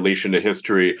fiction in relation to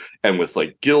history and with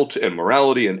guilt and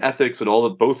morality and ethics and all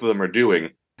that both of them are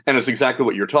doing. And it's exactly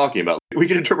what you're talking about. We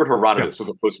can interpret Herodotus as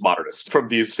a postmodernist from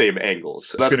these same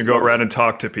angles. He's going to go around and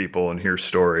talk to people and hear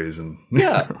stories. And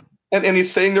yeah. And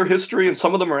he's saying their history, and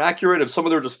some of them are accurate, and some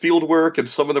of them are just field work, and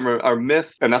some of them are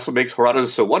myth. And that's what makes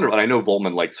Herodotus so wonderful. And I know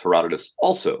Volmund likes Herodotus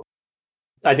also.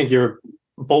 I think you're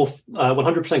both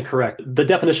 100% correct. The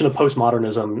definition of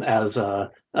postmodernism as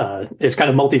is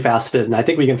kind of multifaceted, and I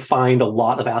think we can find a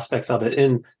lot of aspects of it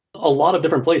in a lot of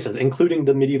different places, including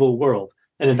the medieval world.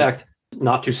 And in fact,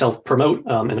 not to self-promote,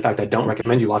 and in fact, I don't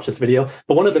recommend you watch this video,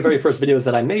 but one of the very first videos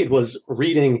that I made was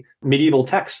reading medieval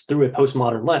texts through a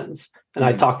postmodern lens. And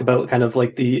I talked about kind of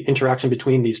the interaction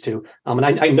between these two. And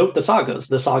I note the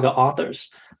saga authors.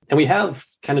 And we have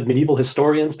kind of medieval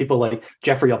historians, people like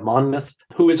Geoffrey of Monmouth,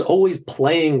 who is always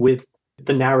playing with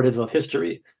the narrative of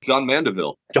history. John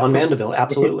Mandeville,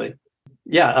 absolutely.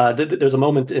 Yeah, there's a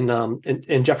moment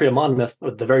in Geoffrey of Monmouth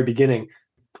at the very beginning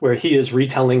where he is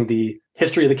retelling the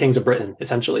history of the kings of Britain,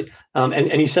 essentially.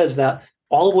 And he says that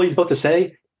all of what he's about to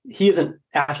say, he isn't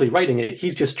actually writing it,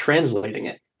 he's just translating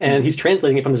it. And he's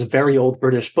translating it from this very old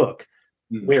British book.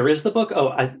 Where is the book? Oh,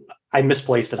 I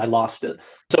misplaced it. I lost it.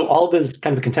 So all of his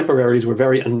kind of contemporaries were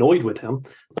very annoyed with him,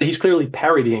 but he's clearly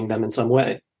parodying them in some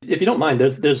way. If you don't mind,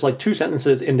 there's 2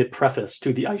 sentences in the preface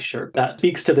to The Ice Shirt that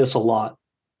speaks to this a lot.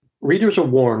 Readers are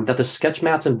warned that the sketch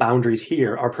maps and boundaries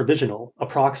here are provisional,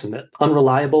 approximate,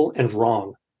 unreliable, and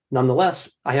wrong.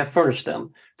 Nonetheless, I have furnished them,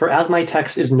 for as my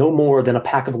text is no more than a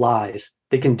pack of lies,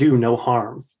 they can do no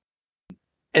harm.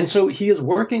 And so he is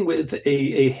working with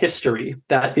a history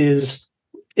that is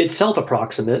itself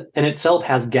approximate and itself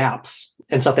has gaps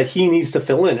and stuff that he needs to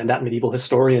fill in and that medieval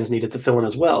historians needed to fill in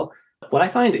as well. What I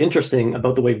find interesting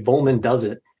about the way Volman does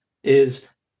it is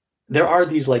there are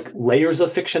these like layers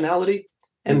of fictionality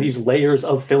and these layers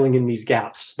of filling in these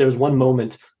gaps. There's one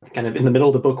moment kind of in the middle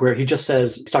of the book where he just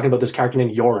says, he's talking about this character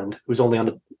named Yorand, who's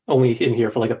only in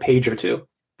here for like a page or two.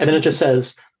 And then it just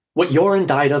says, what Yorand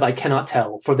died of, I cannot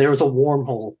tell, for there is a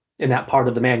wormhole in that part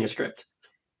of the manuscript.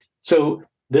 So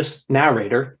this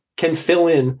narrator can fill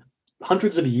in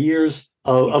hundreds of years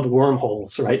of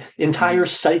wormholes, right? Entire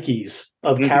psyches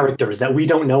of characters that we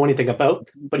don't know anything about,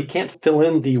 but he can't fill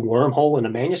in the wormhole in a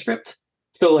manuscript.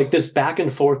 So like this back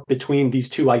and forth between these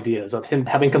two ideas of him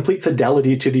having complete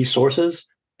fidelity to these sources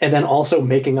and then also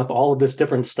making up all of this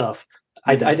different stuff,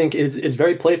 I think is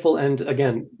very playful. And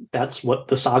again, that's what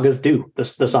the sagas do.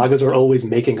 The sagas are always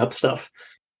making up stuff.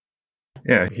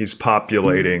 Yeah, he's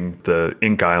populating the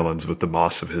Ink Islands with the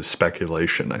moss of his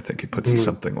speculation. I think he puts it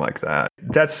something like that.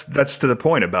 That's to the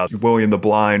point about William the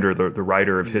Blind or the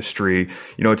writer of history.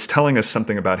 You know, it's telling us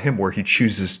something about him where he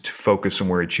chooses to focus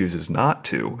and where he chooses not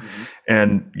to.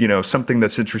 And, you know, something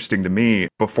that's interesting to me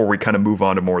before we kind of move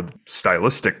on to more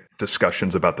stylistic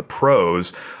discussions about the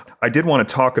prose, I did want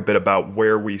to talk a bit about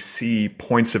where we see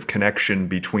points of connection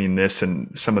between this and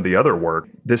some of the other work.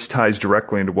 This ties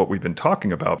directly into what we've been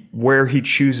talking about, where he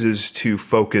chooses to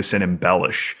focus and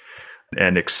embellish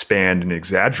and expand and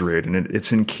exaggerate. And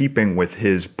it's in keeping with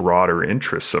his broader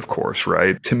interests, of course,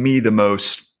 right? To me, the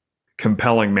most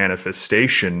compelling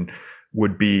manifestation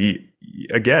would be,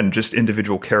 again, just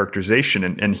individual characterization.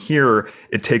 And here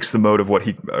it takes the mode of what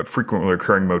a frequently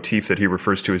recurring motif that he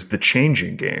refers to as the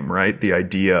changing game, right? The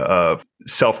idea of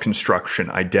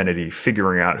self-construction, identity,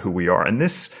 figuring out who we are. And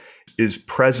this is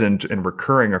present and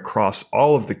recurring across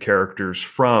all of the characters,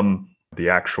 from the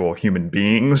actual human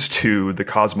beings to the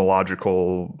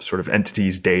cosmological sort of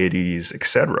entities, deities,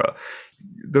 etc.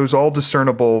 Those all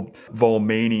discernible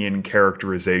Volmanian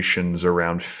characterizations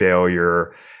around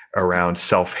failure, around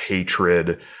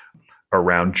self-hatred,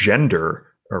 around gender,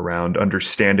 around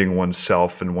understanding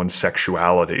oneself and one's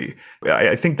sexuality.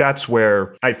 I think that's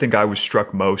where I think I was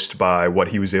struck most by what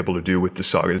he was able to do with the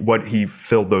saga, what he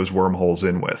filled those wormholes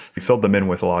in with. He filled them in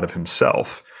with a lot of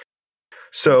himself.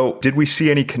 So did we see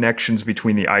any connections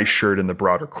between the Ice Shirt and the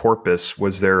broader corpus?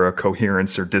 Was there a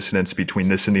coherence or dissonance between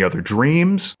this and the other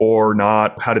dreams, or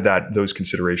not? How did those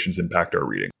considerations impact our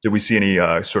reading? Did we see any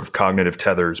sort of cognitive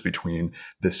tethers between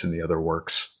this and the other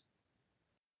works?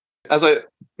 As I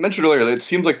mentioned earlier, it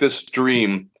seems like this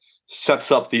dream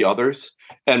sets up the others,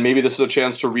 and maybe this is a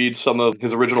chance to read some of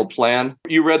his original plan.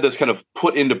 You read this kind of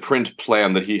put into print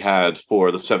plan that he had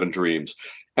for the Seven Dreams.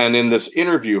 And in this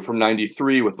interview from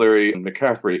 93 with Larry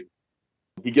McCaffrey,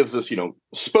 he gives this,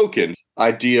 spoken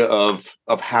idea of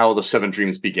how the Seven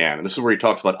Dreams began. And this is where he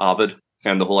talks about Ovid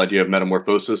and the whole idea of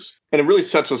metamorphosis. And it really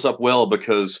sets us up well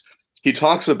because he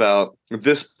talks about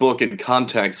this book in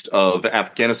context of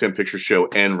Afghanistan Picture Show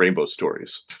and Rainbow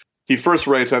Stories. He first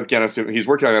writes Afghanistan. He's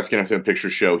working on Afghanistan Picture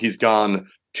Show. He's gone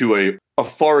to a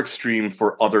far extreme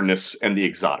for otherness and the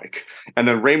exotic. And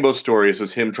then Rainbow Stories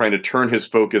is him trying to turn his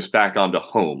focus back onto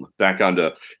home, back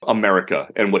onto America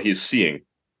and what he's seeing.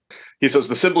 He says,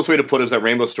 the simplest way to put it is that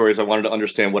Rainbow Stories, I wanted to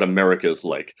understand what America is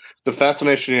like. The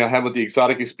fascination I had with the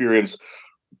exotic experience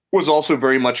was also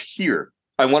very much here.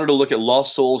 I wanted to look at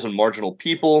lost souls and marginal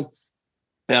people,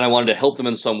 and I wanted to help them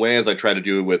in some way, as I try to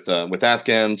do with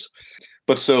Afghans.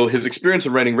 But so his experience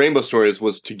of writing Rainbow Stories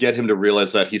was to get him to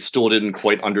realize that he still didn't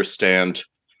quite understand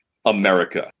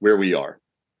America, where we are.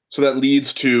 So that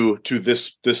leads to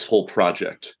this whole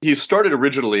project. He started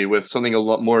originally with something a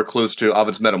lot more close to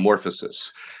Ovid's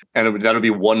Metamorphosis, and that'll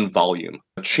be one volume,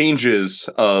 changes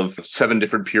of 7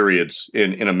 different periods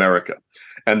in America.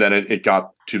 And then it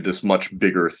got to this much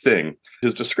bigger thing.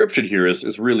 His description here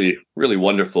is really, really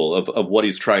wonderful of what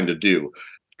he's trying to do.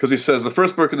 Because he says the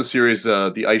first book of the series,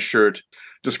 The Ice Shirt,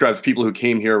 describes people who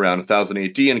came here around 1000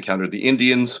 AD, encountered the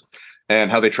Indians,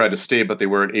 and how they tried to stay, but they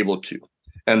weren't able to.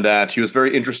 And that he was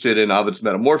very interested in Ovid's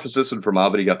Metamorphosis, and from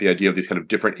Ovid he got the idea of these kind of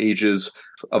different ages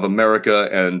of America,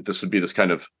 and this would be this kind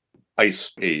of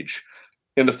ice age.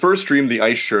 In the first dream, The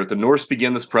Ice Shirt, the Norse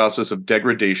began this process of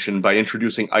degradation by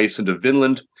introducing ice into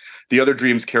Vinland. The other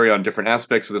dreams carry on different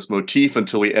aspects of this motif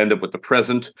until we end up with the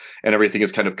present, and everything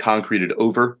is kind of concreted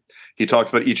over. He talks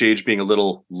about each age being a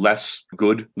little less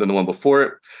good than the one before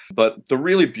it. But the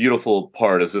really beautiful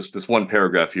part is this one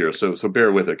paragraph here, so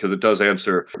bear with it, because it does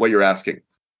answer what you're asking.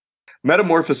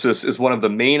 Metamorphosis is one of the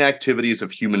main activities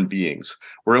of human beings.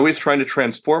 We're always trying to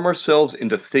transform ourselves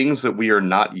into things that we are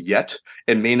not yet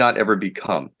and may not ever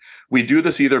become. We do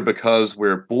this either because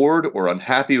we're bored or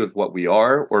unhappy with what we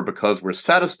are, or because we're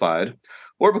satisfied,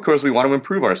 or because we want to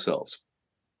improve ourselves.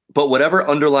 But whatever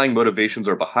underlying motivations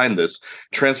are behind this,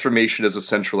 transformation is a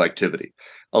central activity.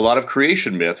 A lot of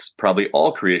creation myths, probably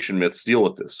all creation myths, deal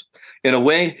with this. In a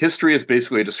way, history is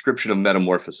basically a description of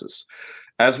metamorphosis.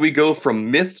 As we go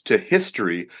from myth to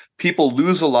history, people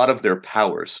lose a lot of their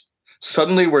powers.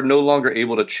 Suddenly, we're no longer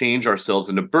able to change ourselves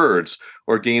into birds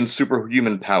or gain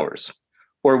superhuman powers.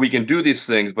 Or we can do these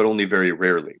things, but only very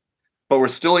rarely. But we're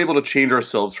still able to change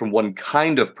ourselves from one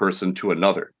kind of person to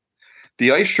another.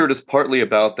 The ice shirt is partly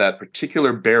about that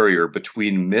particular barrier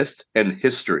between myth and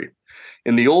history.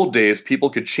 In the old days, people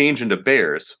could change into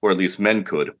bears, or at least men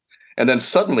could, and then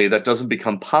suddenly that doesn't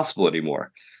become possible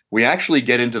anymore. We actually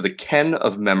get into the ken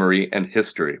of memory and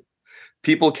history.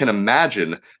 People can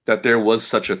imagine that there was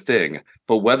such a thing,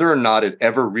 but whether or not it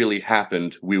ever really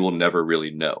happened, we will never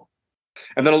really know.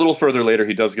 And then a little further later,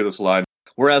 he does give this line,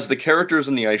 whereas the characters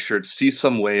in the ice shirt see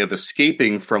some way of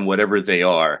escaping from whatever they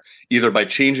are, either by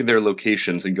changing their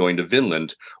locations and going to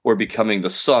Vinland, or becoming the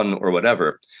sun or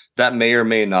whatever, that may or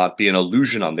may not be an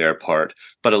illusion on their part,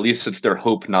 but at least it's their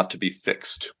hope not to be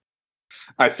fixed.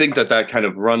 I think that kind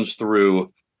of runs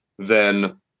through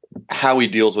then how he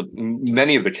deals with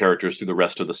many of the characters through the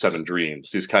rest of the Seven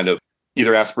Dreams, these kind of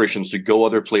either aspirations to go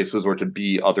other places or to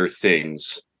be other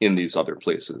things in these other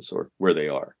places or where they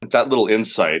are. That little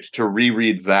insight, to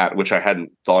reread that, which I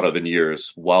hadn't thought of in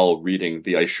years while reading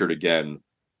The Ice Shirt again,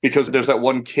 because there's that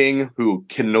one king who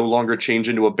can no longer change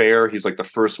into a bear. He's like the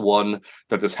first one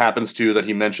that this happens to that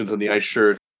he mentions in The Ice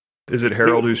Shirt. Is it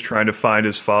Harold who's trying to find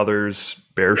his father's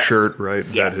bear shirt, right?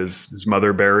 Yeah. That his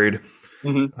mother buried.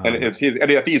 Mm-hmm. And I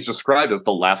think he's described as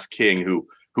the last king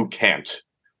who can't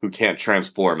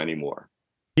transform anymore.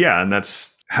 Yeah, and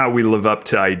that's how we live up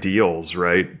to ideals,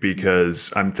 right?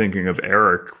 Because I'm thinking of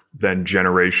Eric then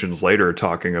generations later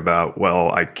talking about,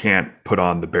 well, I can't put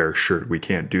on the bear shirt. We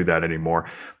can't do that anymore.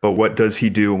 But what does he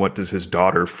do? And what does his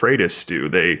daughter Freydis do?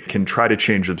 They can try to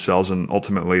change themselves, and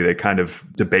ultimately they kind of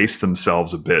debase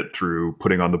themselves a bit through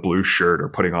putting on the blue shirt or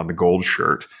putting on the gold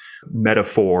shirt.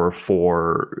 Metaphor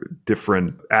for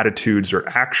different attitudes or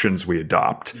actions we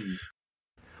adopt.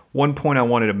 One point I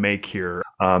wanted to make here,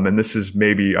 and this is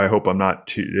maybe, I hope I'm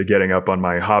not getting up on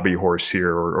my hobby horse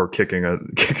here or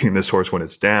kicking this horse when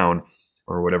it's down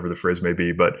or whatever the phrase may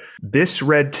be, but this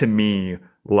read to me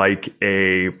like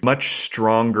a much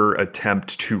stronger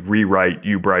attempt to rewrite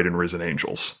You Bright and Risen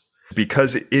Angels,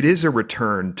 because it is a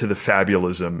return to the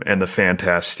fabulism and the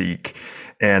fantastique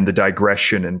and the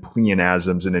digression and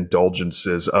pleonasms and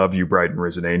indulgences of You Bright and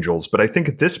Risen Angels. But I think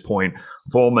at this point,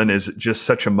 Vollmann is just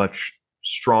such a much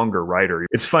stronger writer.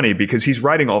 It's funny because he's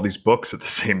writing all these books at the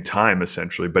same time,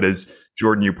 essentially. But as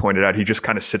Jordan, you pointed out, he just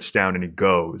kind of sits down and he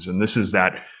goes. And this is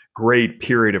that great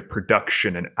period of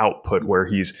production and output where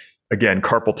he's, again,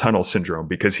 carpal tunnel syndrome,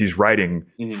 because he's writing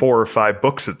 4 or 5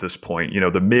 books at this point,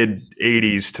 the mid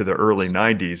 80s to the early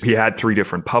 90s. He had 3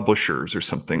 different publishers or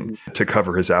something to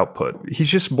cover his output. He's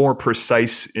just more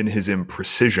precise in his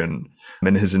imprecision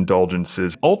and his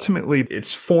indulgences. Ultimately,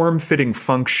 it's form-fitting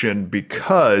function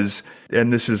because,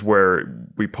 and this is where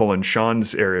we pull in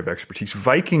Sean's area of expertise,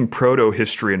 Viking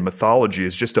proto-history and mythology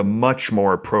is just a much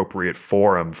more appropriate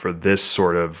forum for this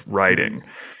sort of writing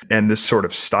and this sort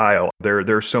of style. There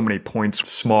are so many points,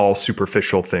 small,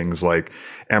 superficial things like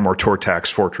Amor Tortak's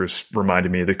fortress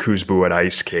reminded me of the Kuzbu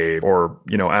Ice Cave, or,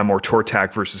 Amor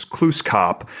Tortak versus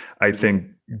Kluskop, I think,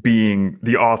 being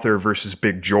the author versus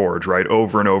Big George, right?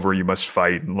 Over and over, you must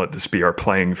fight and let this be our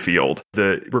playing field.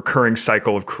 The recurring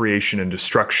cycle of creation and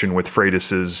destruction with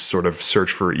Freydis's sort of search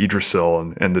for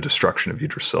Yggdrasil and the destruction of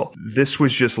Yggdrasil. This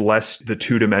was just less the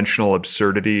two-dimensional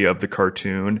absurdity of the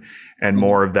cartoon and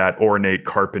more of that ornate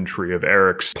carpentry of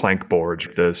Eric's plank boards,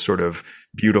 the sort of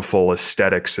beautiful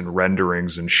aesthetics and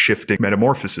renderings and shifting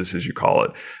metamorphoses, as you call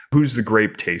it. Who's the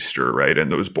grape taster, right, in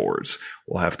those boards?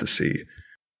 We'll have to see.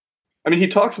 I mean, he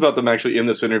talks about them actually in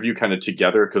this interview kind of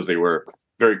together because they were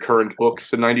very current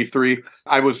books in 93.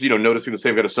 I was, noticing the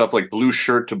same kind of stuff like blue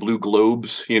shirt to blue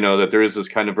globes, that there is this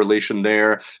kind of relation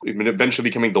there. Eventually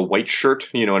becoming the white shirt,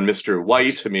 and Mr.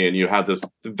 White. I mean, you have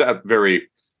that very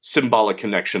symbolic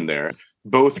connection there.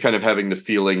 Both kind of having the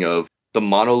feeling of the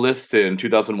monolith in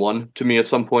 2001 to me at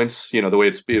some points, the way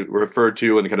it's being referred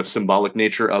to and the kind of symbolic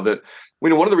nature of it.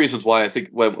 One of the reasons why I think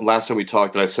last time we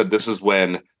talked that I said this is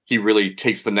when he really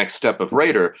takes the next step of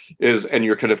writer is, and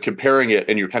you're kind of comparing it,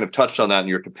 and you kind of touched on that in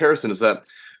your comparison, is that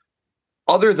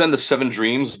other than the Seven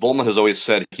Dreams, Vollmann has always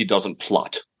said he doesn't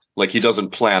plot. Like, he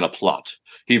doesn't plan a plot.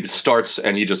 He starts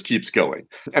and he just keeps going.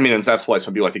 I mean, and that's why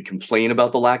some people, I think, complain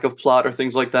about the lack of plot or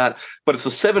things like that. But it's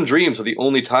the Seven Dreams are the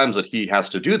only times that he has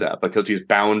to do that, because he's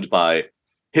bound by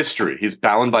history. He's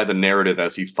bound by the narrative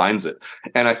as he finds it.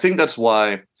 And I think that's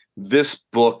why this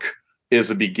book is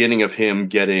the beginning of him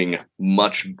getting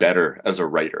much better as a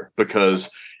writer, because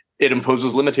it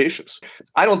imposes limitations.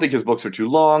 I don't think his books are too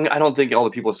long. I don't think all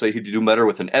the people say he'd do better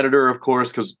with an editor, of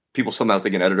course, because people somehow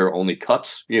think an editor only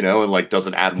cuts, and like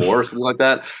doesn't add more or something like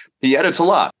that. He edits a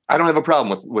lot. I don't have a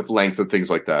problem with length and things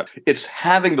like that. It's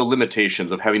having the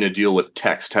limitations of having to deal with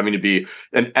text, having to be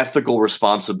an ethical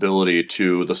responsibility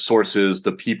to the sources,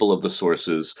 the people of the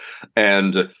sources,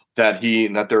 and that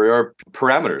there are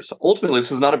parameters. Ultimately,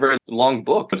 this is not a very long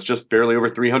book. It's just barely over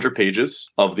 300 pages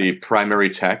of the primary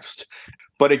text.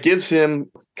 But it gives him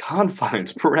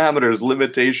confines, parameters,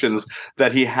 limitations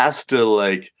that he has to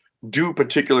like do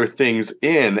particular things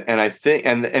in. And I think,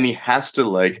 and he has to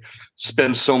like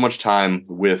spend so much time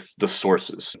with the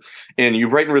sources. And You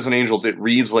Write and Risen Angels, it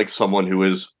reads like someone who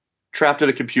is trapped at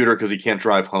a computer because he can't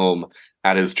drive home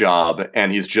at his job,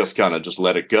 and he's just gonna just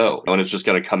let it go. And it's just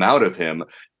gonna come out of him.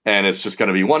 And it's just going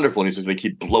to be wonderful. And he's just going to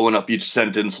keep blowing up each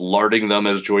sentence, larding them,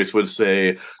 as Joyce would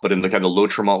say, but in the kind of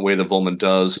Lautréamont way that Vollmann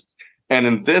does. And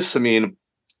in this, I mean,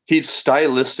 he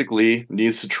stylistically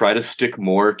needs to try to stick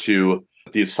more to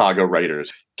these saga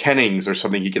writers. Kennings are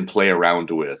something he can play around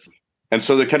with. And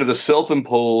so the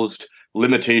self-imposed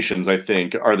limitations, I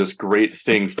think, are this great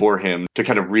thing for him to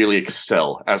kind of really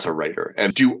excel as a writer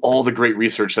and do all the great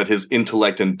research that his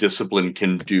intellect and discipline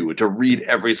can do, to read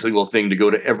every single thing, to go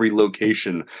to every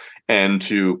location, and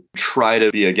to try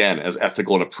to be, again, as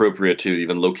ethical and appropriate to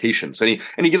even locations. And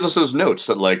he gives us those notes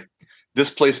that, like, this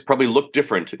place probably looked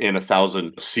different in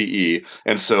 1000 CE.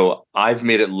 And so I've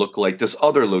made it look like this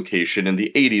other location in the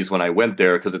 80s when I went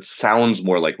there, because it sounds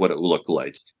more like what it looked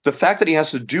like. The fact that he has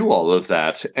to do all of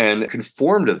that and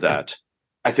conform to that,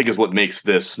 I think, is what makes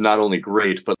this not only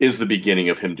great, but is the beginning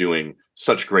of him doing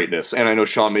such greatness. And I know,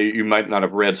 Sean, you might not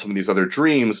have read some of these other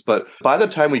dreams, but by the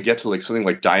time we get to like something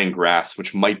like Dying Grass,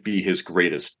 which might be his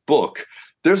greatest book,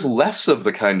 there's less of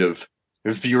the kind of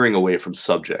veering away from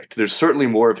subject. There's certainly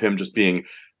more of him just being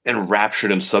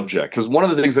enraptured in subject. Because one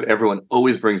of the things that everyone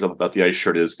always brings up about The Ice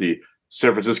Shirt is the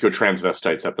San Francisco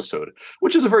transvestites episode,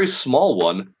 which is a very small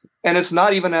one. And it's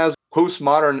not even as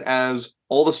postmodern as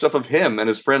all the stuff of him and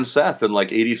his friend Seth in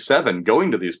like 87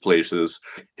 going to these places.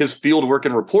 His field work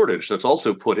and reportage that's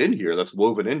also put in here, that's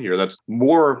woven in here, that's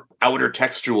more outer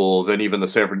textual than even the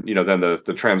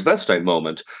transvestite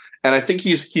moment. And I think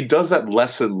he does that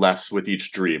less and less with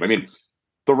each dream. I mean,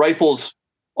 The Rifles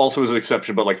also is an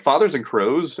exception, but like Fathers and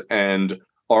Crows and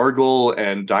Argyll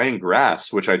and Dying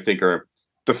Grass, which I think are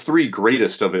the three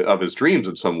greatest of his dreams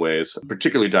in some ways,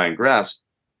 particularly Dying Grass,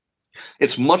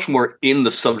 it's much more in the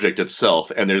subject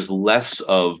itself, and there's less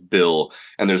of Bill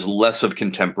and there's less of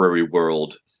contemporary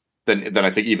world than I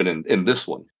think even in this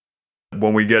one.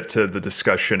 When we get to the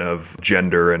discussion of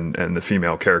gender and the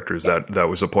female characters, that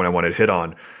was a point I wanted to hit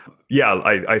on. Yeah,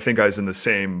 I think I was in the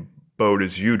same boat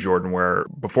as you, Jordan, where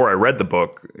before I read the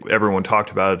book, everyone talked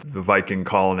about the Viking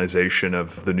colonization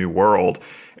of the New World.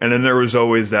 And then there was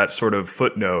always that sort of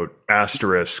footnote,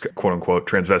 asterisk, quote unquote,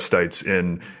 transvestites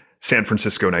in San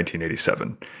Francisco,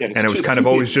 1987. Yeah, and it was kind of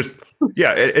always just,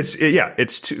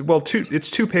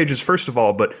 it's 2 pages, first of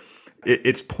all, but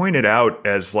it's pointed out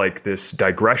as like this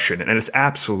digression, and it's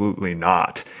absolutely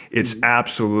not. It's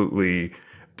absolutely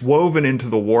woven into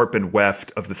the warp and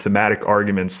weft of the thematic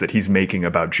arguments that he's making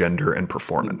about gender and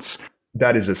performance.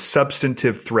 That is a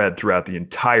substantive thread throughout the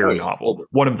entire novel.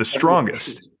 One of the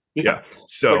strongest. Yeah.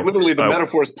 So like literally the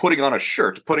metaphor is putting on a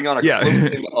shirt, putting on a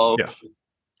clothing of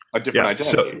a different identity.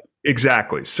 So,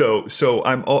 exactly. So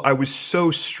I was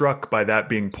so struck by that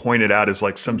being pointed out as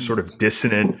like some sort of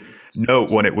dissonant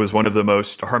note when it was one of the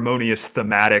most harmonious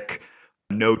thematic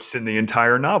notes in the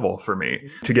entire novel for me.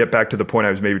 To get back to the point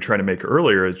I was maybe trying to make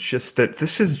earlier, it's just that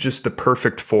this is just the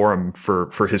perfect forum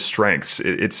for his strengths.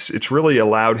 It's really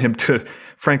allowed him to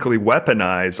frankly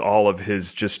weaponize all of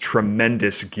his just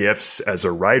tremendous gifts as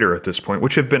a writer at this point,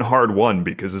 which have been hard won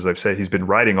because, as I've said, he's been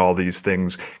writing all these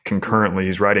things concurrently.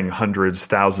 He's writing hundreds,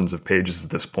 thousands of pages at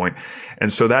this point.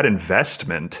 And so that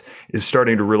investment is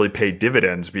starting to really pay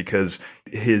dividends because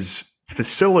his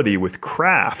facility with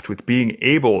craft, with being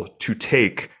able to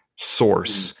take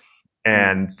source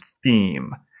and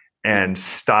theme and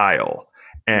style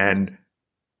and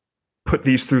put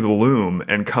these through the loom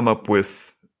and come up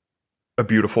with a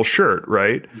beautiful shirt,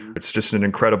 right? It's just an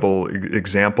incredible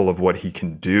example of what he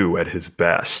can do at his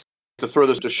best. to throw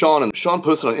this to Sean, and Sean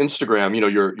posted on Instagram,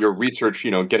 your research,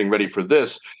 getting ready for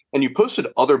this, and you posted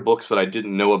other books that I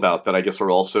didn't know about that I guess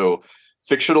are also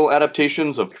fictional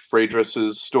adaptations of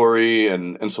Phaedrus's story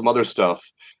and some other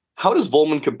stuff. How does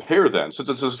Volmund compare then? Since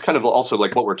this is kind of also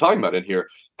like what we're talking about in here,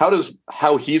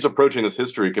 how he's approaching this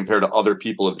history compare to other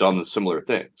people who have done similar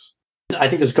things? I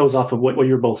think this goes off of what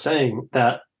you're both saying,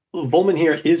 that Volmund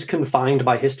here is confined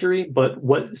by history, but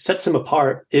what sets him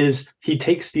apart is he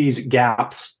takes these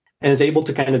gaps and is able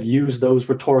to kind of use those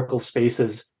rhetorical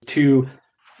spaces to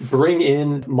bring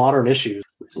in modern issues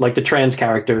like the trans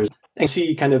characters and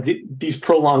see kind of these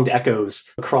prolonged echoes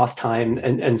across time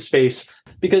and space.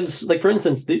 Because, like, for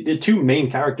instance, the two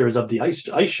main characters of the Ice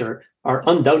Shirt are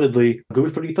undoubtedly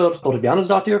Gudfrithur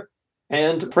Thorbjarnardóttir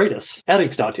and Freydis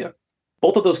Eiríksdóttir.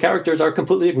 Both of those characters are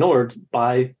completely ignored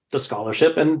by the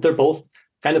scholarship, and they're both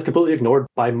kind of completely ignored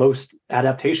by most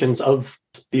adaptations of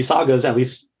these sagas. At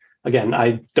least, again,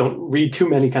 I don't read too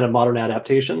many kind of modern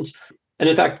adaptations. And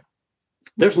in fact,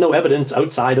 there's no evidence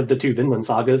outside of the two Vinland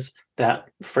sagas that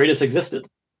Freydis existed.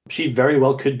 She very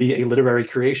well could be a literary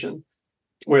creation.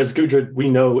 Whereas Gudrid, we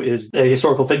know, is a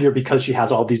historical figure because she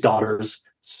has all these daughters,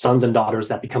 sons and daughters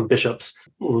that become bishops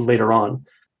later on.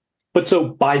 But so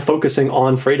by focusing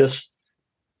on Freydis,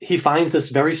 he finds this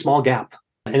very small gap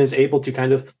and is able to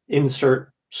kind of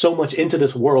insert so much into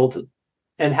this world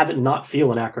and have it not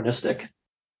feel anachronistic.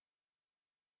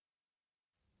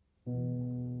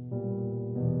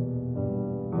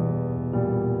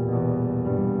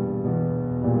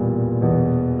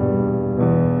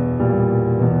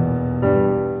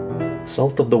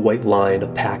 South of the white line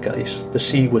of pack ice, the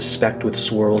sea was specked with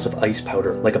swirls of ice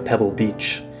powder like a pebble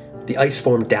beach. The ice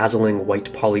formed dazzling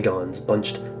white polygons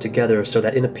bunched together so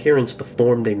that in appearance the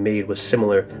form they made was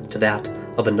similar to that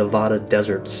of a Nevada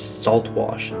desert salt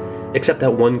wash, except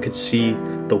that one could see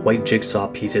the white jigsaw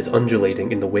pieces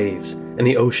undulating in the waves, and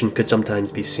the ocean could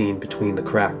sometimes be seen between the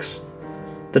cracks.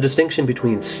 The distinction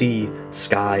between sea,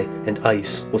 sky, and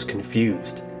ice was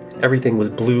confused. Everything was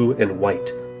blue and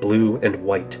white, blue and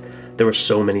white. There were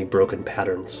so many broken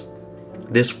patterns.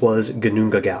 This was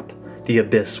Ginnungagap, the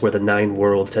abyss where the 9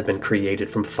 worlds had been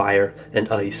created from fire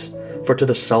and ice, for to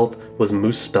the south was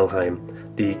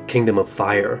Muspelheim, the kingdom of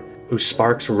fire, whose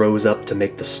sparks rose up to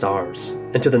make the stars,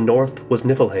 and to the north was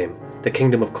Niflheim, the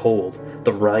kingdom of cold.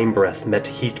 The Rime breath met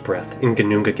heat breath in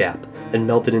Ginnungagap, and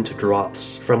melted into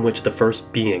drops, from which the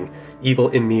first being, evil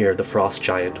Ymir the frost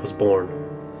giant, was born.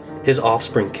 His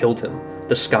offspring killed him,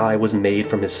 the sky was made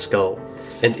from his skull,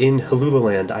 and in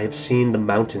Helluland I have seen the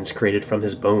mountains created from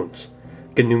his bones.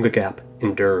 Ginnungagap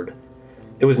endured.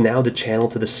 It was now the channel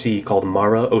to the sea called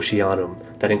Mare Oceanum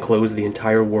that enclosed the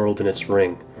entire world in its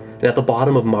ring, and at the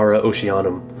bottom of Mare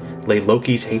Oceanum lay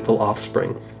Loki's hateful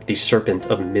offspring, the Serpent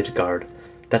of Midgard,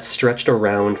 that stretched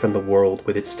around from the world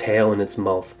with its tail in its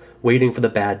mouth, waiting for the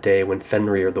bad day when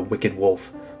Fenrir the wicked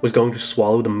wolf was going to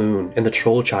swallow the moon and the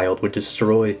troll child would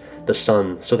destroy the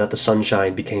sun so that the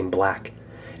sunshine became black.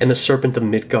 And the Serpent of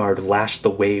Midgard lashed the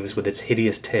waves with its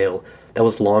hideous tail that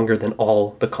was longer than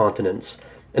all the continents,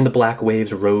 and the black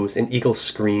waves rose and eagles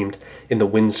screamed in the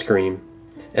wind scream,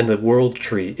 and the world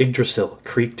tree Yggdrasil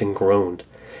creaked and groaned.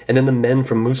 And then the men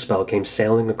from Muspel came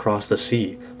sailing across the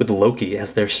sea with Loki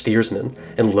as their steersman,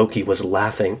 and Loki was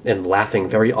laughing and laughing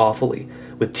very awfully,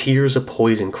 with tears of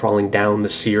poison crawling down the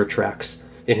seer tracks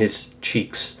in his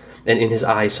cheeks, and in his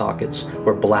eye sockets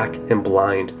were black and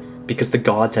blind, because the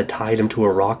gods had tied him to a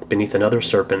rock beneath another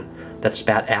serpent that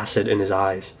spat acid in his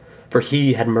eyes. For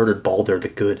he had murdered Balder the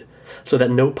Good, so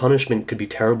that no punishment could be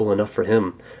terrible enough for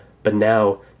him. But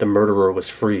now the murderer was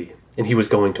free, and he was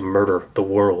going to murder the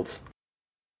world.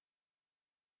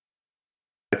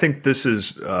 I think this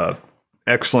is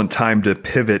excellent time to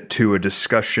pivot to a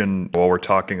discussion while we're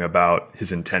talking about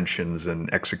his intentions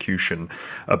and execution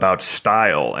about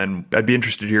style. And I'd be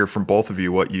interested to hear from both of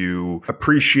you what you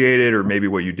appreciated or maybe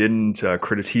what you didn't,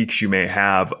 critiques you may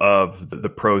have of the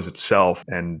prose itself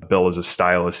and Bill as a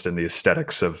stylist and the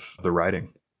aesthetics of the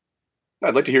writing.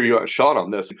 I'd like to hear you, Sean, on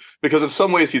this, because in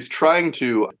some ways he's trying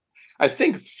to, I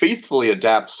think, faithfully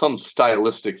adapt some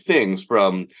stylistic things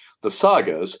from the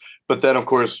sagas, but then, of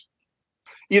course,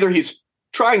 either he's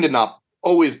trying to not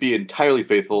always be entirely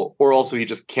faithful, or also he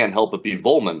just can't help but be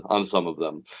Volmund on some of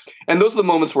them. And those are the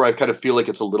moments where I kind of feel like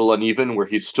it's a little uneven, where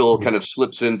he still kind of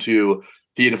slips into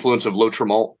the influence of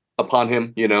Lautréamont upon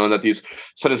him, and that these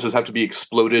sentences have to be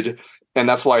exploded. And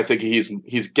that's why I think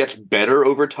he's gets better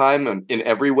over time and in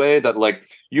every way. That, like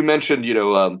you mentioned,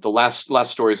 the last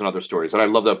stories and other stories, and I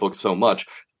love that book so much.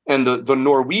 And the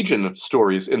Norwegian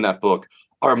stories in that book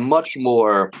are much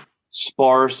more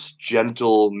sparse,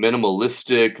 gentle,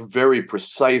 minimalistic, very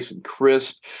precise and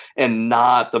crisp, and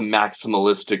not the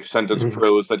maximalistic sentence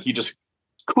prose that he just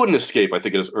couldn't escape, I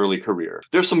think, in his early career.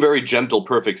 There's some very gentle,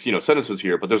 perfect, sentences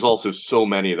here, but there's also so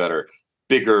many that are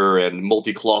bigger and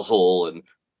multi-clausal. And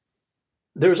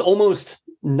there's almost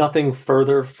nothing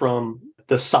further from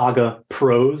the saga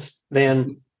prose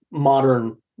than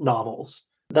modern novels.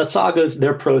 The sagas,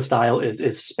 their prose style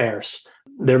is sparse.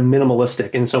 They're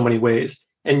minimalistic in so many ways.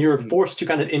 And you're forced to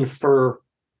kind of infer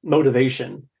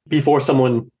motivation. Before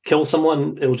someone kills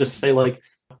someone, it'll just say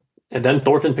and then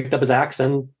Thorfinn picked up his axe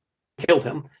and killed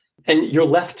him. And you're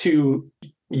left to,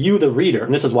 you the reader,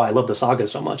 and this is why I love the saga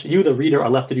so much, you the reader are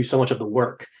left to do so much of the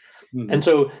work. And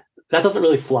so that doesn't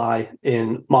really fly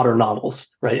in modern novels,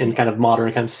 right? In kind of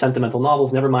modern, kind of sentimental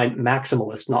novels, never mind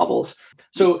maximalist novels.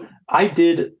 So I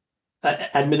did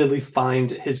admittedly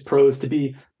find his prose to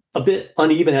be a bit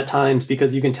uneven at times,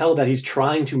 because you can tell that he's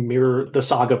trying to mirror the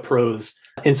saga prose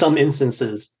in some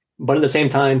instances, but at the same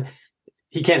time,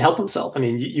 he can't help himself. I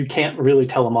mean, you can't really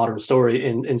tell a modern story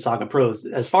in saga prose.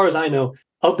 As far as I know,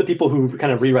 of the people who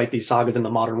kind of rewrite these sagas in the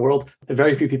modern world,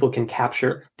 very few people can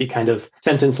capture the kind of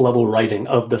sentence level writing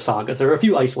of the sagas. There are a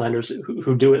few Icelanders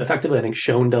who do it effectively. I think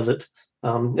Schon does it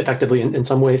effectively in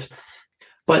some ways.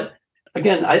 But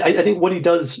again, I think what he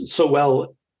does so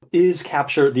well is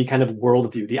capture the kind of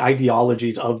worldview, the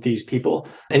ideologies of these people.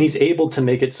 And he's able to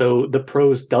make it so the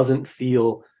prose doesn't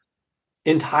feel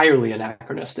entirely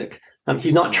anachronistic.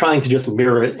 He's not trying to just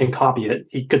mirror it and copy it.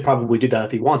 He could probably do that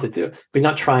if he wanted to, but he's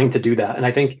not trying to do that. And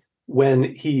I think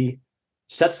when he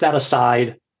sets that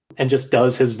aside and just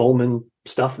does his Volman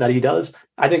stuff that he does,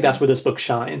 I think that's where this book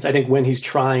shines. I think when he's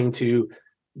trying to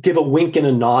give a wink and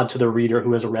a nod to the reader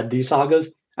who has read these sagas,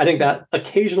 I think that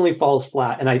occasionally falls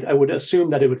flat. And I would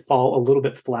assume that it would fall a little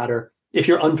bit flatter if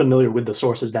you're unfamiliar with the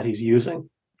sources that he's using.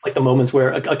 Like the moments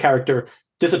where a character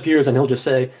disappears and he'll just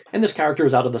say, and this character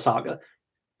is out of the saga.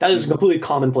 That is a completely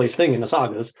commonplace thing in the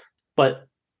sagas, but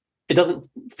it doesn't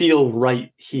feel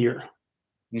right here.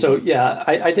 So yeah,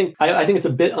 I think it's a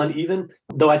bit uneven,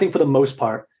 though I think for the most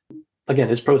part, again,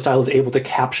 his prose style is able to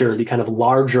capture the kind of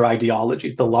larger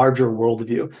ideologies, the larger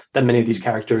worldview that many of these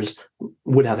characters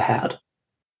would have had.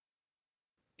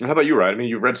 And how about you, Ryan? I mean,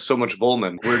 you've read so much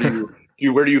Volman.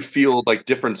 Where do you feel like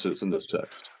differences in this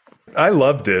text? I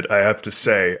loved it, I have to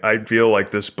say. I feel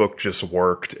like this book just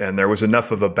worked, and there was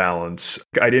enough of a balance.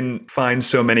 I didn't find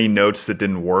so many notes that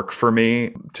didn't work for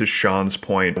me. To Sean's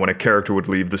point, when a character would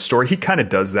leave the story, he kind of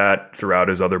does that throughout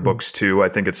his other books too. I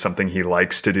think it's something he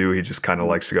likes to do. He just kind of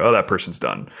likes to go, oh, that person's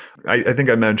done. I think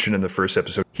I mentioned in the first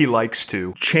episode, he likes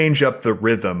to change up the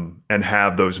rhythm and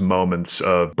have those moments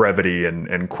of brevity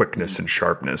and quickness and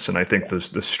sharpness. And I think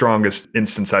the strongest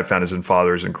instance I've found is in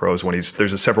Fathers and Crows, when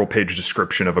there's a several-page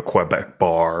description of a Quebec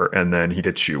bar, and then he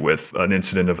hits you with an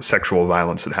incident of sexual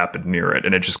violence that happened near it,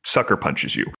 and it just sucker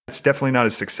punches you. It's definitely not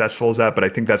as successful as that, but I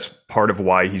think that's part of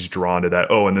why he's drawn to that.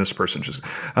 Oh, and this person just,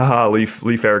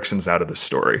 Leif Erikson's out of this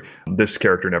story. This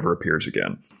character never appears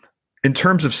again. In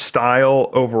terms of style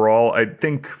overall, I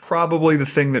think probably the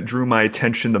thing that drew my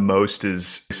attention the most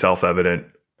is self-evident.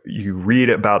 You read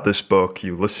about this book,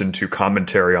 you listen to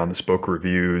commentary on this book,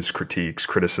 reviews, critiques,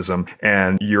 criticism,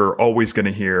 and you're always going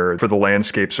to hear, for the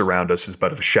landscapes around us is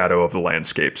but a shadow of the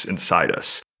landscapes inside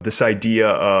us. This idea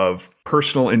of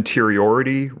personal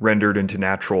interiority rendered into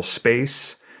natural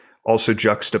space, also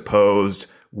juxtaposed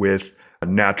with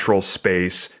natural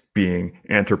space being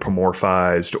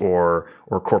anthropomorphized or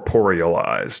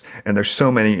corporealized. And there's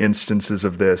so many instances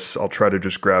of this. I'll try to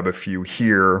just grab a few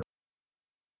here.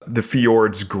 The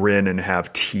fjords grin and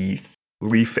have teeth.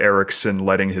 Leif Erikson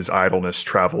letting his idleness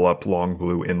travel up long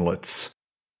blue inlets.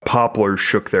 Poplars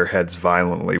shook their heads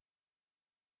violently.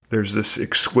 There's this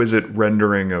exquisite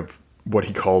rendering of what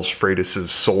he calls Freydis'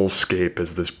 soulscape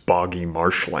as this boggy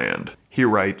marshland. He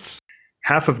writes,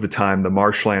 half of the time the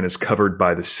marshland is covered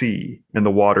by the sea, and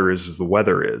the water is as the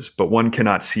weather is, but one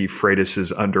cannot see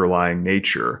Freydis' underlying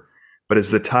nature. But as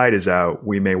the tide is out,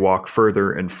 we may walk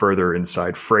further and further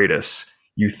inside Freydis.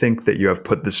 You think that you have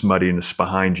put this muddiness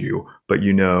behind you, but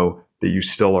you know that you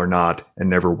still are not and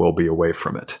never will be away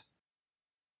from it.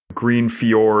 Green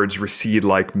fjords recede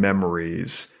like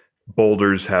memories.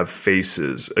 Boulders have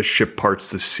faces. A ship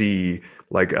parts the sea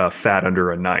like a fat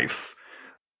under a knife.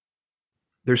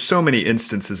 There's so many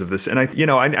instances of this, and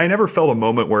I never felt a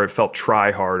moment where it felt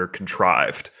try-hard or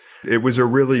contrived. It was a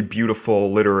really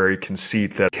beautiful literary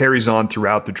conceit that carries on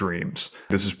throughout the dreams.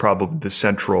 This is probably the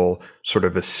central sort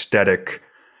of aesthetic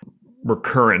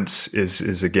recurrence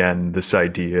is again, this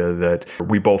idea that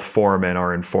we both form and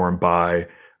are informed by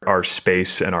our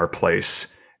space and our place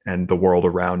and the world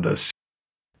around us.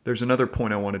 There's another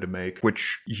point I wanted to make,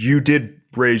 which you did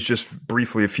raise just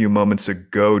briefly a few moments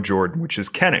ago, Jordan, which is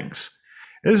kennings.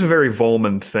 This is a very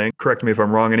Vollmann thing. Correct me if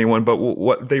I'm wrong, anyone, but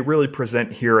what they really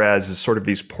present here as is sort of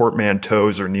these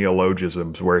portmanteaus or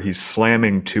neologisms where he's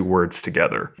slamming two words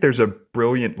together. There's a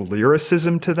brilliant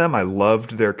lyricism to them. I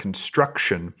loved their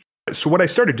construction. So what I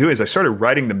started doing is I started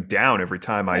writing them down every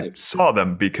time I saw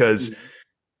them because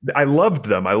I loved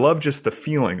them. I love just the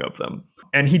feeling of them.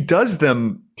 And he does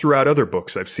them throughout other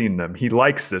books. I've seen them. He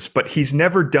likes this, but he's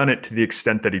never done it to the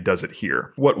extent that he does it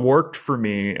here. What worked for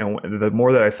me, and the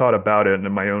more that I thought about it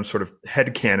and my own sort of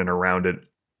headcanon around it,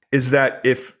 is that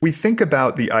if we think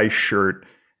about the ice shirt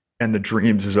and the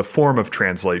dreams as a form of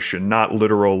translation, not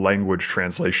literal language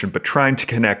translation, but trying to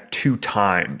connect two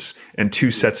times and two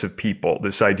sets of people,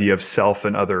 this idea of self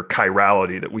and other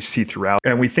chirality that we see throughout.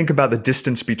 And we think about the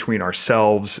distance between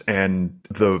ourselves and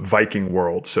the Viking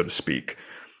world, so to speak.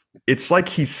 It's like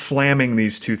he's slamming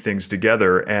these two things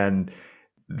together, and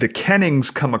the kennings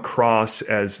come across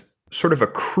as sort of a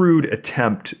crude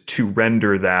attempt to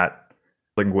render that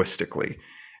linguistically.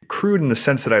 Crude in the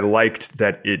sense that I liked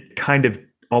that it kind of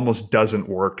almost doesn't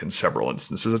work in several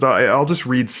instances. I'll just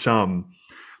read some,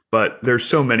 but there's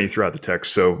so many throughout the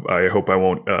text, so I hope I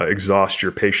won't exhaust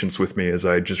your patience with me as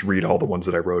I just read all the ones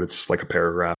that I wrote. It's like a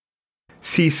paragraph.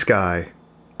 Sea sky,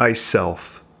 ice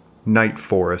self, night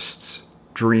forests,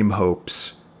 dream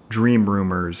hopes, dream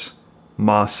rumors,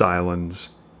 moss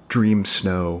islands, dream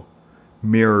snow,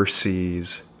 mirror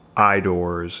seas, eye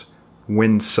doors,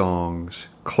 wind songs,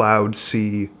 cloud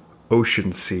sea,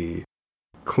 ocean sea,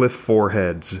 cliff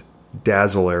foreheads,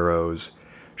 dazzle arrows,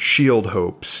 shield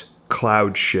hopes,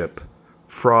 cloud ship,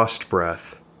 frost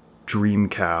breath, dream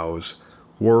cows,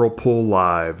 whirlpool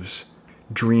lives,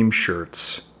 dream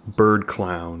shirts, bird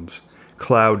clowns,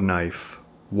 cloud knife,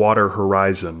 water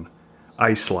horizon,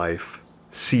 ice life,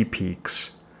 sea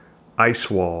peaks, ice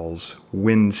walls,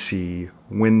 wind sea,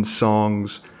 wind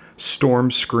songs,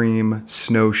 storm scream,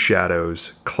 snow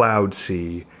shadows, cloud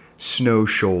sea, snow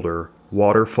shoulder,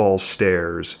 waterfall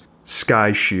stairs,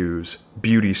 sky shoes,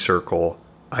 beauty circle,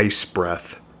 ice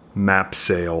breath, map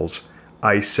sails,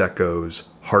 ice echoes,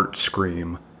 heart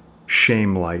scream,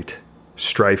 shame light,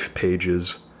 strife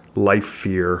pages, life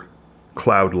fear,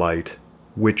 cloud light,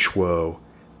 witch woe,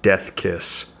 death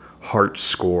kiss, heart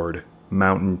scored,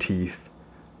 mountain teeth,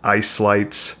 ice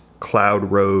lights, cloud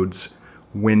roads,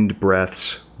 wind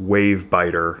breaths, wave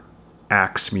biter,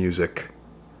 axe music,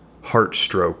 heart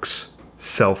strokes,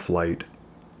 self-light,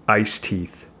 ice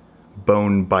teeth,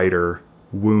 bone biter,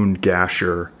 wound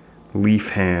gasher, leaf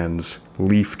hands,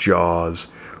 leaf jaws,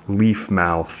 leaf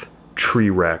mouth, tree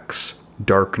wrecks,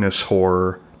 darkness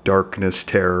horror, darkness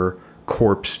terror,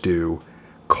 corpse dew,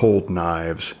 cold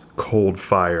knives, cold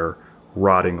fire,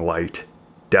 rotting light,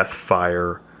 death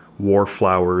fire, war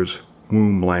flowers,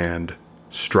 womb land,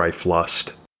 strife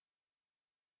lust.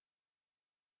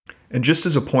 And just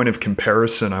as a point of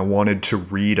comparison, I wanted to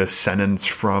read a sentence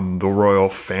from The Royal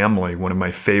Family, one of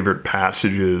my favorite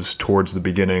passages towards the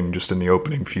beginning, just in the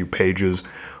opening few pages,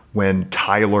 when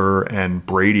Tyler and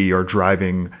Brady are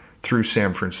driving through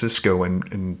San Francisco.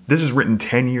 And this is written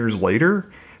 10 years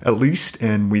later, at least,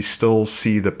 and we still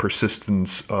see the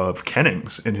persistence of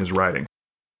kennings in his writing.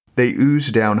 They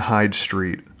oozed down Hyde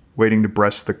Street, waiting to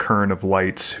breast the current of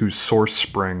lights whose source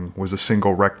spring was a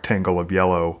single rectangle of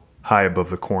yellow, high above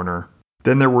the corner.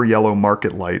 Then there were yellow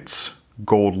market lights,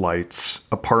 gold lights,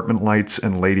 apartment lights,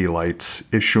 and lady lights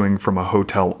issuing from a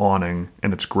hotel awning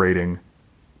and its grating,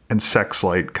 and sex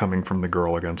light coming from the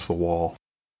girl against the wall.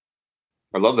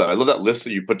 I love that. I love that list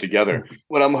that you put together.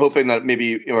 What I'm hoping that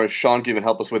maybe Sean can even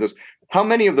help us with is how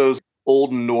many of those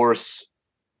Old Norse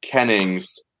kennings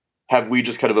have we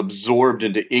just kind of absorbed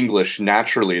into English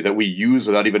naturally that we use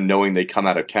without even knowing they come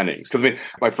out of kennings? Because I mean,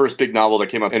 my first big novel that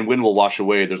came out, And Wind Will Wash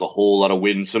Away, there's a whole lot of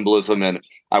wind symbolism, and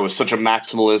I was such a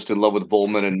maximalist in love with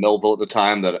Vollmann and Melville at the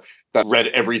time that read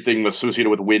everything associated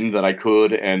with wind that I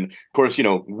could. And of course,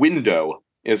 window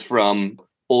is from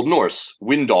Old Norse,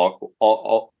 windauga,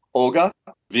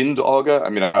 vindauga. I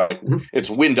mean, it's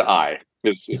wind eye.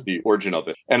 Is the origin of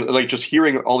it. And like just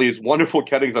hearing all these wonderful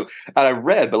kennings that I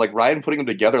read, but like Ryan putting them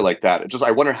together like that, I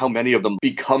wonder how many of them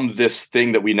become this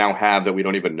thing that we now have that we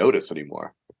don't even notice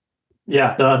anymore.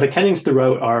 Yeah, the kennings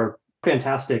throughout are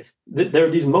fantastic. There are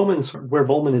these moments where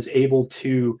Vollmann is able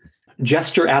to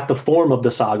gesture at the form of the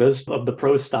sagas, of the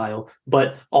prose style,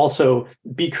 but also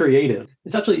be creative.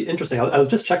 It's actually interesting. I was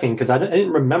just checking because I didn't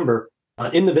remember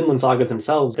in the Vinland sagas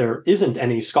themselves, there isn't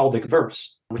any skaldic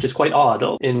verse, which is quite odd.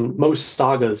 In most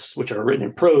sagas, which are written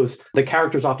in prose, the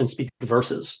characters often speak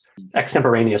verses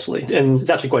extemporaneously. And it's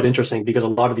actually quite interesting because a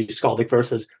lot of these skaldic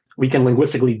verses we can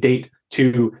linguistically date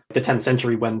to the 10th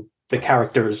century when the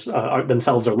characters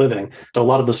themselves are living. So a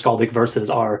lot of the skaldic verses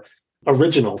are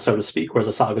original, so to speak, whereas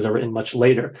the sagas are written much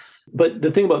later. But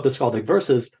the thing about the skaldic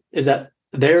verses is that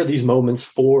there are these moments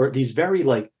for these very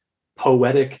like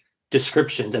poetic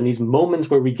descriptions and these moments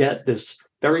where we get this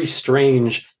very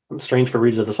strange for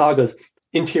readers of the sagas,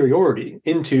 interiority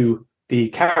into the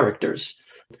characters.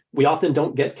 We often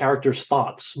don't get characters'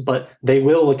 thoughts, but they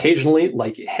will occasionally,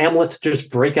 like Hamlet, just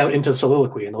break out into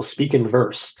soliloquy and they'll speak in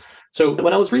verse. So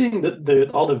when I was reading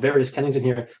all the various kennings in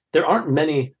here, there aren't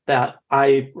many that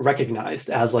I recognized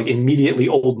as like immediately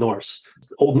Old Norse.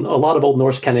 A lot of Old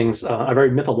Norse kennings are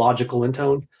very mythological in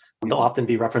tone. There'll often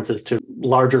be references to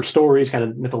larger stories, kind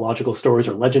of mythological stories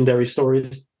or legendary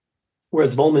stories,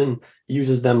 whereas Vollmann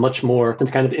uses them much more to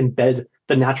kind of embed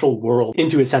the natural world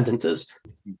into his sentences.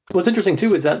 What's interesting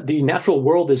too is that the natural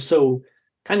world is so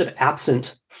kind of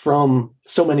absent from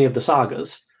so many of the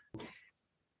sagas.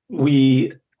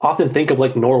 We often think of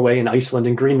like Norway and Iceland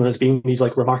and Greenland as being these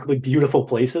like remarkably beautiful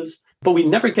places, but we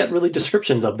never get really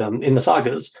descriptions of them in the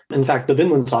sagas. In fact, the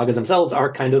Vinland sagas themselves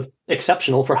are kind of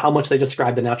exceptional for how much they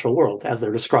describe the natural world as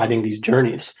they're describing these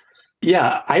journeys.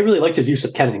 Yeah, I really liked his use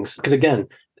of kennings because again,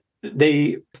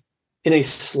 they, in a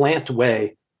slant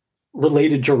way,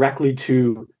 related directly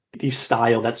to the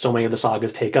style that so many of the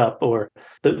sagas take up, or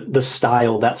the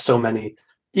style that so many,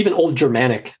 even old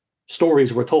Germanic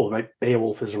stories were told, right?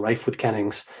 Beowulf is rife with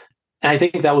kennings. And I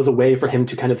think that was a way for him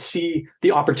to kind of see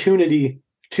the opportunity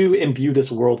to imbue this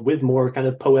world with more kind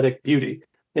of poetic beauty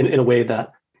in a way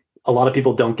that a lot of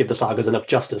people don't give the sagas enough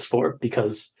justice for,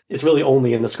 because it's really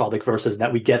only in the skaldic verses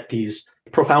that we get these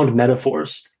profound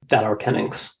metaphors that are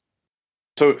kennings.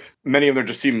 So many of them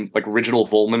just seem like original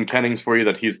Vollmann kennings for you,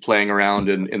 that he's playing around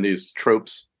in these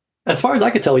tropes? As far as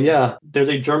I could tell, yeah. There's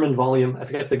a German volume, I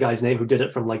forget the guy's name, who did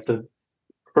it from like the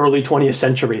early 20th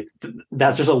century.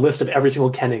 That's just a list of every single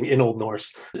kenning in Old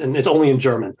Norse, and it's only in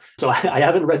German. So I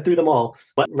haven't read through them all,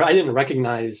 but I didn't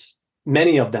recognize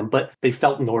many of them, but they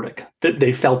felt Nordic.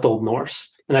 They felt Old Norse.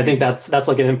 And I think that's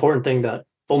like an important thing that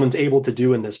Vollmann's able to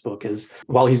do in this book is,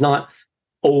 while he's not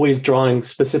always drawing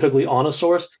specifically on a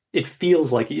source, it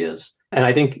feels like he is. And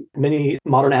I think many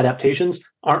modern adaptations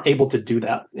aren't able to do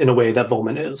that in a way that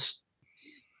Vollmann is.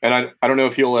 And I don't know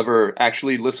if he'll ever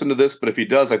actually listen to this, but if he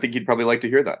does, I think he'd probably like to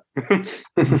hear that.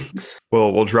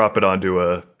 Well, we'll drop it onto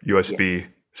a USB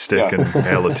stick and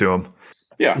mail it to him.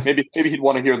 Yeah, maybe he'd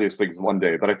want to hear these things one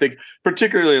day. But I think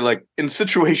particularly like in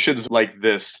situations like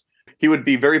this, he would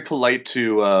be very polite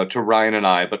to Ryan and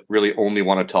I, but really only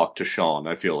want to talk to Sean.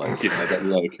 I feel like, he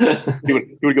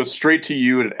would go straight to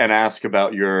you and ask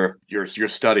about your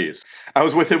studies. I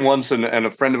was with him once, and a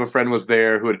friend of a friend was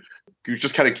there who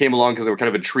just kind of came along because they were kind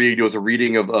of intrigued. It was a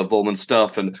reading of Vollmann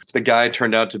stuff, and the guy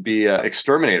turned out to be an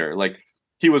exterminator. Like,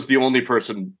 he was the only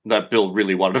person that Bill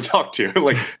really wanted to talk to.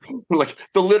 like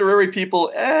the literary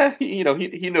people, he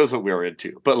knows what we're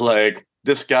into, but like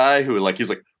this guy who he's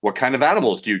like, what kind of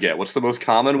animals do you get? What's the most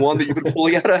common one that you've been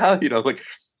pulling out of how? Like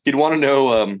he'd want to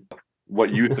know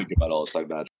what you think about all this like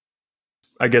that.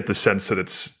 I get the sense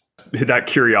that that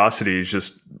curiosity is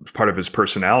just part of his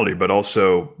personality, but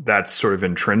also that's sort of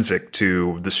intrinsic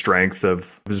to the strength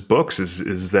of his books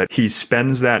is that he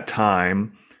spends that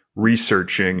time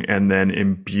researching and then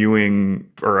imbuing,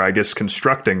 or I guess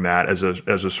constructing that as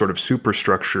a sort of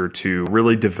superstructure to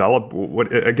really develop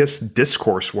what I guess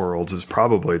discourse worlds is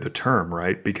probably the term,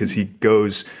 right? Because he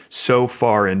goes so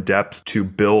far in depth to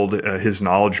build his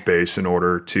knowledge base in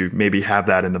order to maybe have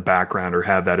that in the background, or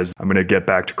have that as, I'm going to get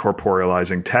back to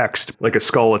corporealizing text, like a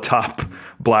skull atop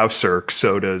Blouserk.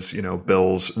 So does,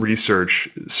 Bill's research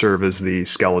serve as the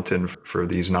skeleton for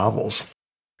these novels.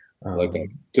 Like that.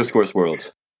 Discourse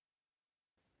worlds.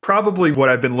 Probably what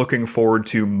I've been looking forward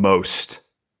to most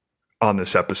on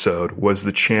this episode was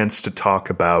the chance to talk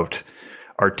about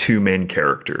our two main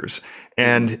characters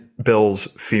and Bill's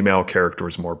female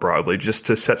characters more broadly. Just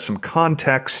to set some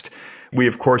context, we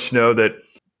of course know that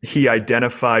he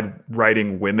identified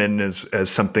writing women as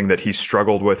something that he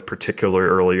struggled with particularly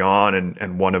early on,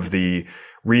 and one of the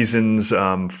reasons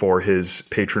for his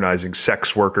patronizing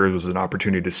sex workers was an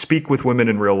opportunity to speak with women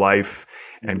in real life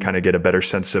and kind of get a better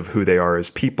sense of who they are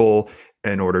as people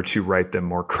in order to write them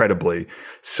more credibly.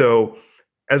 So,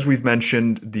 as we've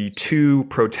mentioned, the two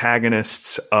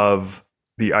protagonists of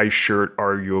The Ice Shirt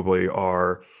arguably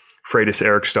are Freydis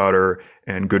Eriksdotter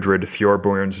and Gudrid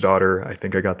Thorbjornsdottir. I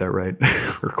think I got that right.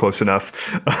 We're close enough.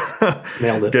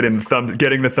 Nailed it.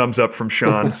 Getting the thumbs up from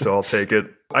Sean, so I'll take it.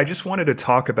 I just wanted to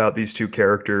talk about these two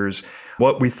characters,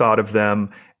 what we thought of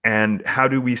them, and how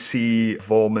do we see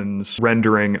Vollmann's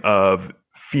rendering of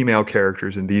female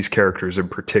characters and these characters in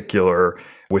particular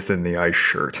within The Ice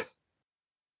Shirt.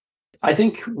 I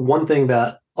think one thing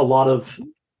that a lot of,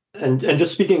 and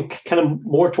just speaking kind of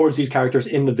more towards these characters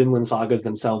in the Vinland sagas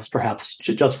themselves, perhaps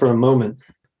just for a moment,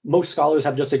 most scholars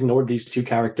have just ignored these two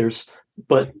characters.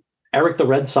 But Eric the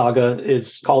Red Saga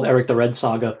is called Eric the Red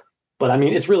Saga, but I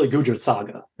mean it's really Gudrid's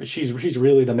saga. She's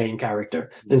really the main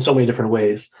character in so many different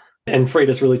ways, and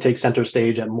Freydis really takes center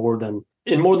stage in more than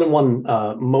one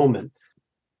moment.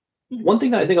 One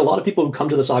thing that I think a lot of people who come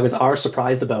to the sagas are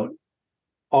surprised about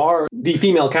are the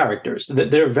female characters.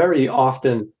 They're very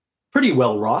often pretty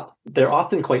well wrought. They're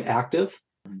often quite active,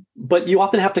 but you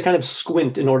often have to kind of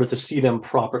squint in order to see them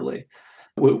properly.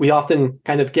 We often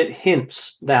kind of get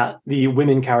hints that the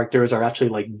women characters are actually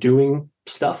like doing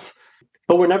stuff,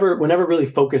 but we're never really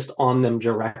focused on them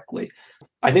directly.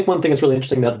 I think one thing that's really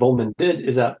interesting that Volmund did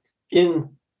is that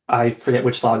I forget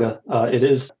which saga it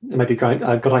is. It might be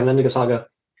Grænlendinga Saga.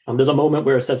 There's a moment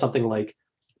where it says something like,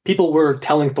 people were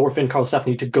telling Thorfinn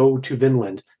Karlsefni to go to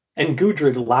Vinland, and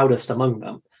Gudrid loudest among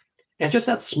them. And it's just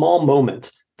that small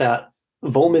moment that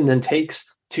Volmund then takes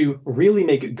to really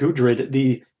make Gudrid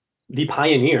the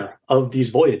pioneer of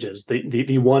these voyages,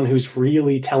 the one who's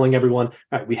really telling everyone, all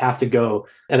right, we have to go.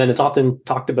 And then it's often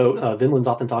talked about, Vinland's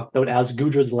often talked about as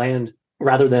Gudrid's land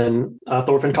rather than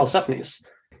Thorfinn Karlsefni's.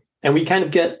 And we kind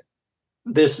of get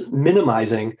this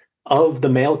minimizing of the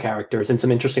male characters in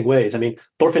some interesting ways. I mean,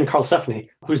 Thorfinn Karlsefni,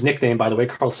 whose nickname, by the way,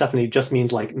 Karlsefni just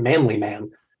means like manly man.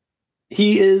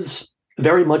 He is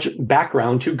very much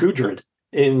background to Gudrid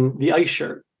in the Ice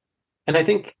Shirt. And I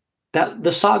think that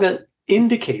the saga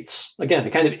indicates, again,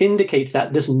 it kind of indicates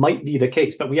that this might be the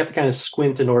case, but we have to kind of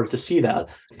squint in order to see that.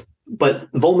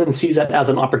 But Volmund sees that as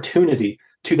an opportunity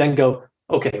to then go,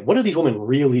 okay, what are these women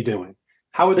really doing?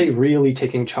 How are they really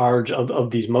taking charge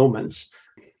of these moments?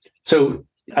 So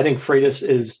I think Freydis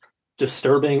is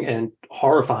disturbing and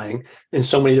horrifying in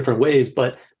so many different ways,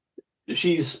 but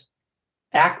she's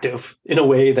active in a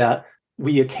way that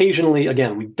we occasionally,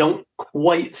 again, we don't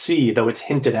quite see, though it's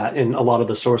hinted at in a lot of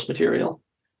the source material.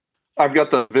 I've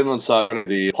got the Vinland Saga,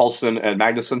 the Paulson and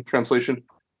Magnusson translation.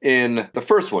 In the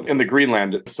first one, in the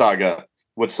Greenland Saga,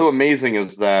 what's so amazing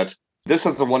is that this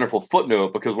has a wonderful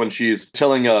footnote, because when she's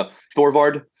telling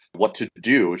Thorvard what to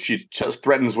do, she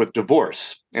threatens with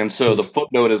divorce. And so the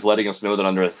footnote is letting us know that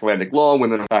under Icelandic law,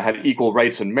 women had equal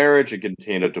rights in marriage and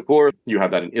contained a divorce. You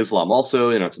have that in Islam also,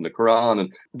 it's in the Quran.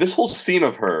 And this whole scene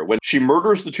of her, when she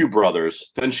murders the two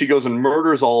brothers, then she goes and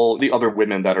murders all the other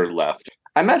women that are left.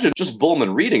 I imagine just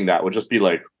Volmund reading that would just be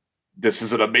like, this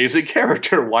is an amazing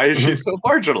character. Why is she so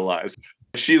marginalized?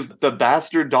 She's the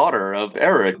bastard daughter of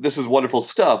Eric. This is wonderful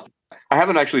stuff. I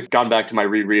haven't actually gone back to my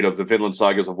reread of the Vinland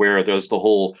Sagas of where there's the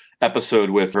whole episode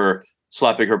with her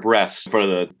slapping her breasts for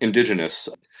the indigenous.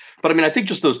 But I mean, I think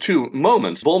just those two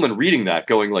moments, Volmund reading that,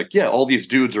 going like, yeah, all these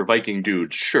dudes are Viking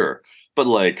dudes, sure. But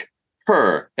like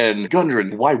her and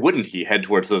Gudrun, why wouldn't he head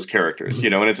towards those characters?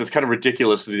 And it's kind of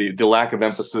ridiculous, the lack of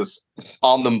emphasis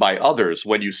on them by others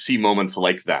when you see moments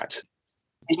like that.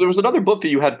 There was another book that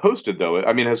you had posted, though.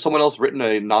 I mean, has someone else written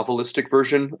a novelistic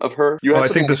version of her? I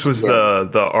think this was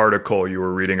the article you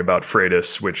were reading about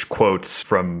Freydis, which quotes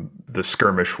from the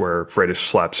skirmish where Freydis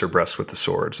slaps her breast with the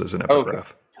swords as an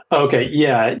epigraph. Okay,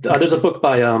 yeah. There's a book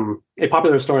by a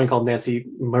popular historian called Nancy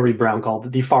Murray Brown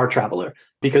called The Far Traveler,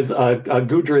 because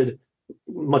Gudrid,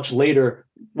 much later,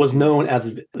 was known as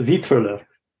Vidfurler,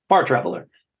 Far Traveler.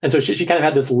 And so she kind of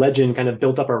had this legend kind of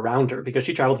built up around her, because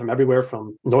she traveled from everywhere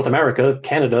from North America,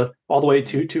 Canada, all the way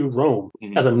to Rome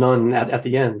as a nun at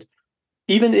the end.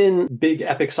 Even in big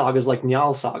epic sagas like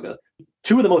Njal Saga,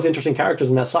 two of the most interesting characters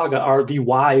in that saga are the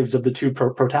wives of the two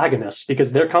protagonists,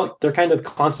 because they're kind of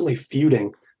constantly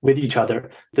feuding with each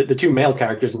other. The two male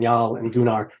characters, Njal and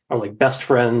Gunnar, are like best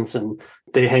friends and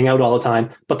they hang out all the time,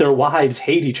 but their wives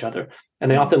hate each other. And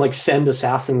they often like send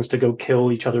assassins to go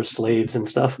kill each other's slaves and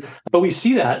stuff. But we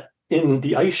see that in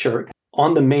the Ice Shirt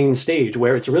on the main stage,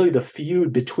 where it's really the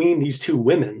feud between these two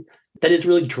women that is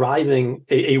really driving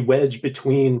a wedge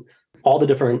between all the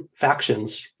different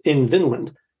factions in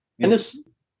Vinland. And this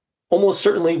almost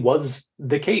certainly was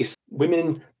the case.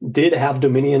 Women did have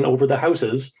dominion over the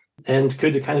houses and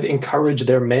could kind of encourage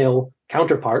their male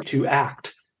counterpart to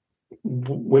act.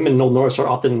 Women in Old Norse are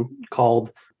often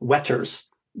called wetters.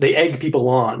 They egg people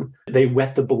on. They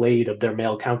whet the blade of their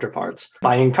male counterparts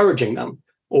by encouraging them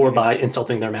or by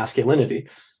insulting their masculinity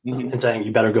and saying,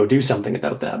 you better go do something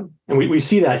about that. And we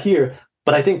see that here.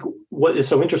 But I think what is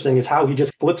so interesting is how he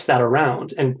just flips that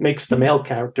around and makes the male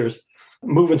characters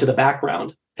move into the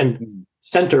background and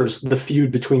centers the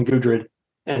feud between Gudrid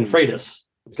and Freydis.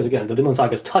 Because again, the Vinland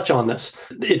Sagas touch on this.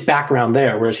 It's background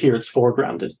there, whereas here it's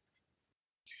foregrounded.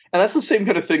 And that's the same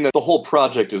kind of thing that the whole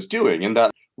project is doing, in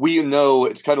that we know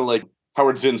it's kind of like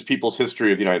Howard Zinn's People's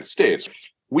History of the United States.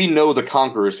 We know the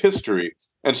conqueror's history.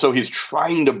 And so he's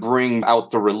trying to bring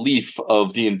out the relief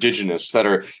of the indigenous that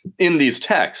are in these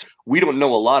texts. We don't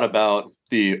know a lot about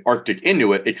the Arctic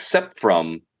Inuit except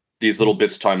from these little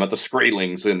bits talking about the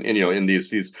Skraelings in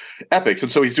these epics.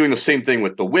 And so he's doing the same thing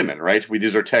with the women, right?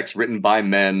 These are texts written by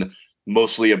men,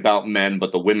 mostly about men,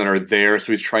 but the women are there.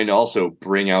 So he's trying to also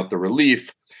bring out the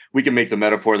relief. We can make the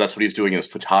metaphor that's what he's doing in his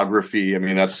photography. I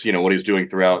mean, that's, what he's doing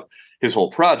throughout his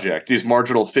whole project. These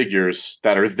marginal figures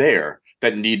that are there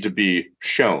that need to be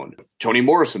shown. Toni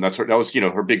Morrison, that was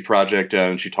her big project,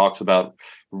 and she talks about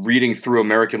reading through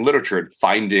American literature and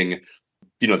finding,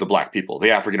 the Black people, the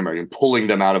African American, pulling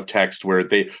them out of text where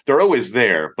they're always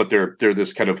there, but they're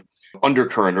this kind of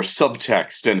undercurrent or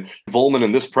subtext. And Vollmann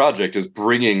in this project is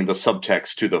bringing the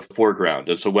subtext to the foreground.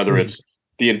 And so whether it's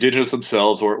the indigenous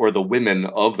themselves or the women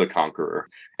of the conqueror,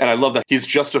 and I love that he's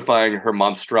justifying her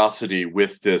monstrosity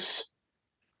with this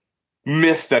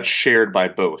myth that's shared by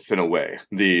both in a way,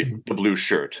 the blue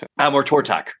shirt. Amor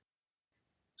Tortak.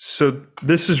 So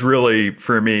this is really,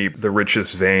 for me, the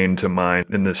richest vein to mine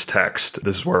in this text.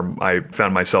 This is where I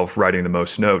found myself writing the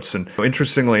most notes. And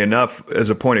interestingly enough,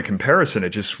 as a point of comparison, it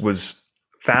just was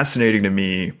fascinating to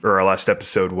me, or our last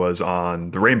episode was on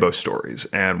the Rainbow Stories.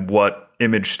 And what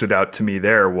image stood out to me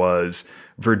there was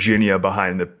Virginia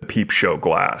behind the peep show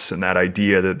glass, and that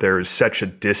idea that there is such a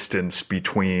distance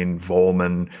between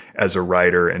Vollmann as a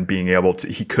writer and being able to,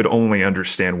 he could only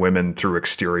understand women through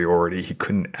exteriority. He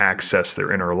couldn't access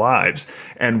their inner lives.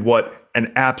 And what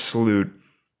an absolute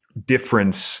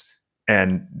difference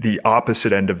and the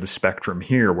opposite end of the spectrum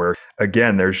here, where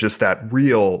again, there's just that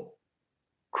real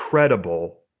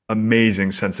credible,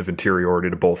 amazing sense of interiority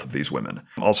to both of these women.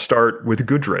 I'll start with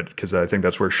Gudrid, because I think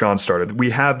that's where Sean started. We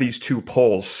have these two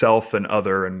poles, self and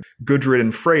other, and Gudrid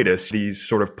and Freydis, these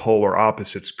sort of polar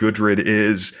opposites. Gudrid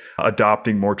is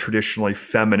adopting more traditionally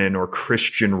feminine or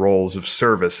Christian roles of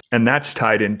service, and that's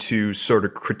tied into sort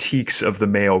of critiques of the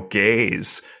male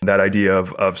gaze, that idea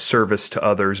of service to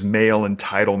others, male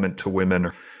entitlement to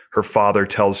women. Her father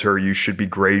tells her, you should be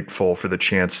grateful for the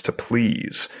chance to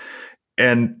please.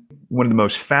 And one of the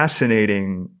most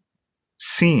fascinating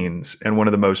scenes and one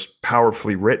of the most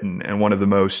powerfully written and one of the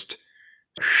most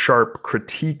sharp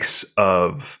critiques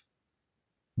of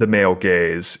the male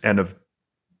gaze and of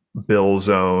Bill's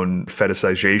own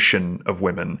fetishization of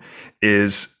women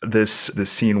is this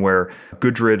scene where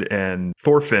Gudrid and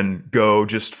Thorfinn go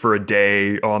just for a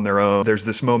day on their own. There's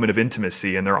this moment of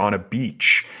intimacy and they're on a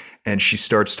beach. And she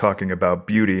starts talking about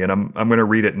beauty, and I'm going to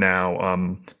read it now.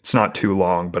 It's not too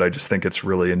long, but I just think it's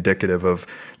really indicative of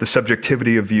the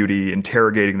subjectivity of beauty,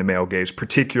 interrogating the male gaze,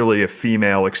 particularly a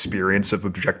female experience of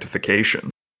objectification.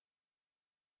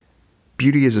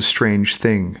 Beauty is a strange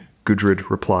thing, Gudrid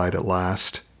replied at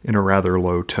last, in a rather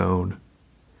low tone.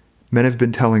 Men have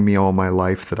been telling me all my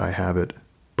life that I have it,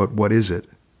 but what is it?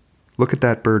 Look at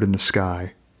that bird in the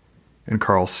sky. And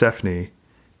Karlsefni,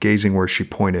 gazing where she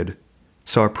pointed,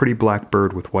 saw a pretty black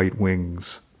bird with white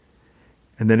wings.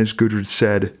 And then as Gudrid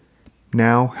said,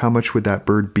 now how much would that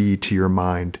bird be to your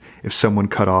mind if someone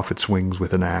cut off its wings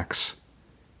with an axe?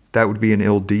 That would be an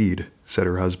ill deed, said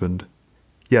her husband.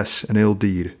 Yes, an ill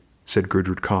deed, said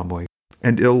Gudrid calmly.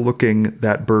 And ill-looking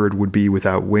that bird would be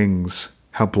without wings,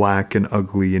 how black and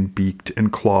ugly and beaked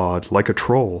and clawed, like a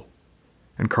troll.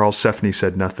 And Karlsefni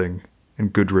said nothing,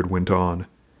 and Gudrid went on.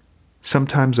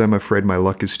 Sometimes I'm afraid my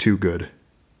luck is too good.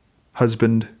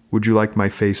 Husband, would you like my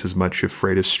face as much if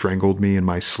Freydis strangled me in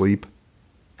my sleep?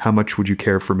 How much would you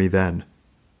care for me then?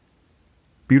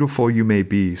 Beautiful you may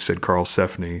be, said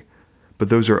Karlsefni, but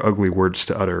those are ugly words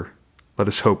to utter. Let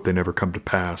us hope they never come to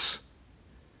pass.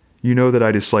 You know that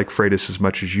I dislike Freydis as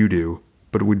much as you do,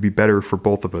 but it would be better for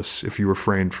both of us if you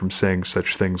refrained from saying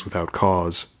such things without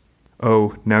cause.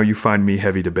 Oh, now you find me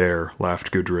heavy to bear,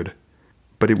 laughed Gudrid.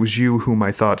 But it was you whom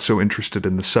I thought so interested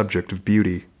in the subject of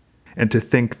beauty. And to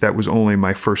think that was only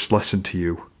my first lesson to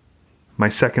you. My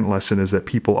second lesson is that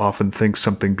people often think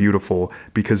something beautiful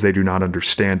because they do not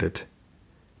understand it.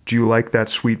 Do you like that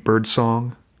sweet bird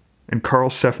song? And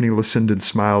Karlsefni listened and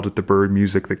smiled at the bird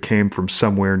music that came from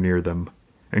somewhere near them.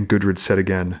 And Gudrid said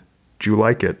again, Do you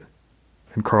like it?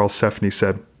 And Karlsefni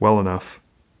said, Well enough.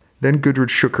 Then Gudrid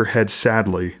shook her head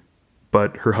sadly,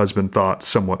 but her husband thought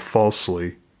somewhat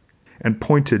falsely, and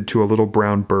pointed to a little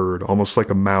brown bird, almost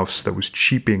like a mouse, that was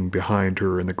cheeping behind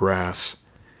her in the grass.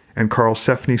 And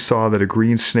Karlsefni saw that a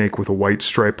green snake with a white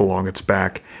stripe along its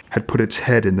back had put its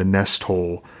head in the nest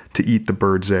hole to eat the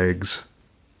bird's eggs.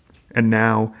 And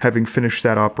now, having finished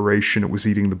that operation, it was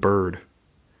eating the bird.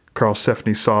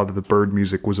 Karlsefni saw that the bird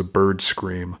music was a bird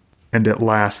scream, and at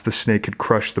last the snake had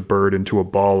crushed the bird into a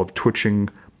ball of twitching,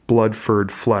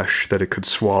 blood-furred flesh that it could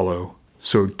swallow,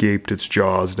 so it gaped its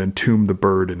jaws and entombed the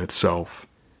bird in itself.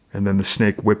 And then the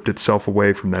snake whipped itself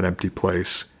away from that empty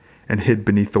place and hid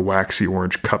beneath the waxy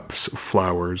orange cups of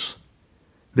flowers.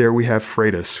 There we have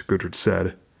Freydis, Gudrid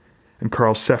said, and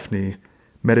Karlsefni,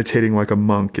 meditating like a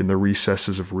monk in the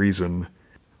recesses of reason,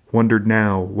 wondered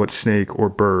now what snake or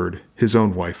bird his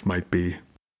own wife might be.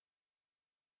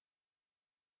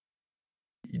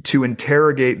 To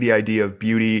interrogate the idea of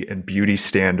beauty and beauty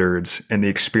standards and the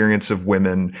experience of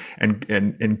women, and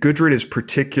Gudrid is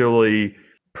particularly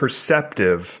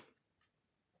perceptive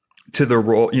to the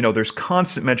role. There's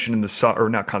constant mention in the saga, or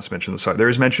not constant mention in the saga. There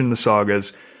is mention in the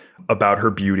sagas about her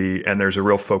beauty, and there's a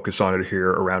real focus on it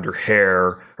here around her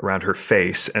hair, around her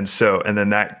face, and then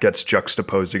that gets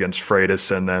juxtaposed against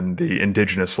Freydis and then the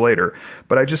indigenous later.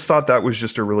 But I just thought that was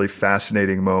just a really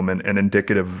fascinating moment and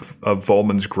indicative of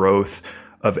Volmund's growth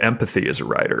of empathy as a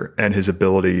writer and his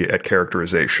ability at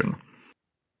characterization.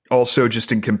 Also,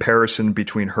 just in comparison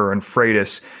between her and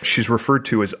Freydis, she's referred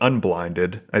to as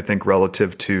unblinded, I think,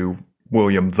 relative to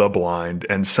William the Blind,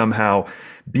 and somehow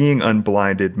being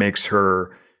unblinded makes her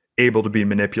able to be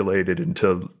manipulated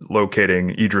into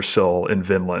locating Yggdrasil in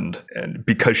Vinland, and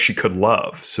because she could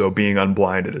love. So being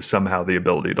unblinded is somehow the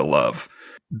ability to love.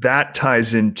 That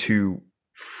ties into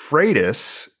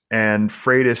Freydis, and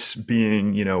Freydis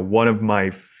being, one of my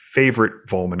favorite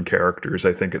Volmund characters,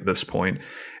 I think, at this point.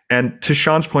 And to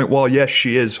Sean's point, while yes,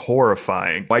 she is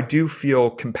horrifying, I do feel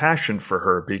compassion for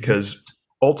her because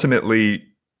ultimately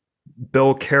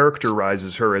Bill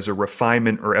characterizes her as a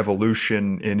refinement or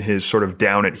evolution in his sort of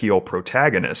down-at-heel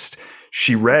protagonist.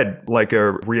 She read like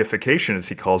a reification, as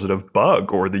he calls it, of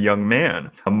Bug or the young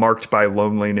man, marked by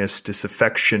loneliness,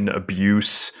 disaffection,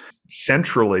 abuse.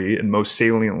 Centrally and most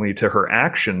saliently to her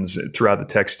actions throughout the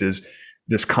text is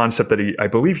this concept that I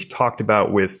believe he talked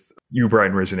about with You Bride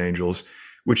and Risen Angels,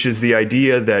 which is the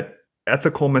idea that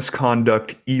ethical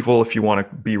misconduct, evil, if you want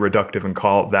to be reductive and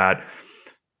call it that,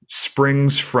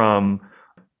 springs from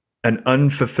an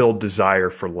unfulfilled desire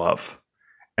for love.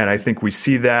 And I think we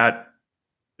see that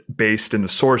based in the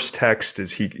source text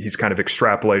as he's kind of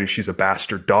extrapolated. She's a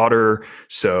bastard daughter.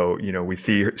 So, we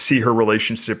see her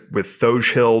relationship with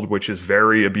Thoshild, which is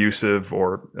very abusive,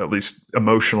 or at least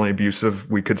emotionally abusive,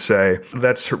 we could say.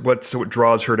 That's what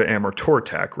draws her to Amor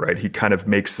Tortak, right? He kind of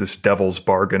makes this devil's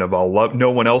bargain of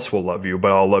no one else will love you,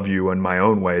 but I'll love you in my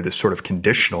own way, this sort of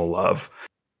conditional love.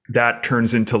 That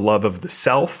turns into love of the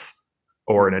self,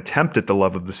 or an attempt at the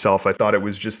love of the self. I thought it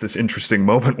was just this interesting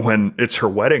moment when it's her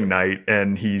wedding night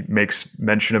and he makes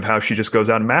mention of how she just goes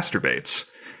out and masturbates.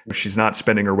 She's not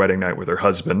spending her wedding night with her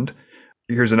husband.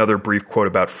 Here's another brief quote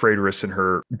about Freydis and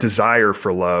her desire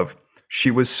for love.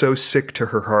 She was so sick to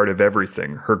her heart of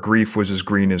everything. Her grief was as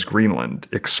green as Greenland,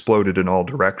 exploded in all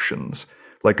directions.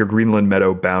 Like a Greenland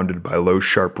meadow bounded by low,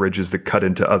 sharp ridges that cut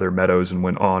into other meadows and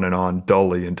went on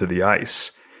dully into the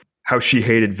ice. How she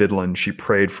hated Vidland, she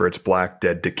prayed for its black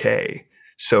dead decay.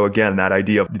 So again, that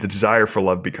idea of the desire for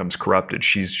love becomes corrupted.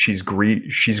 She's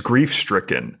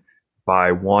grief-stricken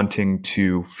by wanting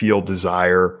to feel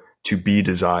desire, to be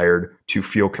desired, to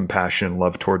feel compassion and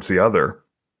love towards the other.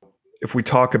 If we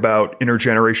talk about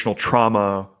intergenerational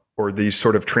trauma or these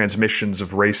sort of transmissions of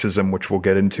racism, which we'll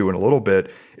get into in a little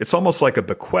bit, it's almost like a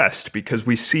bequest because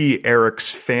we see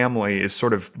Eric's family is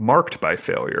sort of marked by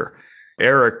failure.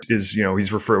 Eric is,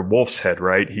 he's referred to Wolf's Head,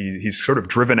 right? He's sort of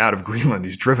driven out of Greenland.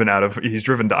 He's driven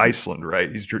to Iceland, right?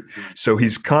 So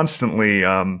he's constantly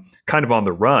kind of on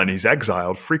the run. He's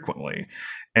exiled frequently.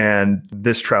 And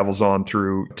this travels on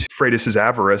through Freydis's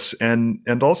avarice.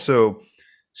 And also,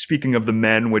 speaking of the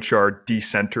men which are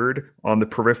decentered on the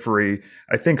periphery,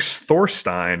 I think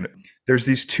Thorstein, there's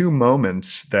these two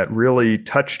moments that really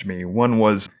touched me. One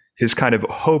was his kind of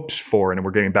hopes for, and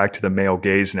we're getting back to the male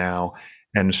gaze now,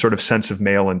 and sort of sense of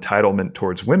male entitlement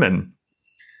towards women.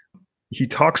 He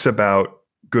talks about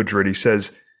Gudrid. He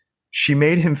says, she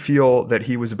made him feel that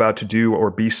he was about to do or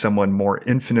be someone more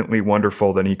infinitely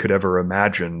wonderful than he could ever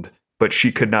imagined, but she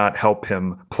could not help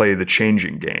him play the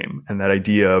changing game. And that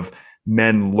idea of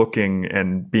men looking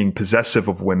and being possessive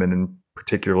of women, and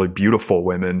particularly beautiful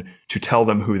women, to tell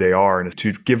them who they are and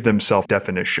to give them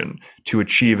self-definition, to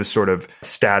achieve a sort of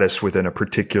status within a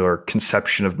particular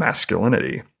conception of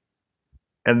masculinity.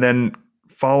 And then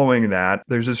following that,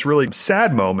 there's this really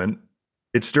sad moment.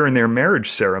 It's during their marriage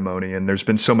ceremony, and there's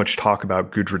been so much talk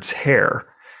about Gudrid's hair.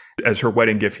 As her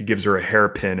wedding gift, he gives her a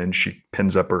hairpin, and she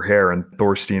pins up her hair, and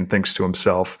Thorstein thinks to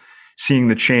himself, seeing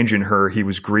the change in her, he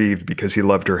was grieved because he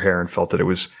loved her hair and felt that it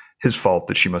was his fault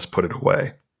that she must put it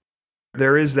away.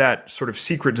 There is that sort of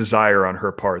secret desire on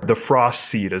her part, the frost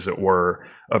seed, as it were,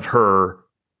 of her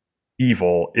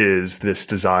evil is this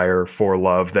desire for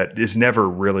love that is never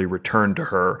really returned to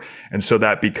her. And so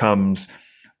that becomes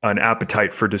an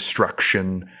appetite for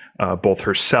destruction, both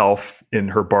herself in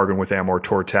her bargain with Amor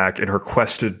Tortak and her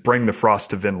quest to bring the frost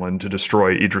to Vinland to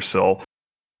destroy Yggdrasil.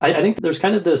 I think there's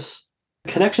kind of this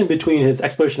connection between his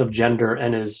exploration of gender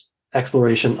and his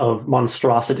exploration of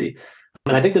monstrosity.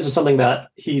 And I think this is something that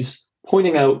he's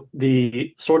pointing out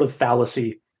the sort of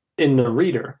fallacy in the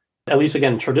reader, at least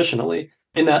again, traditionally,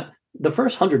 in that the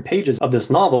first 100 pages of this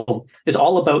novel is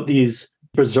all about these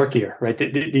berserkir, right?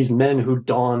 These men who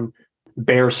don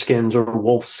bear skins or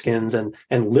wolf skins and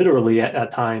literally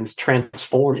at times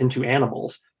transform into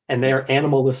animals, and their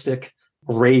animalistic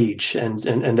rage and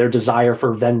their desire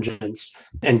for vengeance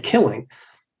and killing.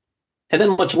 And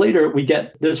then much later, we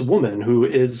get this woman who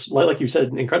is, like you said,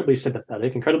 incredibly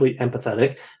sympathetic, incredibly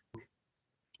empathetic,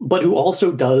 but who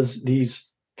also does these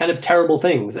kind of terrible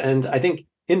things. And I think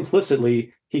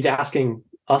implicitly, he's asking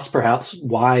us perhaps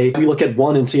why we look at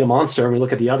one and see a monster and we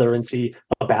look at the other and see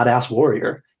a badass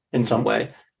warrior in some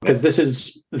way. Because this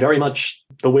is very much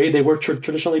the way they were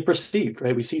traditionally perceived,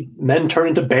 right? We see men turn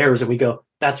into bears and we go,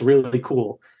 that's really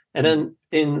cool. And then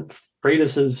in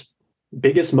Freydis's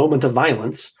biggest moment of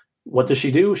violence, what does she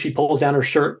do? She pulls down her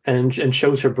shirt and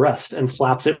shows her breast and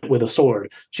slaps it with a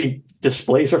sword. She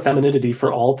displays her femininity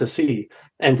for all to see.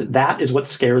 And that is what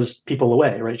scares people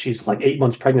away, right? She's like 8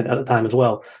 months pregnant at the time as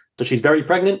well. So she's very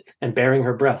pregnant and bearing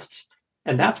her breasts.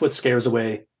 And that's what scares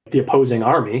away the opposing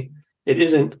army. It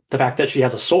isn't the fact that she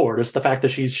has a sword. It's the fact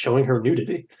that she's showing her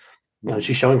nudity.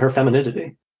 She's showing her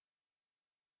femininity.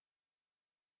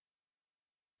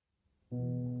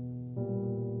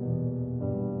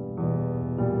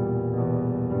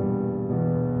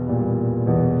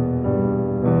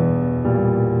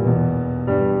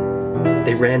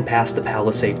 They ran past the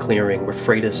palisade clearing where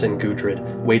Freydis and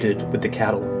Gudrid waited with the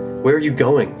cattle. "Where are you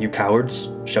going, you cowards?"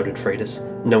 shouted Freydis.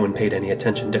 No one paid any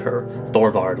attention to her,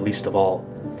 Thorvard least of all.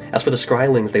 As for the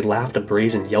Skrylings, they laughed a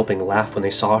brazen, yelping laugh when they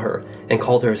saw her, and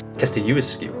called her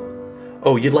Kestiuisku.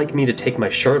 "Oh, you'd like me to take my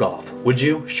shirt off, would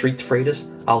you?" shrieked Freydis.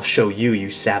 "I'll show you, you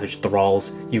savage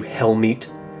thralls, you hell-meat."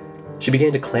 She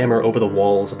began to clamber over the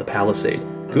walls of the palisade.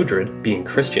 Gudrid, being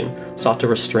Christian, sought to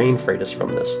restrain Freydis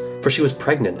from this, for she was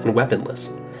pregnant and weaponless.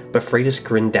 But Freydis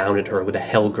grinned down at her with a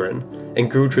hell grin, and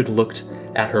Gudrid looked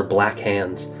at her black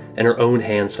hands, and her own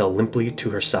hands fell limply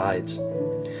to her sides.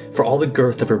 For all the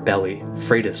girth of her belly,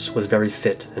 Freydis was very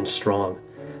fit and strong.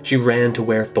 She ran to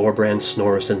where Thorbrand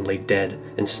Snorrison lay dead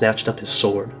and snatched up his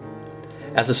sword.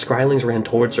 As the Skrylings ran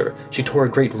towards her, she tore a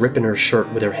great rip in her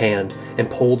shirt with her hand and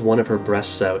pulled one of her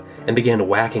breasts out and began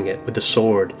whacking it with the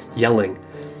sword, yelling,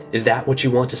 "Is that what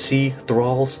you want to see,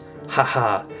 thralls? Ha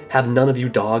ha, have none of you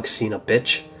dogs seen a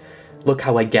bitch? Look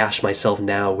how I gash myself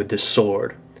now with this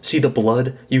sword. See the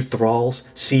blood, you thralls?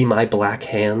 See my black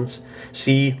hands?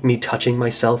 See me touching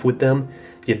myself with them?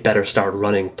 You'd better start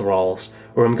running, thralls,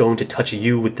 or I'm going to touch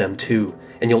you with them too,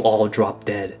 and you'll all drop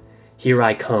dead. Here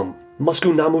I come.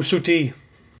 Musku Namusuti!"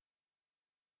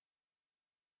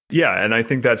 Yeah, and I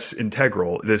think that's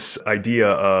integral. This idea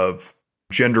of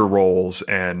gender roles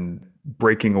and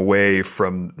breaking away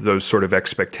from those sort of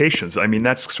expectations. I mean,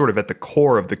 that's sort of at the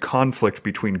core of the conflict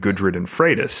between Gudrid and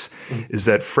Freydis, is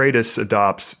that Freydis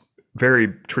adopts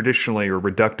very traditionally or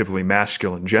reductively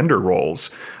masculine gender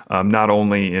roles, not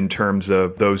only in terms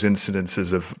of those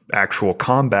incidences of actual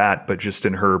combat, but just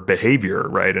in her behavior,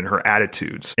 right, and her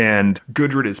attitudes. And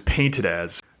Gudrid is painted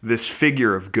as this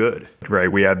figure of good,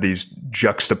 right? We have these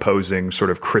juxtaposing sort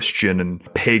of Christian and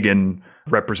pagan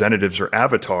representatives or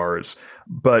avatars.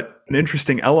 But an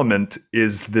interesting element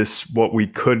is this, what we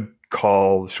could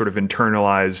call sort of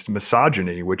internalized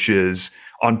misogyny, which is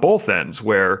on both ends,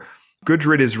 where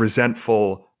Gudrid is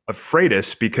resentful of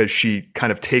Freydis because she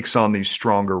kind of takes on these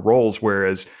stronger roles,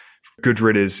 whereas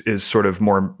Gudrid is sort of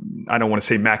more, I don't want to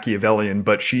say Machiavellian,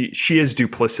 but she is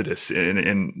duplicitous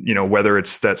in you know, whether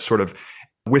it's that sort of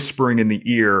whispering in the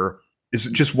ear is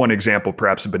just one example,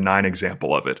 perhaps a benign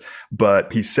example of it.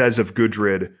 But he says of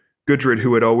Gudrid,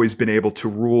 who had always been able to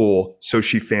rule, so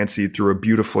she fancied through a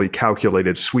beautifully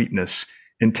calculated sweetness,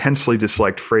 intensely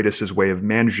disliked Freydis's way of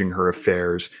managing her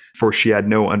affairs, for she had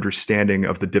no understanding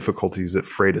of the difficulties that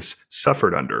Freydis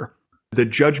suffered under. The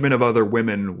judgment of other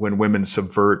women when women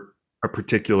subvert a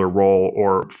particular role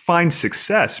or find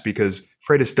success, because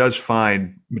Freydis does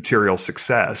find material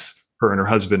success. Her and her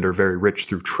husband are very rich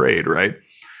through trade, right?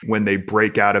 When they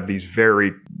break out of these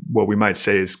very, what we might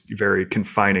say is very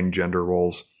confining gender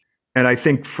roles. And I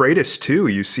think Freydis, too,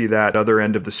 you see that other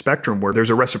end of the spectrum where there's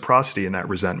a reciprocity in that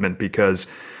resentment, because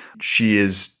she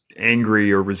is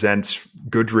angry or resents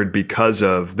Gudrid because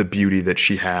of the beauty that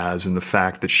she has and the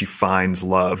fact that she finds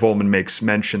love. Volmund makes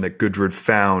mention that Gudrid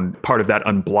found part of that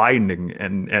unblinding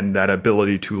and that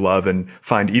ability to love and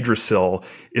find Yggdrasil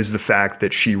is the fact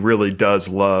that she really does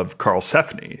love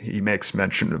Karlsefni. He makes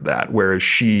mention of that, whereas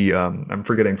she, I'm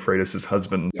forgetting Freydis'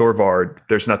 husband, Thorvard,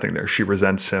 there's nothing there. She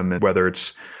resents him, and whether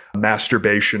it's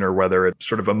masturbation or whether it's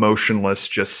sort of emotionless,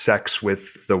 just sex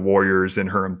with the warriors in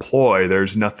her employ,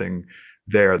 there's nothing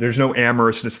there. There's no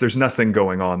amorousness. There's nothing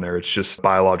going on there. It's just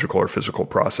biological or physical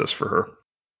process for her.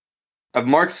 I've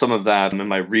marked some of that in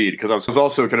my read because I was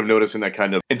also kind of noticing that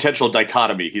kind of intentional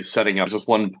dichotomy he's setting up. Just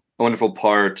one wonderful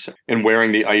part in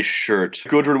wearing the ice shirt.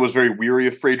 Gudrid was very weary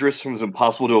of Freydis. It was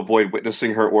impossible to avoid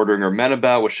witnessing her ordering her men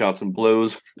about with shouts and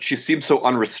blows. She seemed so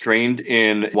unrestrained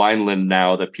in Wineland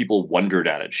now that people wondered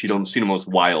at it. She don't seem almost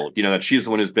wild. That she's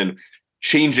the one who's been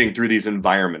changing through these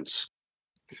environments.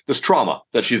 This trauma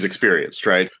that she's experienced,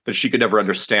 right? But she could never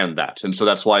understand that. And so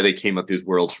that's why they came at these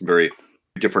worlds from very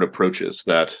different approaches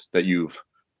that you've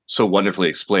so wonderfully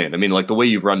explained. I mean, like the way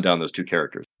you've run down those two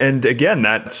characters. And again,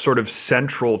 that's sort of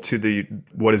central to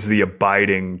what is the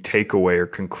abiding takeaway or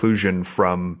conclusion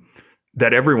from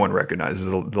that everyone recognizes.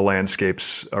 The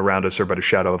landscapes around us are but a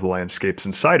shadow of the landscapes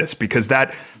inside us, because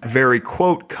that very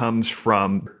quote comes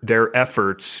from their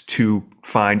efforts to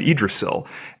find Yggdrasil.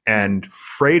 And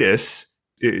Freydis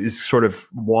is sort of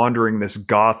wandering this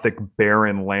gothic,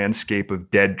 barren landscape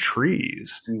of dead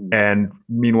trees. And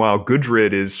meanwhile,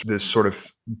 Gudrid is this sort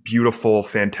of beautiful,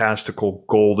 fantastical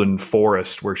golden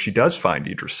forest where she does find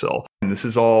Yggdrasil. And this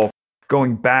is all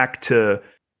going back to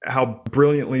how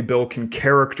brilliantly Bill can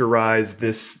characterize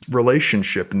this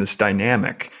relationship and this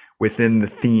dynamic within the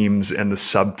themes and the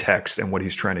subtext and what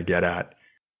he's trying to get at.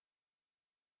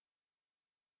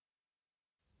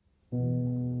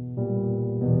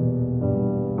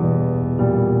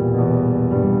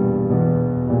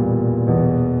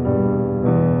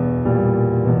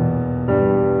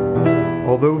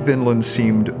 Although Vinland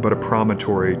seemed but a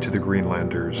promontory to the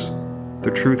Greenlanders,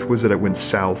 the truth was that it went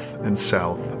south and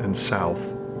south and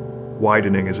south,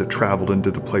 widening as it traveled into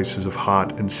the places of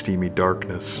hot and steamy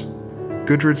darkness.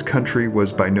 Gudrid's country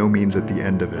was by no means at the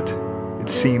end of it. It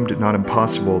seemed not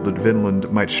impossible that Vinland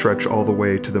might stretch all the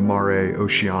way to the Mare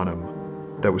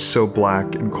Oceanum, that was so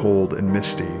black and cold and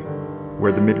misty,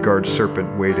 where the Midgard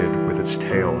serpent waited with its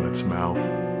tail in its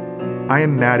mouth. I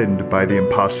am maddened by the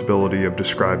impossibility of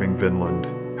describing Vinland,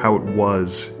 how it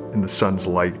was in the sun's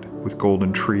light, with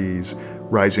golden trees,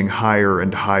 rising higher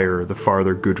and higher the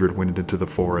farther Gudrid went into the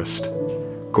forest.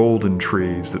 Golden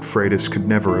trees that Freydis could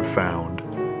never have found,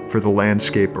 for the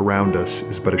landscape around us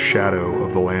is but a shadow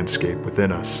of the landscape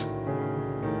within us.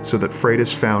 So that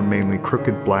Freydis found mainly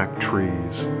crooked black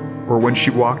trees, or when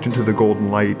she walked into the golden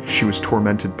light, she was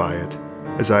tormented by it,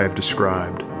 as I have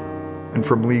described. And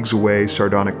from leagues away,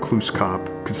 sardonic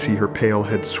Kluskop could see her pale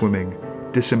head swimming,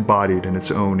 disembodied in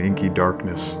its own inky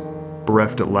darkness,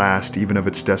 bereft at last even of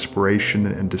its desperation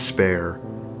and despair,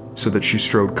 so that she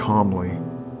strode calmly.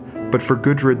 But for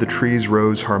Gudrid the trees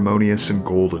rose harmonious and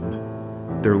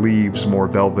golden, their leaves more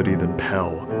velvety than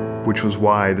pell, which was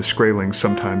why the Skraelings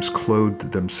sometimes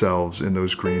clothed themselves in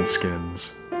those green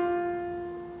skins.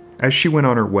 As she went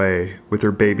on her way, with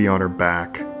her baby on her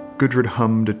back, Gudrid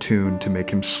hummed a tune to make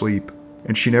him sleep,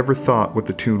 and she never thought what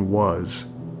the tune was,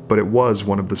 but it was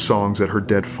one of the songs that her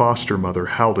dead foster mother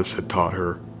Haldis had taught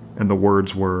her, and the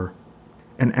words were,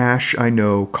 "An ash I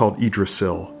know called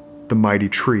Yggdrasil, the mighty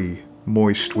tree,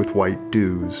 moist with white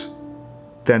dews.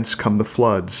 Thence come the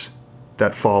floods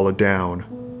that fall adown,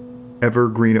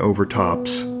 evergreen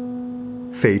overtops,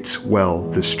 fates well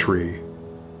this tree."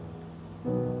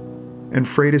 And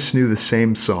Freydis knew the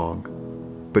same song,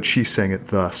 but she sang it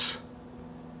thus.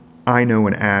 I know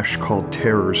an ash called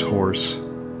Terror's horse,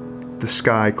 the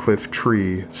sky cliff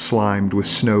tree slimed with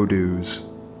snow dews.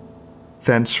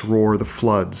 Thence roar the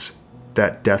floods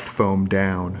that death foam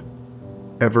down,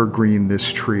 evergreen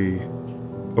this tree,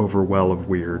 over well of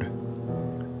weird.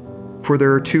 For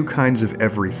there are two kinds of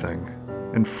everything,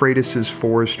 and Freydis's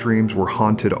forest dreams were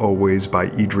haunted always by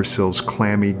Yggdrasil's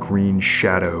clammy green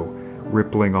shadow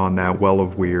rippling on that well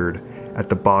of weird, at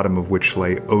the bottom of which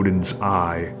lay Odin's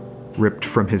eye, ripped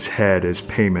from his head as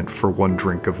payment for one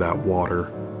drink of that water.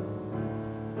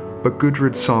 But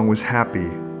Gudrid's song was happy,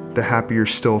 the happier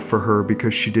still for her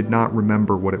because she did not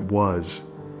remember what it was,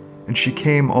 and she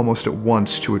came almost at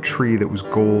once to a tree that was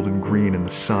gold and green in the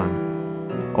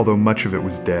sun, although much of it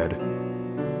was dead.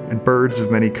 And birds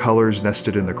of many colors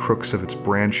nested in the crooks of its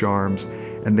branch arms,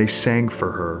 and they sang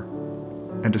for her.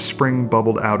 And a spring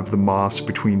bubbled out of the moss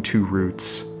between two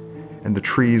roots, and the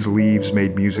tree's leaves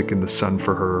made music in the sun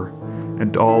for her,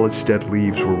 and all its dead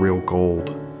leaves were real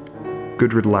gold.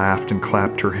 Gudrid laughed and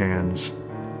clapped her hands.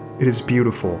 "It is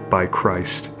beautiful, by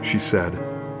Christ," she said.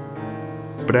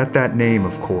 But at that name,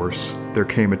 of course, there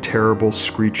came a terrible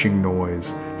screeching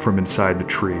noise from inside the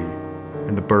tree,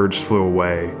 and the birds flew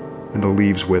away, and the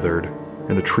leaves withered,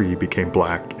 and the tree became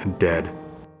black and dead.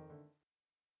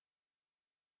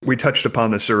 We touched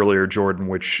upon this earlier, Jordan,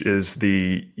 which is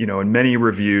in many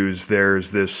reviews,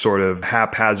 there's this sort of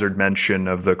haphazard mention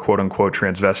of the quote-unquote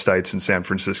transvestites in San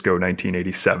Francisco,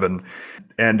 1987.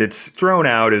 And it's thrown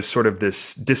out as sort of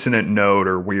this dissonant note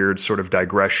or weird sort of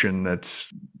digression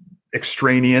that's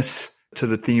extraneous to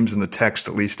the themes in the text,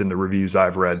 at least in the reviews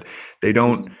I've read. They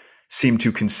don't seem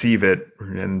to conceive it,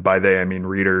 and by they I mean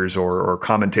readers or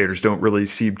commentators don't really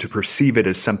seem to perceive it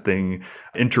as something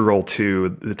integral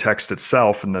to the text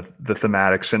itself and the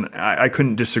thematics, and I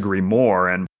couldn't disagree more.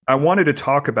 And I wanted to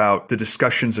talk about the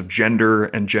discussions of gender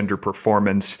and gender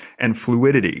performance and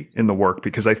fluidity in the work,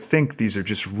 because I think these are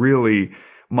just really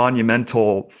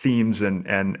monumental themes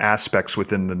and aspects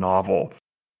within the novel.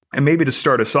 And maybe to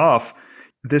start us off,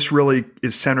 this really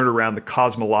is centered around the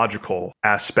cosmological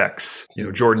aspects.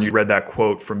 Jordan, you read that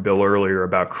quote from Bill earlier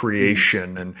about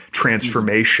creation and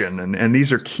transformation, and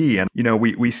these are key. And,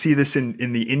 we see this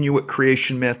in the Inuit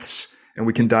creation myths, and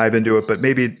we can dive into it, but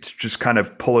maybe to just kind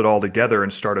of pull it all together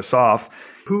and start us off.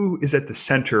 Who is at the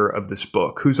center of this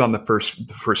book? Who's on the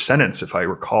first sentence, if I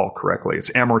recall correctly?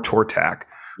 It's Amor Tortak.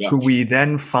 Yeah. Who we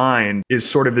then find is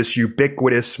sort of this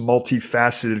ubiquitous,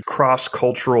 multifaceted,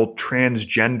 cross-cultural,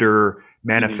 transgender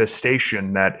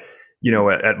manifestation that,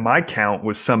 at my count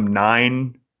was some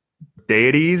 9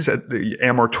 deities.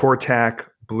 Amor Tortak,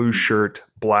 Blue Shirt,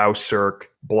 Blauserk,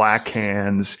 Black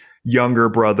Hands, Younger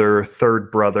Brother,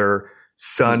 Third Brother,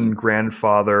 Son,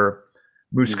 Grandfather,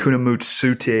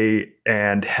 Muskunamut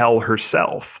and Hel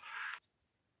herself.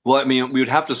 Well, we would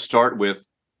have to start with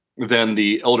then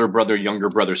the elder brother, younger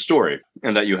brother story,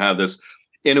 and that you have this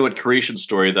Inuit creation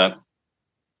story that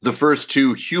the first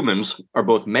 2 humans are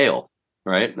both male,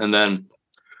 right? And then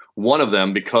one of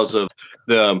them, because of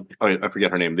I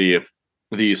forget her name,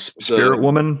 the Spirit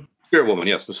Woman? Spirit Woman,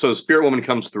 yes. So Spirit Woman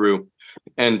comes through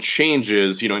and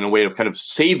changes, in a way of kind of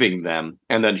saving them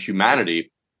and then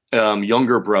humanity,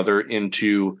 younger brother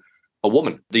into a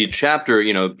woman. The chapter,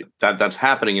 that's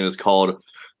happening is called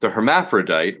The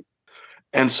Hermaphrodite.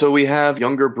 And so we have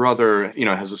younger brother,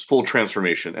 has this full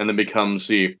transformation and then becomes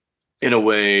in a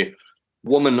way,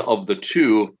 woman of the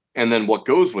 2. And then what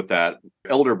goes with that,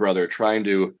 elder brother trying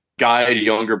to guide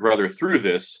younger brother through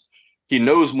this. He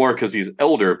knows more because he's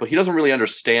elder, but he doesn't really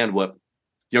understand what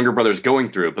younger brother is going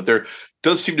through. But there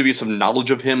does seem to be some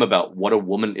knowledge of him about what a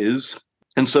woman is.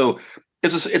 And so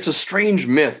it's a strange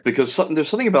myth, because there's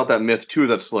something about that myth, too,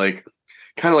 that's like,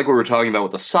 kind of like what we were talking about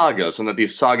with the sagas, and that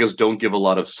these sagas don't give a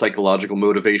lot of psychological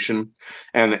motivation,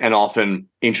 and often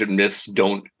ancient myths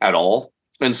don't at all.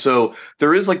 And so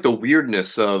there is like the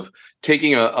weirdness of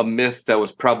taking a myth that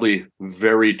was probably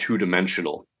very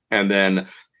two-dimensional and then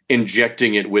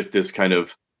injecting it with this kind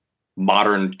of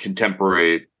modern,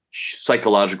 contemporary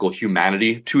psychological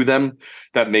humanity to them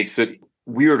that makes it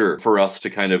weirder for us to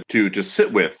kind of to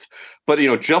sit with. But,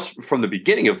 just from the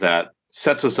beginning of that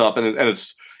sets us up, and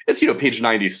it's page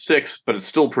 96, but it's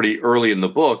still pretty early in the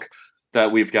book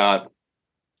that we've got,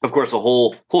 of course, a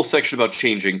whole section about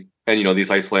changing and,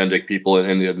 these Icelandic people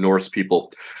and the Norse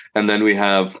people. And then we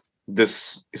have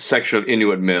this section of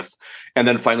Inuit myth. And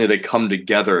then finally they come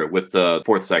together with the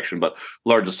 4th section, but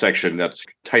largest section that's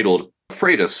titled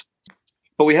Freydis.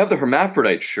 But we have the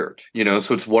hermaphrodite shirt,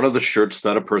 so it's one of the shirts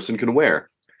that a person can wear.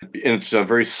 And it's a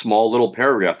very small little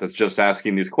paragraph that's just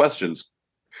asking these questions.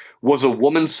 Was a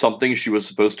woman something she was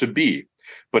supposed to be?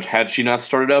 But had she not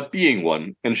started out being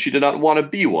one, and she did not want to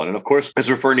be one? And of course, it's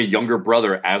referring to younger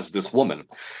brother as this woman.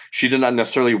 She did not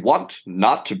necessarily want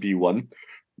not to be one,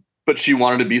 but she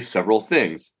wanted to be several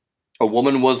things. A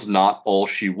woman was not all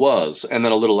she was. And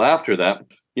then a little after that,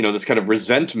 this kind of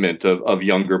resentment of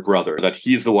younger brother, that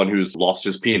he's the one who's lost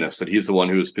his penis, that he's the one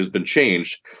who's been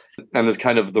changed. And this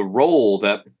kind of the role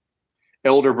that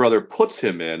elder brother puts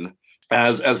him in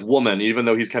as woman, even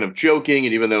though he's kind of joking,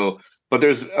 and but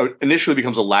there's initially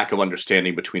becomes a lack of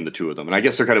understanding between the 2 of them. And I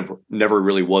guess there kind of never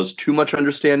really was too much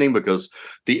understanding because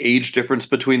the age difference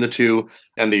between the 2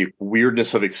 and the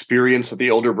weirdness of experience that the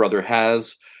elder brother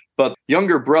has. But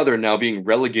younger brother now being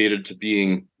relegated to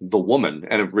being the woman,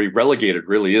 and relegated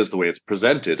really is the way it's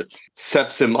presented,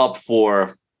 sets him up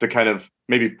for the kind of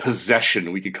maybe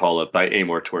possession, we could call it, by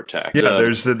Amor Tortak. Yeah,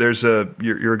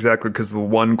 you're exactly, because the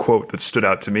one quote that stood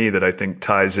out to me that I think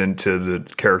ties into the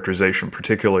characterization,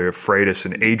 particularly of Freydis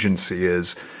and agency,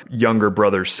 is younger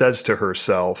brother says to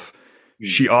herself,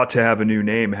 She ought to have a new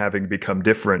name, having become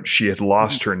different. She had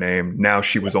lost her name. Now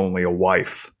she was only a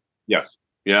wife. Yes.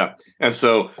 Yeah. And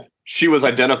so she was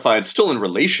identified still in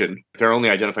relation. They're only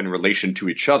identified in relation to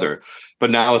each other.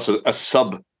 But now it's a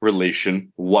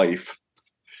sub-relation, wife.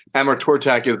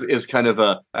 Amor-Totec is kind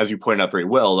of as you pointed out very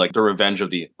well, like the revenge of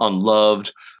the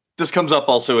unloved. This comes up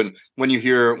also when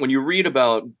you read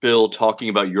about Bill talking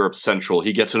about Europe Central,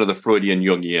 he gets into the Freudian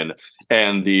Jungian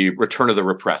and the return of the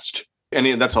repressed.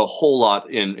 And that's a whole lot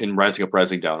in Rising Up,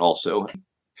 Rising Down also.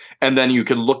 And then you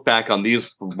can look back on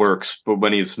these works, but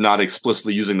when he's not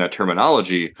explicitly using that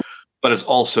terminology, but it's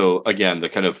also, again, the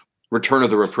kind of return of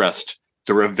the repressed,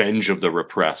 the revenge of the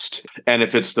repressed. And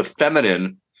if it's the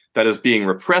feminine that is being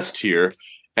repressed here,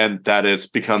 and that it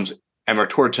becomes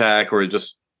Amor-Totec, or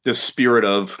just this spirit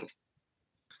of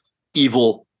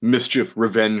evil, mischief,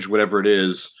 revenge, whatever it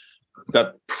is,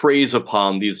 that preys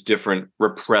upon these different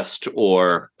repressed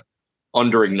or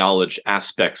under-acknowledged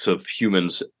aspects of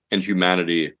humans and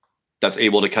humanity, that's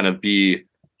able to kind of be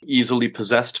easily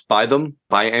possessed by them,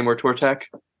 by Amor-Totec.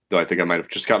 Though I think I might have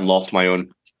just gotten lost in my own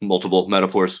multiple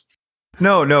metaphors.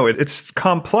 No, it's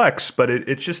complex, but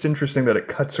it's just interesting that it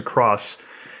cuts across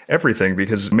everything,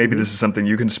 because maybe this is something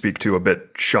you can speak to a bit,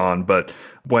 Sean, but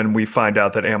when we find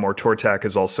out that Amor-Totec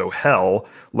is also Hel,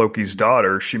 Loki's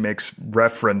daughter, she makes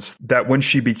reference that when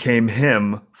she became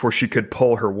him, for she could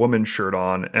pull her woman shirt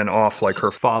on and off like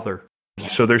her father.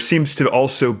 So there seems to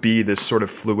also be this sort of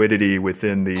fluidity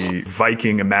within the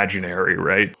Viking imaginary,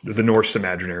 right? The Norse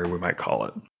imaginary, we might call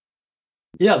it.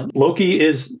 Yeah, Loki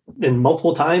is in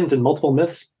multiple times in multiple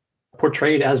myths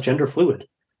portrayed as gender fluid.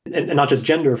 And not just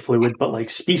gender fluid, but like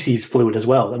species fluid as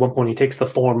well. At one point, he takes the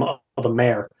form of a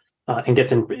mare and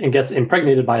gets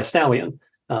impregnated by a stallion.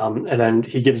 And then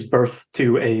he gives birth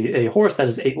to a horse that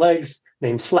has 8 legs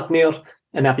named Sleipnir,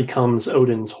 and that becomes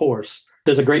Odin's horse.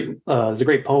 There's a great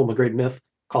poem, a great myth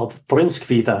called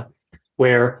Thrymskvida,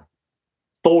 where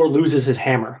Thor loses his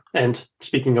hammer. And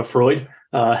speaking of Freud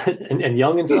and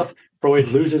Jung and stuff, Freud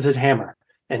loses his hammer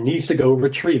and needs to go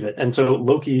retrieve it. And so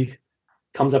Loki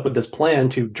comes up with this plan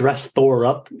to dress Thor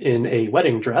up in a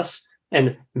wedding dress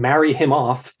and marry him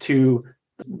off to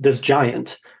this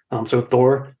giant. So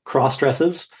Thor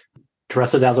dresses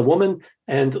as a woman,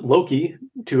 and Loki,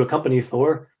 to accompany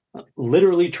Thor,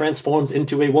 literally transforms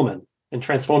into a woman and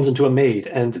transforms into a maid.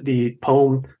 And the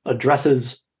poem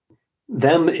addresses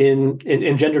them in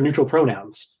gender-neutral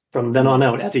pronouns from then on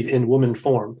out, as he's in woman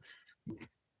form.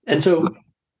 And so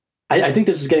I think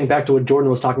this is getting back to what Jordan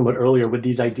was talking about earlier with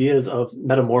these ideas of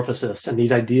metamorphosis and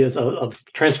these ideas of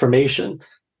transformation.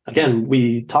 Again,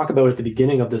 we talk about at the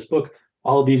beginning of this book,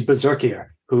 all of these berserkir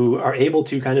who are able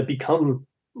to kind of become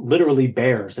literally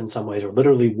bears in some ways, or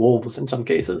literally wolves in some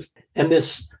cases. And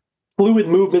this fluid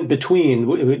movement between,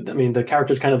 the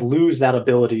characters kind of lose that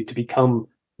ability to become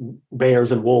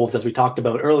bears and wolves, as we talked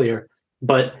about earlier.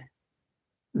 But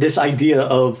this idea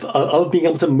of being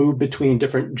able to move between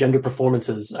different gender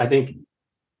performances, I think,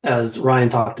 as Ryan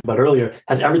talked about earlier,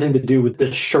 has everything to do with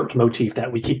this shirt motif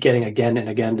that we keep getting again and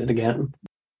again and again.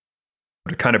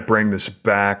 To kind of bring this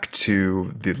back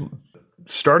to the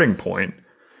starting point,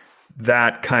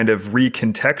 that kind of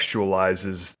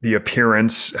recontextualizes the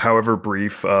appearance, however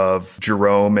brief, of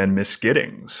Jerome and Miss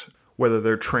Giddings, whether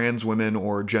they're trans women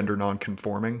or gender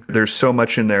nonconforming. There's so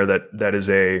much in there that is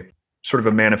a sort of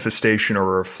a manifestation or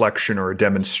a reflection or a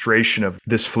demonstration of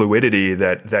this fluidity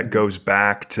that goes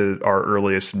back to our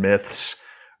earliest myths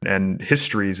and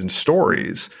histories and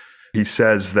stories. He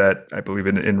says that, I believe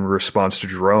in response to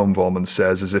Jerome, Volman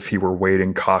says, as if he were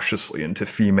wading cautiously into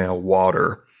female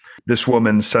water. This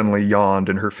woman suddenly yawned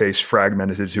and her face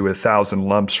fragmented to 1,000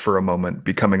 lumps for a moment,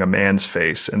 becoming a man's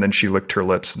face. And then she licked her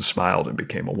lips and smiled and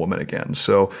became a woman again.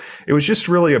 So it was just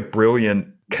really a brilliant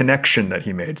connection that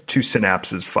he made, 2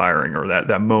 synapses firing, or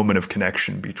that moment of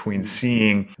connection between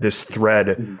seeing this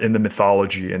thread in the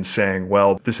mythology and saying,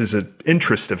 well, this is an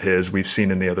interest of his we've seen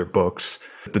in the other books,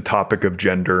 the topic of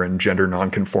gender and gender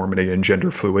nonconformity and gender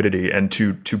fluidity, and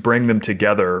to bring them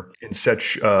together in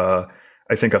such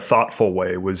I think a thoughtful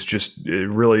way was just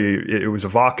it was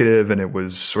evocative, and it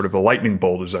was sort of a lightning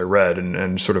bolt as I read,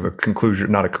 and sort of a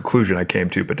conclusion, not a conclusion I came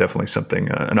to, but definitely something,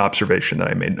 an observation that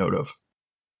I made note of.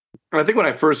 And I think when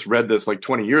I first read this like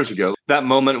 20 years ago, that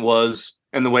moment was,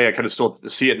 and the way I kind of still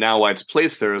see it now, why it's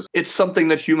placed there, is it's something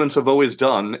that humans have always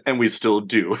done, and we still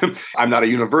do. I'm not a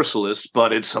universalist,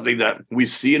 but it's something that we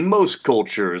see in most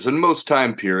cultures and most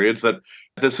time periods, that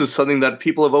this is something that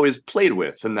people have always played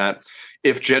with, and that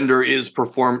if gender is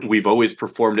performed, we've always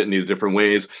performed it in these different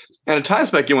ways. And it ties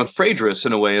back in with Phaedrus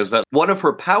in a way, is that one of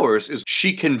her powers is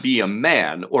she can be a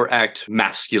man or act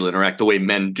masculine or act the way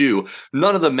men do.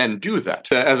 None of the men do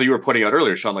that. As you were pointing out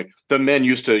earlier, Sean, like the men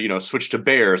used to, switch to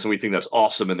bears, and we think that's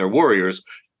awesome and they're warriors.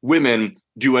 Women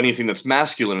do anything that's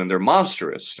masculine and they're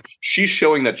monstrous. She's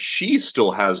showing that she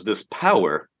still has this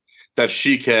power that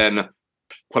she can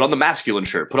put on the masculine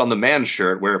shirt, put on the man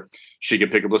shirt, where she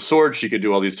could pick up a sword, she could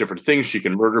do all these different things, she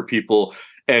can murder people.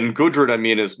 And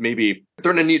Gudrid, is maybe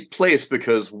they're in a neat place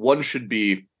because one should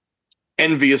be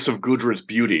envious of Gudrid's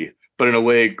beauty, but in a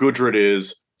way, Gudrid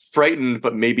is frightened,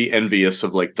 but maybe envious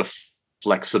of like the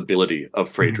flexibility of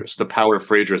Phaedrus. The power of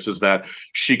Phaedrus is that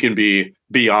she can be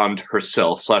beyond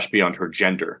herself / beyond her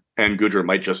gender, and Gudrid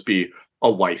might just be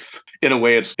a wife. In a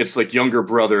way, it's like younger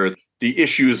brother. The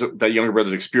issues that younger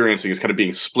brother's experiencing is kind of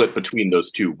being split between those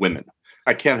two women.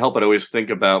 I can't help but always think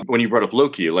about, when you brought up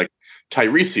Loki, like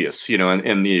Tiresias,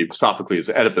 in the Sophocles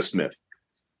Oedipus myth,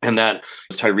 and that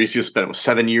Tiresias spent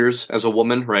 7 years as a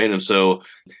woman, right? And so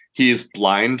he's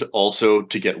blind also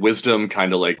to get wisdom,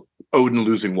 kind of like Odin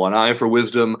losing one eye for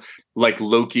wisdom. Like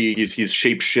Loki, he's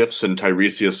shape shifts, and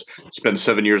Tiresias spends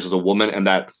 7 years as a woman, and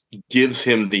that gives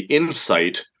him the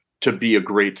insight to be a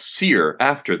great seer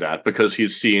after that, because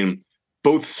he's seen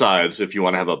both sides, if you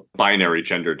want to have a binary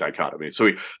gender dichotomy.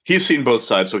 So he's seen both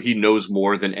sides, so he knows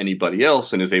more than anybody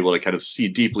else and is able to kind of see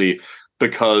deeply,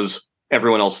 because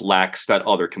everyone else lacks that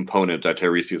other component that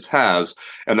Tiresias has.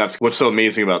 And that's what's so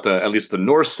amazing about at least the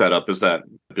Norse setup, is that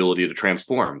ability to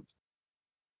transform.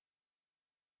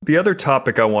 The other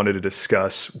topic I wanted to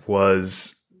discuss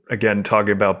was, again,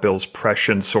 talking about Bill's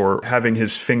prescience, or having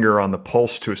his finger on the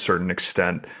pulse to a certain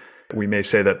extent. We may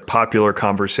say that popular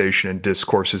conversation and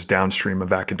discourse is downstream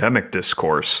of academic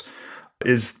discourse,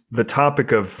 is the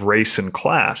topic of race and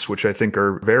class, which I think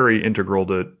are very integral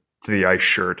to the Ice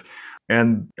Shirt.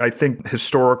 And I think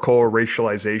historical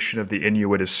racialization of the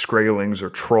Inuit as Skraelings or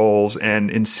trolls,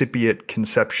 and incipient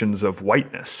conceptions of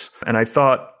whiteness. And I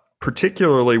thought,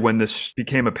 particularly when this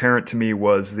became apparent to me,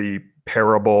 was the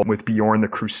parable with Bjorn the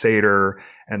Crusader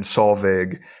and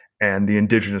Solveig and the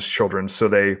indigenous children. So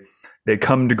they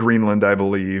come to Greenland, I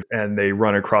believe, and they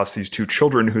run across these two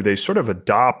children who they sort of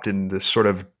adopt in this sort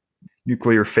of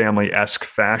nuclear family-esque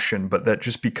fashion, but that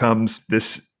just becomes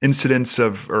this incidence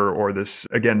of, or this,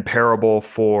 again, parable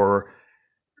for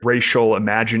racial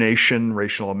imagination,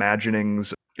 racial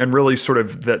imaginings, and really sort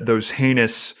of those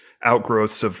heinous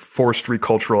outgrowths of forced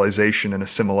reculturalization and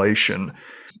assimilation.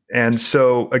 And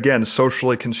so, again,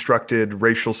 socially constructed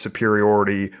racial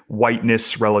superiority,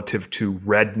 whiteness relative to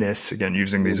redness, again,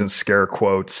 using these in scare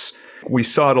quotes. We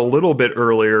saw it a little bit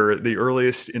earlier. The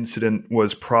earliest incident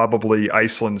was probably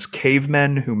Iceland's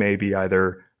cavemen, who may be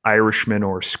either Irishmen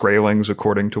or Skraelings,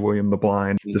 according to William the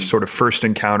Blind, the sort of first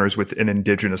encounters with an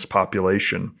indigenous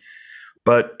population.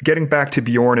 But getting back to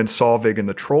Bjorn and Solveig and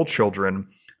the Troll Children,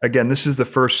 again, this is the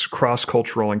first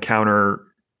cross-cultural encounter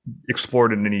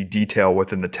explored in any detail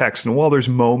within the text. And while there's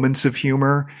moments of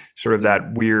humor, sort of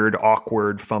that weird,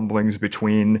 awkward fumblings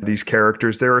between these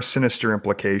characters, there are sinister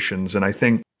implications. And I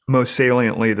think most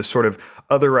saliently, the sort of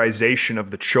otherization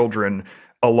of the children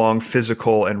along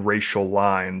physical and racial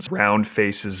lines, round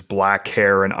faces, black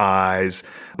hair and eyes,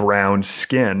 brown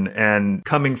skin. And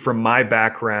coming from my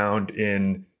background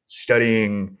in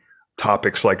studying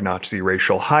topics like Nazi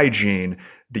racial hygiene,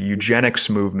 the eugenics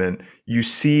movement, you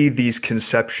see these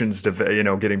conceptions,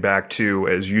 getting back to,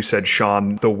 as you said,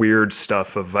 Sean, the weird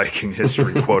stuff of Viking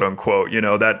history, quote unquote,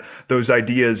 that those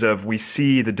ideas of, we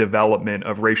see the development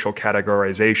of racial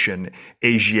categorization,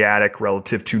 Asiatic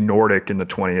relative to Nordic in the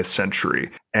 20th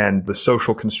century, and the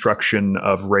social construction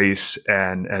of race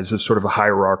and as a sort of a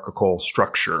hierarchical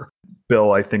structure.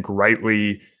 Bill, I think,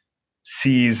 rightly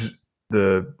sees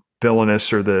the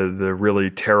villainous or the really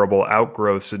terrible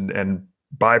outgrowths and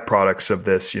byproducts of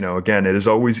this. Again, it is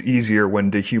always easier when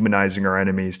dehumanizing our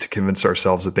enemies to convince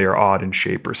ourselves that they are odd in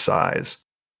shape or size.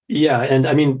 Yeah, and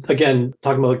I mean, again,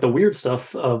 talking about like the weird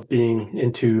stuff of being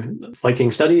into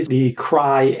Viking studies, the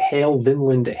cry "Hail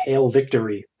Vinland, Hail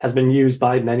Victory" has been used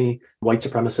by many white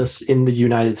supremacists in the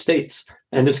United States.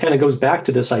 And this kind of goes back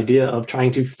to this idea of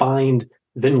trying to find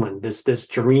Vinland, this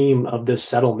dream of this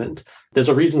settlement. There's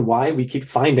a reason why we keep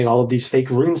finding all of these fake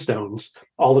runestones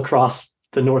all across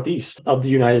the Northeast of the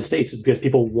United States, is because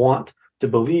people want to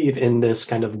believe in this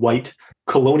kind of white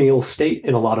colonial state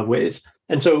in a lot of ways.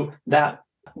 And so that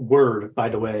word, by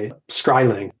the way,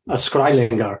 Skraeling, a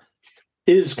Skraelingar,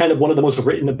 is kind of one of the most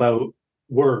written about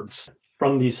words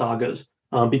from these sagas,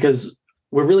 because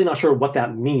we're really not sure what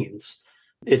that means.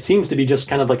 It seems to be just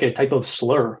kind of like a type of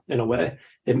slur in a way.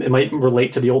 It might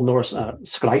relate to the Old Norse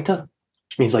skreita,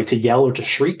 which means like to yell or to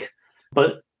shriek,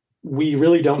 but we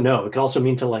really don't know. It could also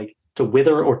mean to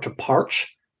wither or to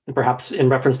parch, and perhaps in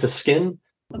reference to skin.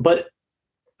 But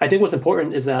I think what's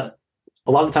important is that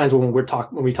a lot of times when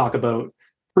we talk about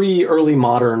pre-early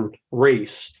modern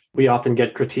race, we often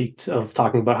get critiqued of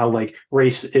talking about how like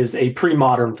race is a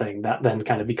pre-modern thing that then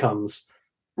kind of becomes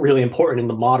really important in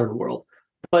the modern world.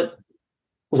 But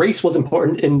race was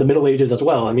important in the Middle Ages as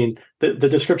well. I mean, the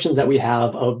descriptions that we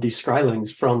have of these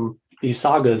Skrylings from these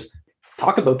sagas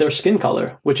talk about their skin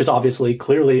color, which is obviously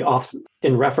clearly off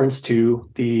in reference to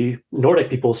the Nordic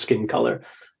people's skin color.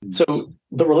 So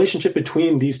the relationship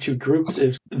between these two groups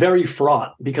is very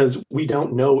fraught because we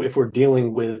don't know if we're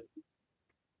dealing with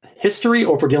history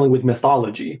or if we're dealing with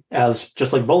mythology, as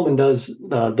just like Volman does,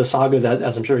 the sagas,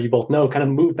 as I'm sure you both know, kind of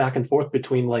move back and forth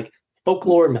between like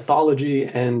folklore, mythology,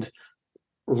 and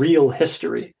real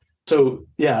history. So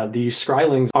yeah, the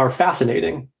Skrylings are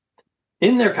fascinating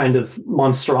in their kind of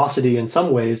monstrosity in some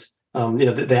ways.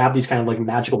 They have these kind of like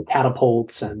magical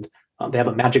catapults, and they have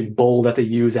a magic bowl that they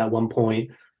use at one point.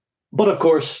 But of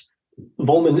course,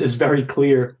 Volman is very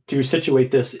clear to situate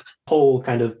this whole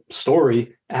kind of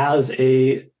story as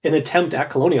an attempt at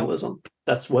colonialism.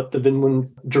 That's what the Vinland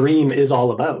dream is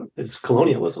all about, is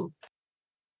colonialism.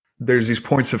 There's these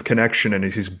points of connection, and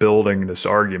he's building this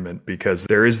argument because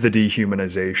there is the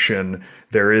dehumanization,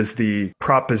 there is the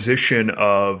proposition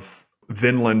of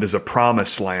Vinland as a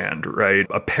promised land, right?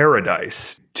 A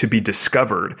paradise to be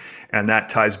discovered. And that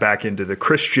ties back into the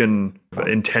Christian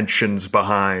intentions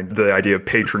behind the idea of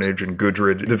patronage and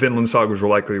Gudrid. The Vinland sagas were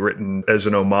likely written as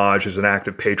an homage, as an act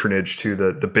of patronage to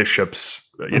the bishops,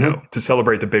 to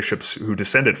celebrate the bishops who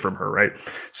descended from her, right?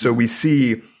 So we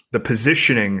see the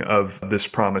positioning of this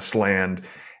promised land,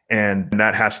 and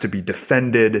that has to be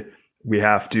defended. We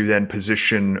have to then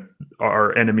position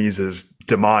our enemies as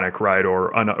demonic, right?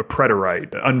 Or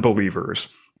preterite, unbelievers.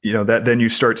 That then you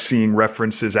start seeing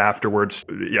references afterwards.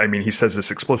 I mean, he says this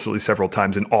explicitly several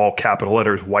times in all capital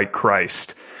letters, white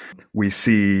Christ. We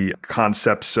see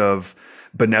concepts of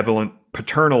benevolent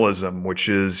paternalism, which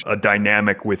is a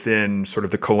dynamic within sort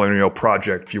of the colonial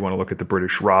project. If you want to look at the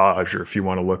British Raj, or if you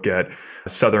want to look at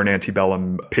Southern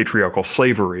antebellum patriarchal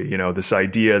slavery, this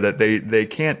idea that they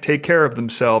can't take care of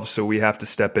themselves, so we have to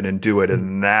step in and do it.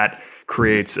 And that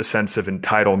creates a sense of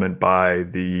entitlement by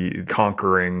the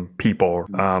conquering people,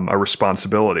 a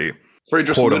responsibility.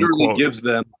 Frederick literally gives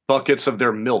them buckets of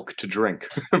their milk to drink.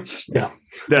 Yeah.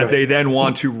 That they then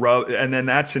want to rub. And then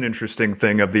that's an interesting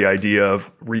thing of the idea of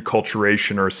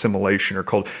reculturation or assimilation or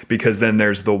cult, because then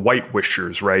there's the white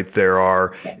wishers, right? There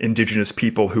are indigenous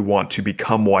people who want to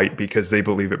become white because they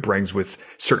believe it brings with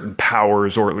certain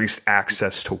powers or at least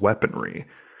access to weaponry.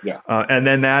 Yeah. And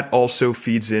then that also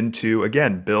feeds into,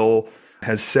 again, Bill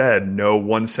has said no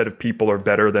one set of people are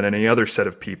better than any other set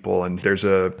of people. And there's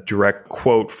a direct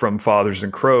quote from Fathers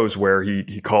and Crows where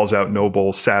he calls out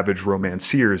noble, savage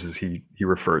romanciers as he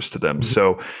refers to them. Mm-hmm.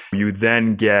 So you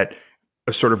then get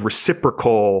a sort of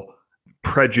reciprocal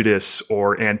prejudice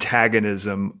or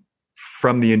antagonism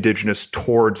from the indigenous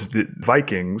towards the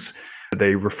Vikings.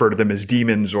 They refer to them as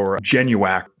demons or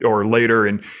Genuak, or later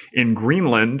in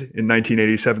Greenland in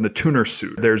 1987, the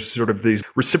Tunersut. There's sort of these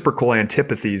reciprocal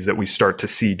antipathies that we start to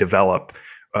see develop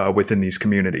within these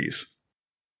communities.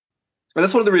 And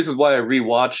that's one of the reasons why I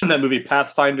rewatched that movie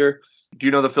Pathfinder. Do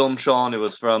you know the film, Sean? It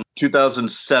was from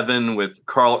 2007 with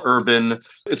Carl Urban.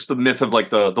 It's the myth of like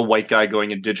the white guy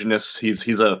going indigenous.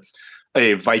 He's a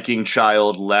Viking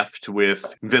child left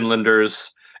with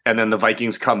Vinlanders, and then the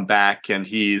Vikings come back and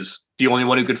he's the only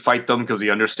one who could fight them because he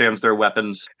understands their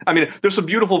weapons. I mean, there's some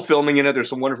beautiful filming in it. There's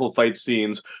some wonderful fight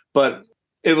scenes, but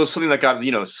it was something that got,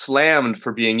 slammed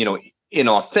for being,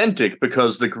 inauthentic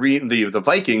because the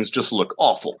Vikings just look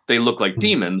awful. They look like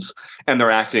demons and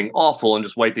they're acting awful and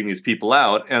just wiping these people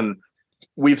out. And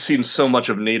we've seen so much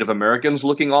of Native Americans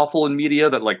looking awful in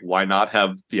media that, like, why not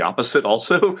have the opposite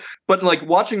also? But like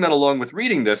watching that along with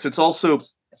reading this, it's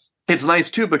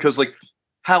nice too, because like,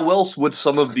 how else would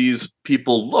some of these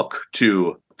people look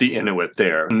to the Inuit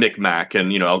there, Micmac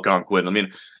and, Algonquin? I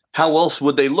mean, how else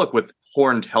would they look with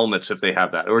horned helmets if they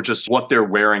have that, or just what they're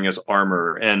wearing as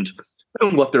armor and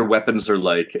what their weapons are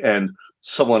like? And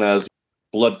someone as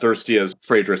bloodthirsty as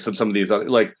Phaedrus and some of these other,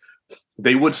 like,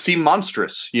 they would seem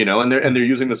monstrous, and they're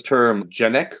using this term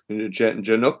Genuq,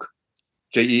 Genuaq.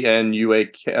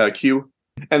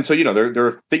 And so,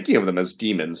 they're thinking of them as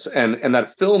demons, and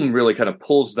that film really kind of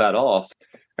pulls that off.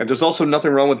 And there's also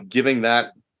nothing wrong with giving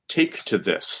that take to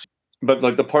this. But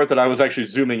like the part that I was actually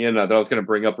zooming in on, that I was going to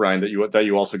bring up, Ryan, that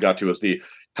you also got to, is the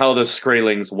how the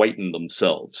Skraelings whiten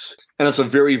themselves. And it's a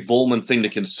very Volman thing to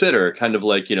consider, kind of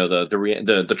like,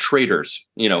 the traitors,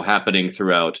 happening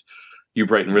throughout You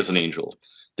Bright and Risen Angel.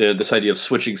 This idea of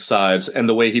switching sides, and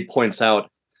the way he points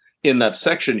out in that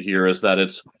section here is that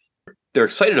they're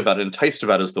excited about it, enticed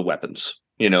about it as the weapons,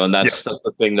 and that's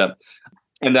the thing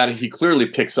that he clearly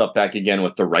picks up back again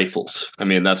with the rifles. I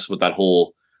mean, that's what that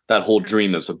whole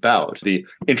dream is about. The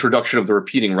introduction of the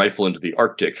repeating rifle into the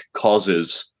Arctic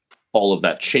causes all of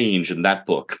that change in that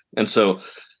book. And so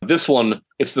this one,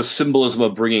 it's the symbolism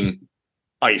of bringing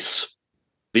ice,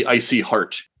 the icy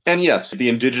heart. And yes, the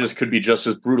indigenous could be just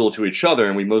as brutal to each other,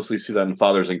 and we mostly see that in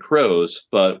Fathers and Crows,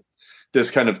 but this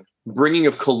kind of bringing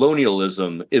of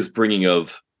colonialism is bringing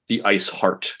of the ice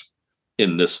heart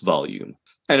in this volume.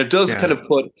 And it does kind of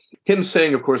put him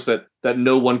saying, of course, that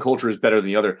no one culture is better than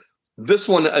the other. This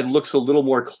one, it looks a little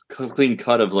more clean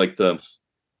cut of like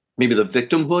maybe the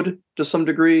victimhood to some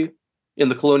degree in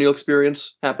the colonial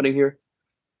experience happening here.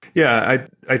 Yeah,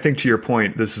 I think to your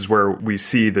point, this is where we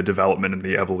see the development and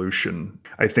the evolution.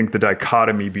 I think the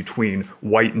dichotomy between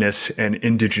whiteness and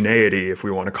indigeneity, if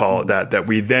we want to call it that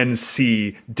we then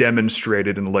see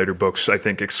demonstrated in the later books, I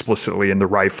think explicitly in the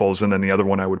rifles. And then the other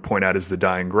one I would point out is the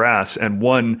dying grass. And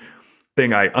one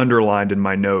thing I underlined in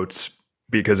my notes,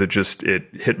 because it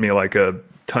hit me like a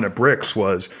ton of bricks,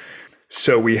 was,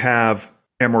 so we have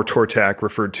Amor Tortak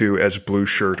referred to as blue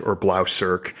shirt or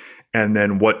Blauserk. And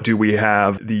then what do we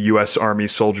have? The U.S. Army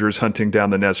soldiers hunting down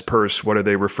the Nez Perce, what are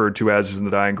they referred to as in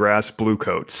the dying grass?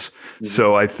 Bluecoats. Mm-hmm.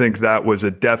 So I think that was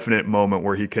a definite moment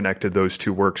where he connected those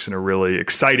two works in a really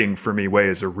exciting for me way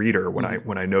as a reader when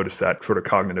I noticed that sort of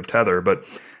cognitive tether. But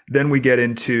then we get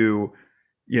into,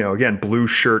 again, blue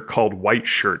shirt called white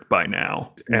shirt by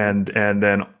now. Mm-hmm. And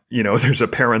then, there's a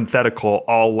parenthetical,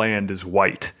 all land is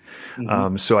white.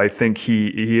 Mm-hmm. So I think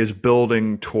he is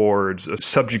building towards a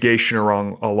subjugation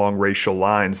along racial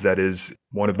lines that is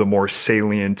one of the more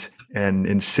salient and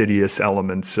insidious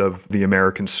elements of the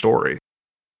American story.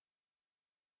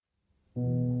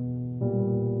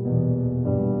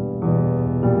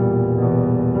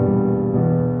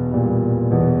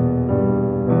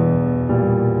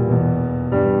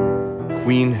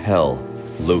 Queen Hel,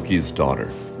 Loki's daughter.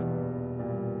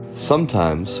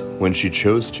 Sometimes, when she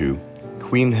chose to,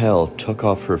 Queen Hel took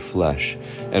off her flesh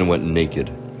and went naked,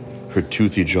 her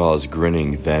toothy jaws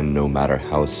grinning then no matter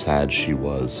how sad she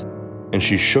was. And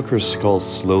she shook her skull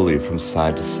slowly from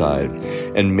side to side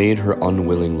and made her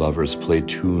unwilling lovers play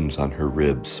tunes on her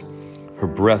ribs. Her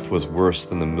breath was worse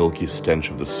than the milky stench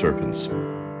of the serpents.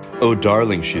 "Oh,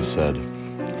 darling," she said,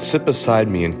 "sit beside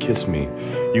me and kiss me.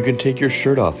 You can take your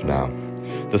shirt off now."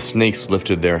 The snakes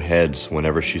lifted their heads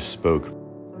whenever she spoke,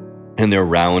 and their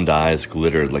round eyes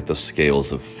glittered like the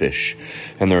scales of fish,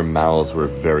 and their mouths were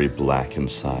very black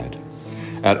inside.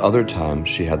 At other times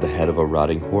she had the head of a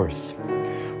rotting horse.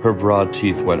 Her broad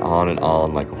teeth went on and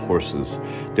on like a horse's.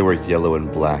 They were yellow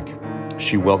and black.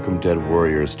 She welcomed dead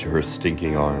warriors to her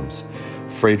stinking arms.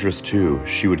 Phaedrus, too,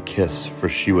 she would kiss, for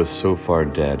she was so far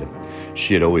dead.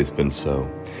 She had always been so,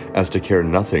 as to care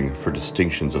nothing for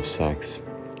distinctions of sex.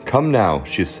 "Come now,"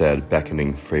 she said,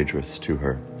 beckoning Phaedrus to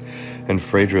her. And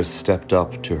Phaedrus stepped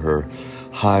up to her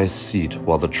high seat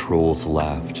while the trolls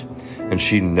laughed, and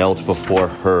she knelt before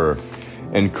her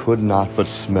and could not but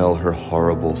smell her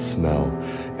horrible smell.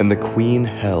 And the Queen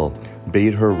Hel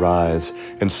bade her rise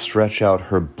and stretch out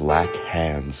her black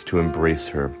hands to embrace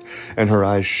her, and her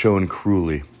eyes shone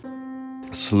cruelly.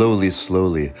 Slowly,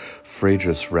 slowly,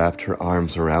 Phaedrus wrapped her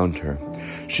arms around her.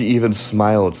 She even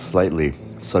smiled slightly,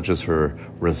 such is her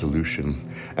resolution,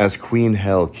 as Queen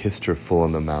Hel kissed her full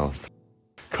in the mouth.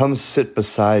 "Come sit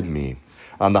beside me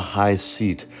on the high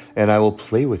seat, and I will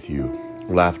play with you,"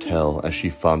 laughed Hel as she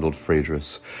fondled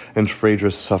Phaedrus, and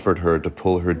Phaedrus suffered her to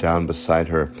pull her down beside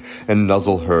her and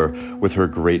nuzzle her with her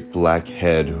great black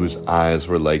head, whose eyes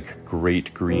were like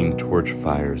great green torch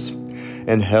fires.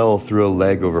 And Hel threw a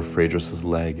leg over Phaedrus's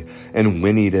leg, and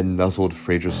whinnied and nuzzled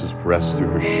Phaedrus's breast through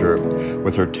her shirt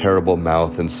with her terrible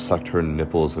mouth, and sucked her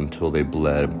nipples until they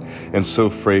bled. And so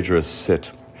Phaedrus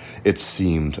sit, it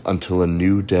seemed, until a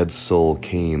new dead soul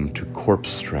came to Corpse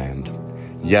Strand.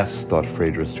 "Yes," thought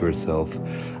Phaedrus to herself,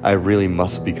 "I really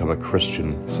must become a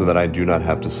Christian, so that I do not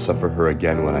have to suffer her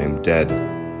again when I am dead."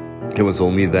 It was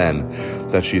only then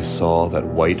that she saw that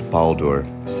white Baldur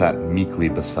sat meekly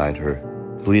beside her,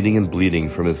 bleeding and bleeding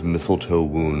from his mistletoe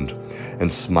wound,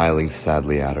 and smiling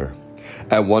sadly at her.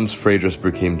 At once Phaedrus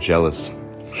became jealous.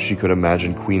 She could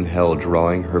imagine Queen Hel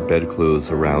drawing her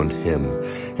bedclothes around him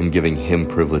and giving him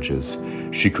privileges.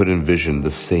 She could envision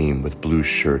the same with Blue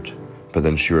Shirt, but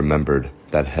then she remembered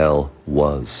that Hel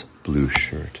was Blue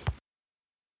Shirt.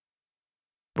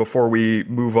 Before we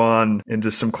move on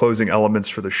into some closing elements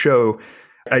for the show,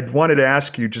 I wanted to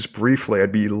ask you just briefly,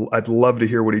 I'd love to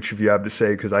hear what each of you have to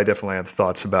say, because I definitely have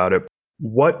thoughts about it.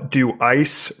 What do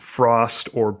ice, frost,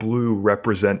 or blue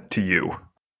represent to you?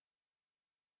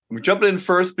 I'm jumping in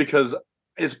first because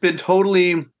it's been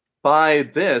totally by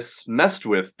this messed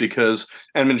with, because,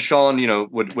 and Sean,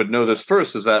 would know this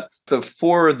first, is that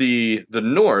for the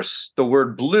Norse, the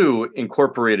word blue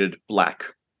incorporated black,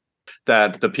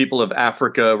 that the people of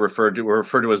Africa were referred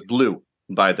to as blue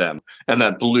by them, and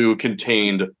that blue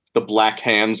contained the black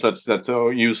hands that's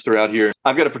used throughout here.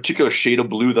 I've got a particular shade of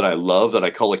blue that I love that I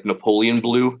call like Napoleon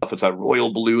blue. If it's that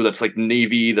royal blue that's like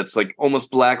navy, that's like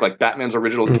almost black, like Batman's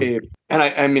original cape. And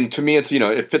I mean, to me, it's,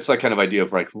 it fits that kind of idea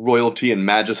of like royalty and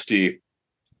majesty,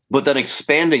 but then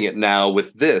expanding it now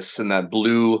with this, and that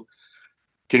blue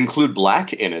can include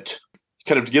black in it,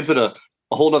 kind of gives it a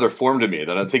whole nother form to me.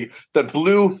 That I think that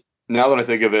blue, now that I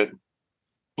think of it,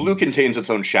 blue contains its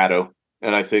own shadow.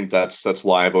 And I think that's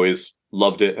why I've always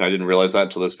loved it. And I didn't realize that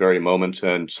until this very moment,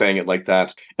 and saying it like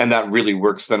that. And that really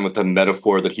works then with the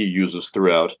metaphor that he uses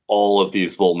throughout all of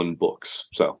these Volmund books.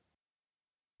 So.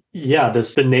 Yeah,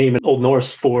 the name in Old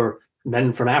Norse for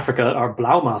men from Africa are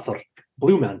blaumathur,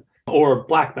 blue men, or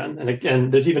black men. And again,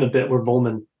 there's even a bit where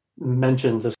Volmund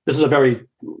mentions this. This is a very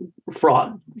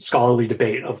fraught scholarly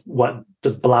debate of what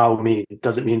does blau mean?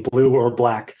 Does it mean blue or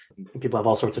black? People have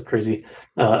all sorts of crazy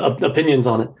opinions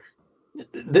on it.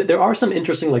 There are some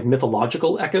interesting like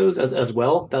mythological echoes as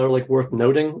well that are like worth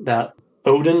noting. That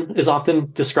Odin is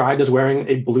often described as wearing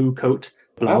a blue coat,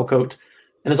 blau coat.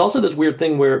 And there's also this weird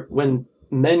thing where when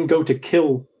men go to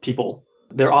kill people,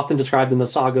 they're often described in the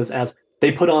sagas as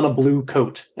they put on a blue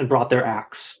coat and brought their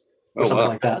axe or something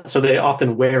like that. So they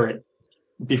often wear it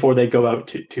before they go out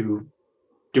to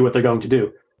do what they're going to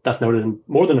do. That's noted in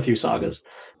more than a few sagas.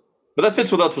 But that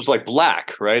fits with others like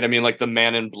black, right? I mean, like the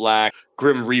Man in Black,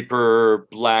 Grim Reaper,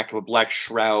 black, a black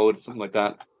shroud, something like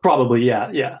that. Probably,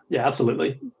 yeah,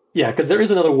 absolutely. Yeah, because there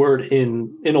is another word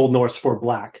in Old Norse for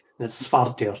black, and it's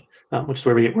svartir, which is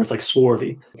where we get words like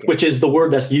swarthy, which is the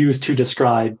word that's used to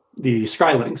describe the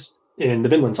Skrylings in the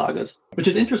Vinland sagas, which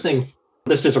is interesting.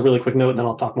 This is just a really quick note, and then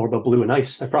I'll talk more about blue and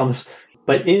ice, I promise.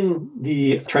 But in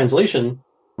the translation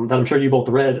that I'm sure you both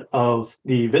read of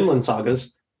the Vinland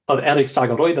sagas of Erik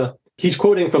Saga Roide, he's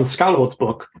quoting from Skarlot's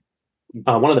book,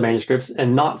 one of the manuscripts,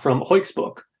 and not from Hoyk's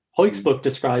book. Hoyk's book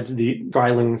describes the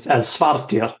Skrylings as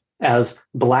svartir, as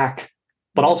black,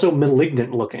 but also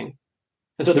malignant looking.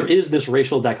 And so there is this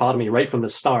racial dichotomy right from the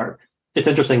start. It's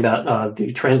interesting that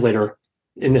the translator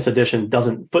in this edition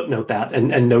doesn't footnote that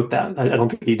and note that. I don't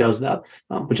think he does that,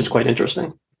 which is quite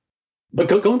interesting. But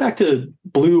going back to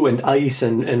blue and ice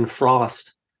and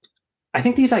frost, I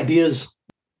think these ideas,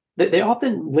 they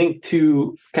often link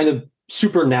to kind of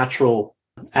supernatural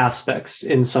aspects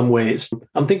in some ways.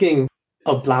 I'm thinking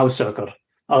of Blausöker,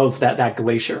 of that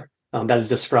glacier that is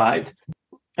described.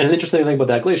 And an interesting thing about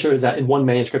that glacier is that in one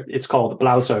manuscript, it's called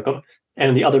Blausöker, and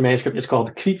in the other manuscript, it's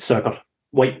called Hvitsöker,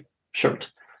 white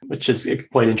shirt, which is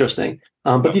quite interesting.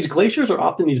 But these glaciers are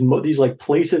often these like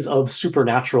places of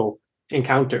supernatural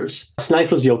encounters.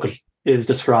 Snæfellsjökull is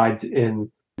described in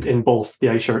both the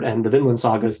Ice Shirt and the Vinland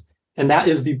sagas, and that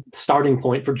is the starting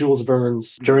point for Jules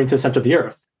Verne's Journey to the Center of the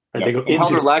Earth. Right? They go into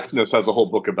Halldor Laxness has a whole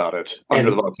book about it, Under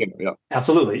the Volcano. Yeah,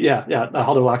 absolutely. Yeah.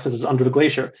 Halldor Laxness is Under the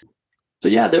Glacier. So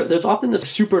yeah, there's often this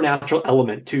supernatural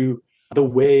element to the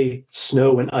way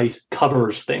snow and ice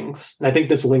covers things. And I think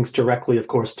this links directly, of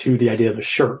course, to the idea of a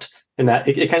shirt, and that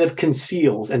it kind of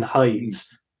conceals and hides.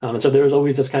 And so there's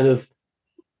always this kind of,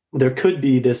 there could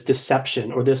be this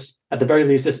deception, or this, at the very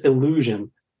least, this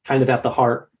illusion kind of at the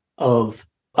heart of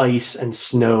ice and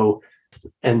snow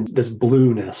and this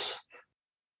blueness.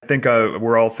 I think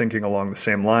we're all thinking along the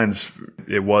same lines.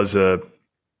 It was a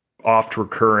oft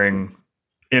recurring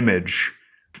image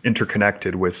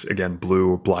interconnected with, again,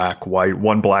 blue, black, white,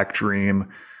 one black dream.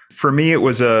 For me, it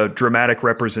was a dramatic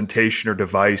representation or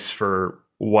device for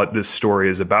what this story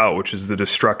is about, which is the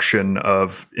destruction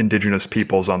of indigenous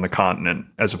peoples on the continent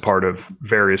as a part of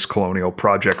various colonial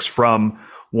projects from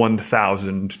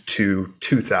 1000 to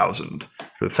 2000,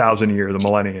 the 1,000 year, the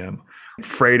millennium.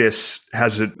 Freydis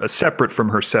has a separate from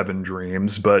her seven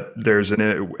dreams, but there's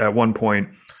at one point,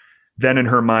 then in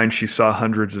her mind, she saw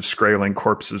hundreds of Skrailing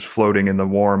corpses floating in the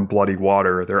warm, bloody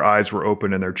water. Their eyes were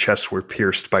open and their chests were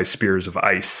pierced by spears of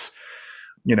ice.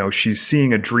 You know, she's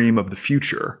seeing a dream of the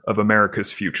future, of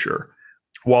America's future.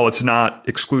 While it's not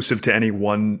exclusive to any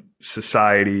one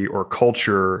society or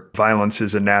culture, violence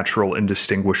is a natural,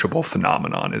 indistinguishable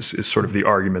phenomenon, is sort of the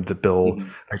argument that Bill,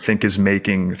 I think, is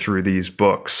making through these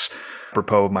books.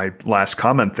 Apropos of my last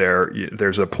comment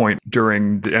there's a point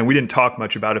and we didn't talk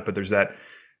much about it, but there's that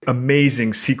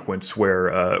amazing sequence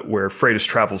where Freydis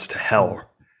travels to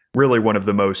hell. Really one of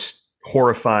the most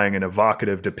horrifying and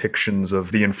evocative depictions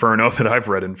of the Inferno that I've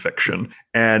read in fiction.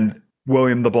 And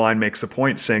William the Blind makes a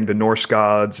point saying the Norse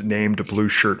gods named Blue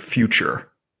Shirt Future.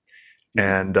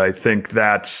 And I think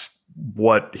that's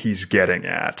what he's getting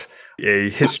at. A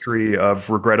history of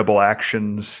regrettable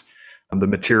actions, the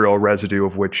material residue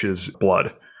of which is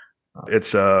blood.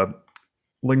 It's a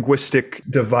linguistic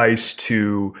device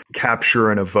to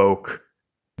capture and evoke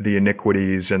the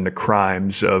iniquities and the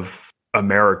crimes of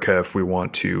America, if we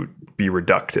want to be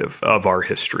reductive of our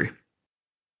history.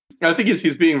 I think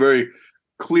he's being very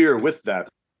clear with that.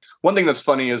 One thing that's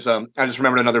funny is I just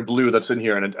remembered another blue that's in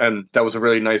here, and that was a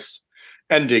really nice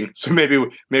ending. So maybe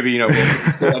we'll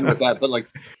end with that. But like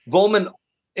Volman,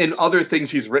 in other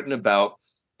things he's written about,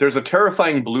 there's a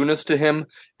terrifying blueness to him,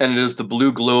 and it is the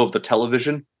blue glow of the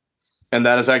television. And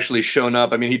that has actually shown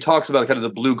up. I mean, he talks about kind of the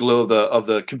blue glow of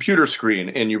the computer screen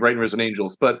in You Write in Risen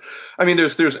Angels. But I mean,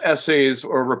 there's essays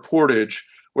or reportage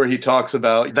where he talks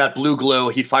about that blue glow.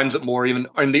 He finds it more even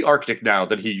in the Arctic now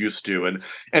than he used to.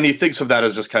 And he thinks of that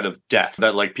as just kind of death,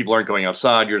 that like people aren't going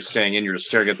outside, you're staying in, you're just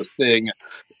staring at the thing.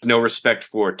 No respect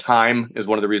for time is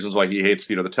one of the reasons why he hates,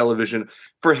 the television.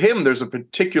 For him, there's a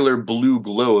particular blue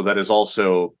glow that is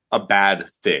also a bad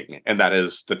thing, and that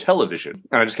is the television.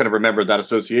 And I just kind of remembered that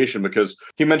association because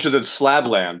he mentions in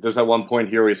Slabland, there's that one point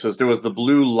here where he says there was the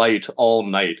blue light all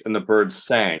night and the birds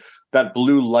sang. That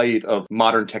blue light of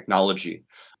modern technology.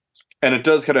 And it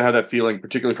does kind of have that feeling,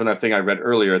 particularly from that thing I read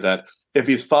earlier, that if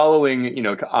he's following,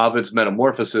 Ovid's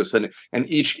metamorphosis and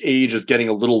each age is getting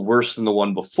a little worse than the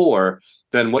one before,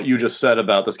 then what you just said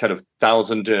about this kind of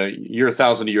 1,000 to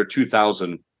year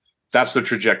 2000, that's the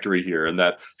trajectory here. And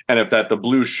if the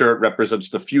blue shirt represents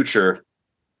the future,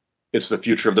 it's the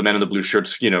future of the men in the blue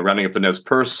shirts, rounding up the Nez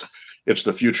Perce. It's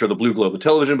the future of the blue glow of the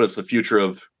television, but it's the future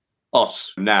of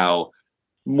us now,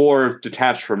 more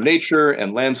detached from nature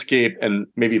and landscape and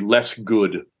maybe less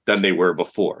good than they were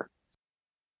before.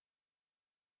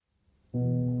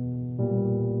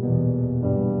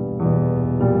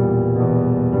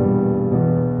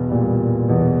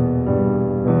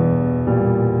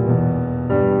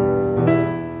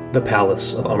 The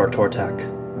Palace of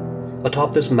Amar-Tortak.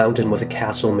 Atop this mountain was a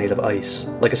castle made of ice,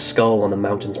 like a skull on the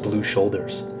mountain's blue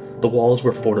shoulders. The walls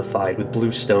were fortified with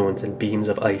blue stones and beams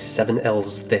of ice 7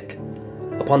 ells thick.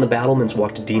 Upon the battlements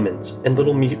walked demons and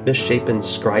little misshapen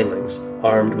skrylings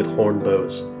armed with horn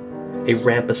bows. A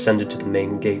ramp ascended to the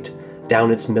main gate.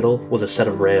 Down its middle was a set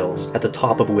of rails, at the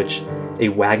top of which a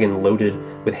wagon loaded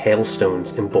with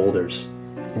hailstones and boulders.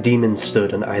 Demons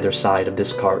stood on either side of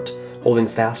this cart, holding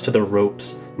fast to the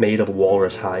ropes made of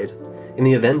walrus hide. In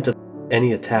the event of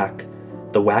any attack,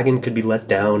 the wagon could be let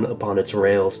down upon its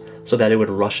rails so that it would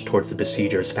rush towards the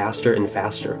besiegers faster and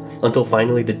faster, until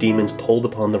finally the demons pulled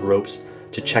upon the ropes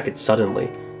to check it suddenly,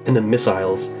 and the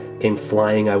missiles came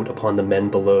flying out upon the men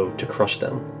below to crush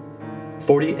them.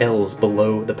 40 ells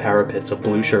below the parapets of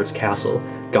Blue Shirt's castle,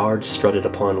 guards strutted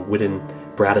upon wooden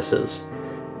brattices,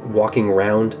 walking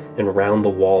round and round the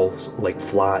walls like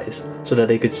flies, so that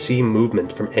they could see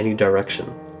movement from any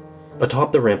direction.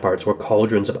 Atop the ramparts were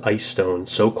cauldrons of ice stone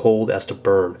so cold as to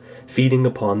burn, feeding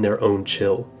upon their own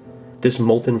chill. This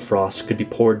molten frost could be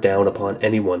poured down upon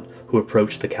anyone who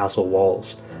approached the castle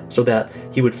walls, so that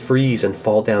he would freeze and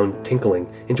fall down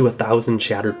tinkling into 1,000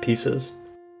 shattered pieces.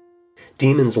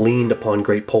 Demons leaned upon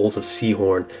great poles of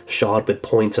seahorn shod with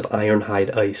points of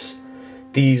iron-hide ice.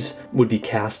 These would be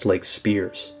cast like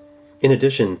spears. In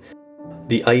addition,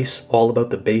 the ice all about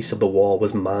the base of the wall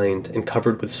was mined and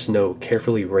covered with snow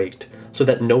carefully raked, so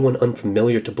that no one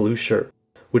unfamiliar to Blue Shirt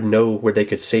would know where they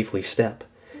could safely step,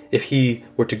 if he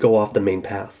were to go off the main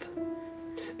path.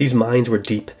 These mines were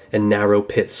deep and narrow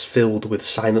pits filled with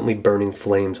silently burning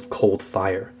flames of cold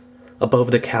fire.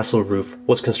 Above the castle roof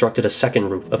was constructed a second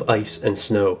roof of ice and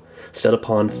snow, set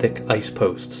upon thick ice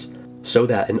posts, so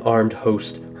that an armed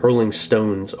host hurling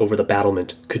stones over the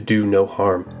battlement could do no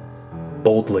harm.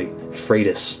 Boldly,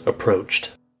 Freydis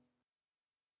approached.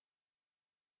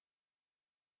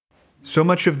 So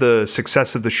much of the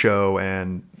success of the show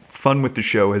and fun with the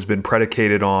show has been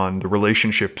predicated on the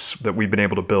relationships that we've been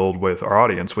able to build with our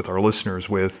audience, with our listeners,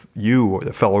 with you,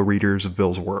 the fellow readers of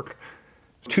Bill's work.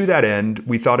 To that end,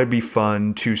 we thought it'd be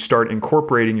fun to start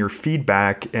incorporating your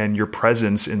feedback and your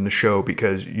presence in the show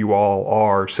because you all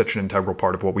are such an integral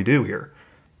part of what we do here.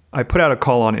 I put out a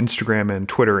call on Instagram and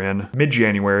Twitter in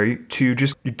mid-January to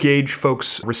just gauge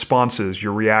folks' responses,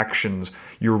 your reactions,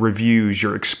 your reviews,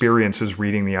 your experiences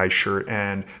reading The Ice Shirt.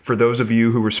 And for those of you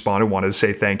who responded, wanted to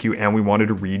say thank you, and we wanted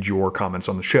to read your comments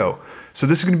on the show. So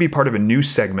this is going to be part of a new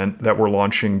segment that we're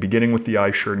launching, beginning with The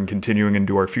Ice Shirt and continuing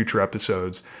into our future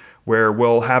episodes, where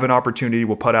we'll have an opportunity,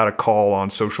 we'll put out a call on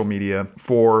social media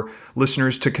for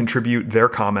listeners to contribute their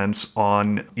comments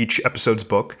on each episode's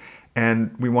book.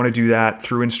 And we want to do that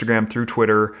through Instagram, through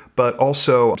Twitter, but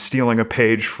also stealing a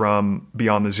page from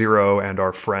Beyond the Zero and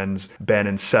our friends Ben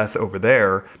and Seth over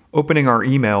there, opening our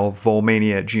email,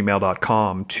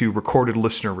 volmania@gmail.com, to recorded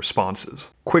listener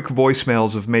responses. Quick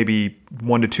voicemails of maybe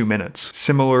 1 to 2 minutes,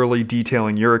 similarly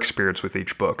detailing your experience with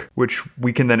each book, which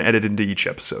we can then edit into each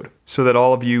episode, so that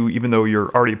all of you, even though you're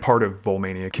already part of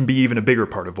Volmania, can be even a bigger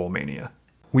part of Volmania.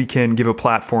 We can give a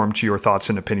platform to your thoughts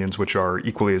and opinions, which are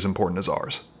equally as important as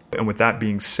ours. And with that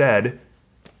being said,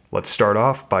 let's start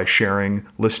off by sharing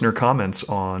listener comments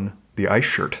on The Ice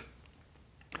Shirt.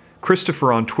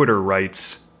 Christopher on Twitter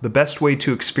writes, "The best way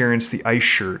to experience The Ice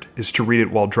Shirt is to read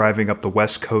it while driving up the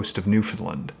west coast of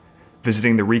Newfoundland,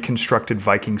 visiting the reconstructed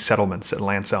Viking settlements at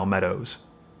Lansdowne Meadows.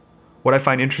 What I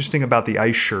find interesting about The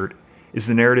Ice Shirt is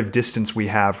the narrative distance we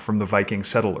have from the Viking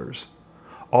settlers.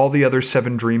 All the other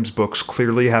Seven Dreams books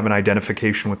clearly have an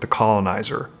identification with the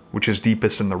colonizer, which is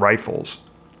deepest in the Rifles,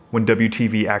 when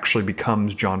WTV actually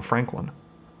becomes John Franklin.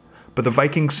 But the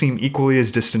Vikings seem equally as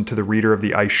distant to the reader of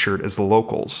The Ice Shirt as the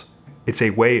locals. It's a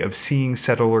way of seeing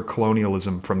settler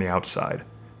colonialism from the outside.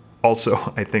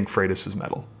 Also, I think Freitas is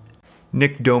metal."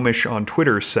 Nick Domish on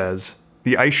Twitter says,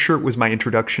 "The Ice Shirt was my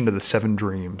introduction to the Seven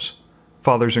Dreams.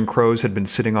 Fathers and Crows had been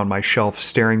sitting on my shelf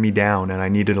staring me down, and I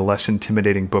needed a less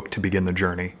intimidating book to begin the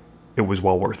journey. It was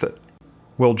well worth it."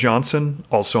 Will Johnson,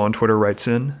 also on Twitter, writes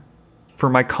in, "For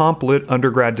my comp lit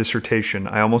undergrad dissertation,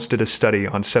 I almost did a study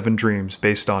on Seven Dreams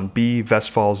based on B.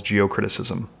 Westphal's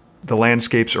geocriticism. The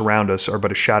landscapes around us are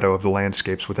but a shadow of the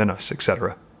landscapes within us,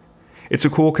 etc. It's a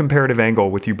cool comparative angle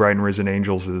with You Bright and Risen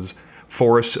Angels'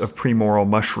 forests of premoral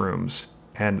mushrooms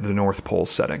and the North Pole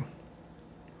setting."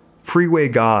 Freeway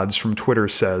Gods from Twitter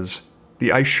says,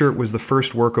 "The Ice Shirt was the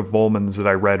first work of Volman's that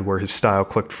I read where his style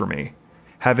clicked for me.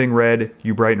 Having read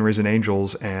You Bright and Risen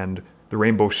Angels and The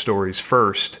Rainbow Stories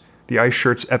first, The Ice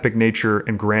Shirt's epic nature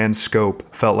and grand scope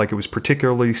felt like it was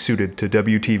particularly suited to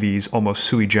WTV's almost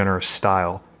sui generis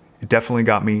style. It definitely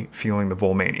got me feeling the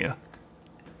Volmania."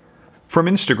 From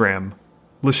Instagram,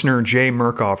 listener Jay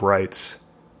Murkoff writes,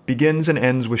 "Begins and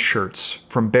ends with shirts.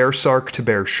 From Bear Sark to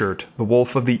Bear Shirt, the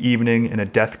wolf of the evening in a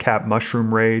death-cap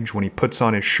mushroom rage when he puts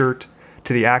on his shirt,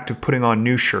 to the act of putting on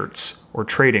new shirts, or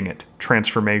trading it,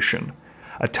 transformation.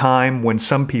 A time when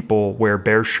some people wear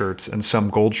bear shirts and some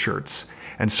gold shirts,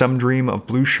 and some dream of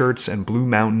blue shirts and blue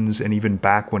mountains, and even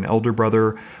back when Elder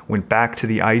Brother went back to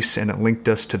the ice and it linked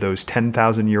us to those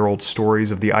 10,000-year-old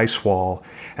stories of the ice wall,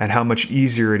 and how much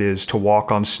easier it is to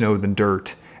walk on snow than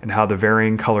dirt, and how the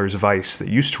varying colors of ice that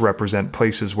used to represent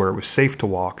places where it was safe to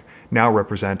walk now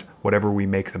represent whatever we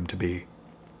make them to be.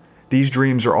 These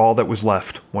dreams are all that was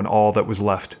left when all that was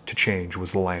left to change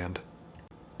was the land."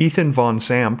 Ethan Von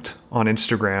Sampt on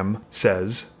Instagram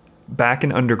says, "Back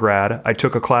in undergrad, I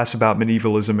took a class about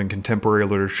medievalism and contemporary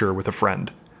literature with a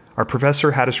friend. Our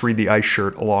professor had us read The Ice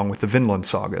Shirt along with the Vinland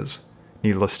sagas.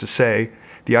 Needless to say,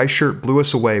 The Ice Shirt blew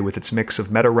us away with its mix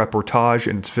of meta-reportage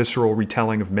and its visceral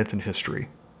retelling of myth and history.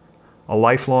 A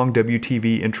lifelong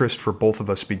WTV interest for both of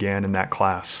us began in that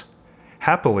class.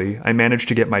 Happily, I managed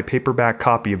to get my paperback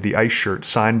copy of The Ice Shirt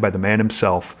signed by the man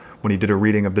himself when he did a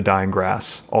reading of The Dying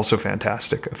Grass, also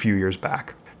fantastic, a few years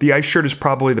back. The Ice Shirt is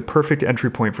probably the perfect entry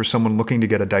point for someone looking to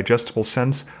get a digestible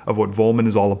sense of what Volman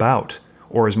is all about,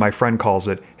 or as my friend calls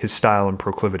it, his style and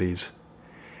proclivities.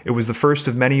 It was the first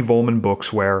of many Volman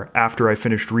books where, after I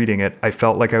finished reading it, I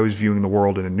felt like I was viewing the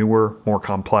world in a newer, more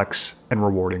complex, and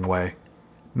rewarding way."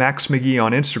 Max McGee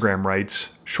on Instagram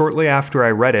writes, "Shortly after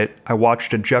I read it, I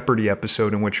watched a Jeopardy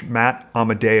episode in which Matt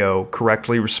Amadeo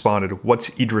correctly responded,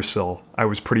 'What's Yggdrasil?' I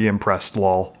was pretty impressed,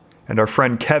 lol." And our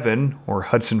friend Kevin, or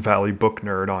Hudson Valley Book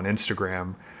Nerd on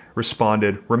Instagram,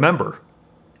 responded, "Remember."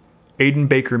 Aiden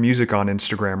Baker Music on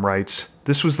Instagram writes,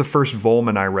 "This was the first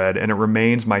Volman I read, and it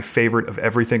remains my favorite of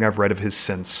everything I've read of his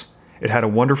since. It had a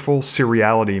wonderful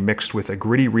seriality mixed with a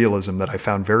gritty realism that I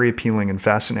found very appealing and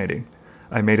fascinating.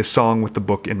 I made a song with the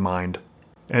book in mind."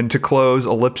 And to close,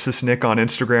 Ellipsis Nick on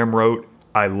Instagram wrote,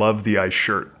 "I love The Ice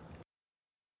Shirt."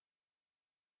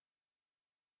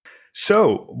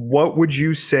 So, what would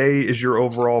you say is your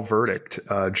overall verdict,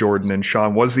 Jordan and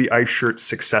Sean? Was The Ice Shirt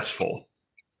successful?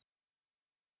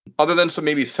 Other than some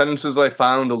maybe sentences I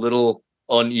found a little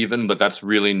uneven, but that's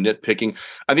really nitpicking.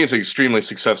 I think it's an extremely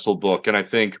successful book, and I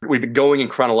think we've been going in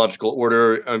chronological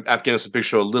order. Afghanistan Big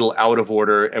Show a little out of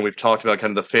order, and we've talked about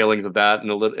kind of the failings of that in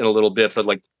a little bit. But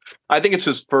like, I think it's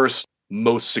his first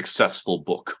most successful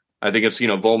book. I think it's,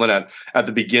 Volman at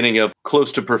the beginning of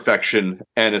close to perfection,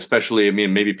 and especially, I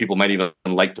mean, maybe people might even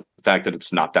like the fact that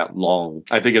it's not that long.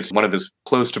 I think it's one of his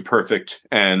close to perfect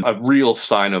and a real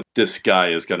sign of this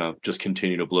guy is going to just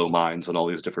continue to blow minds in all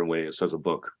these different ways as a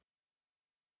book.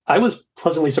 I was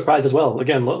pleasantly surprised as well.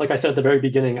 Again, like I said at the very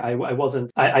beginning,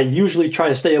 I usually try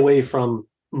to stay away from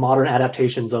modern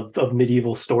adaptations of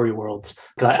medieval story worlds,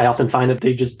 because I often find that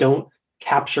they just don't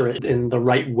capture it in the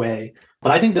right way.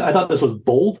 But I thought this was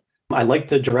bold. I liked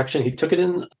the direction he took it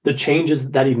in, the changes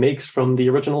that he makes from the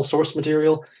original source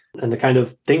material, and the kind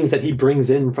of things that he brings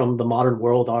in from the modern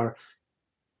world are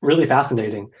really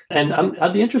fascinating. And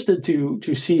I'd be interested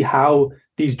to see how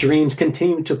these dreams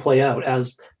continue to play out.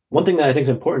 As one thing that I think is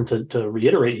important to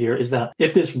reiterate here is that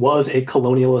if this was a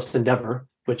colonialist endeavor,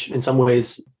 which in some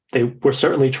ways they were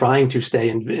certainly trying to stay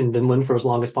in Vinland for as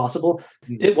long as possible,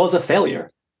 it was a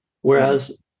failure.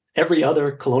 Whereas every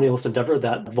other colonialist endeavor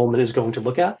that Volman is going to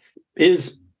look at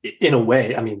is, in a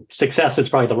way, I mean, success is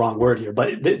probably the wrong word here,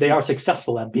 but they are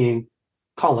successful at being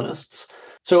colonists.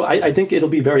 So I think it'll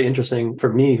be very interesting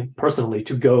for me personally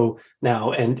to go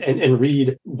now and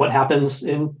read what happens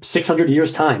in 600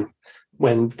 years' time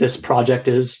when this project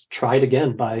is tried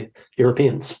again by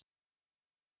Europeans.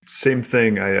 Same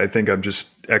thing. I think I'm just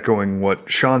echoing what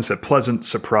Sean said. Pleasant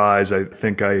surprise. I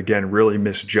think I, again, really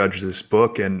misjudged this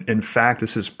book. And in fact,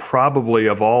 this is probably,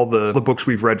 of all the books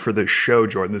we've read for this show,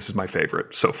 Jordan, this is my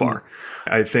favorite so far.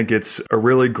 I think it's a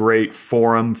really great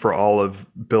forum for all of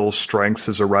Bill's strengths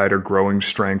as a writer, growing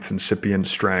strengths, incipient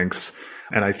strengths.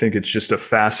 And I think it's just a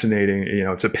fascinating,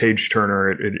 it's a page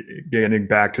turner, getting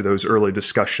back to those early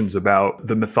discussions about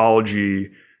the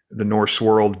mythology, the Norse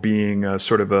world being a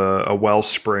sort of a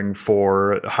wellspring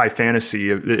for high fantasy.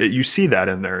 You see that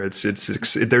in there.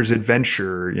 There's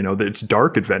adventure, it's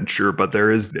dark adventure, but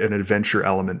there is an adventure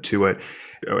element to it.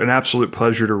 An absolute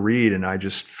pleasure to read. And I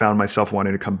just found myself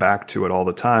wanting to come back to it all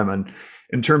the time. And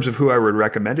in terms of who I would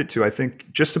recommend it to, I think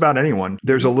just about anyone.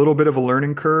 There's a little bit of a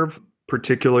learning curve,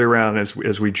 particularly around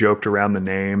as we joked around the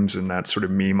names and that sort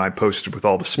of meme I posted with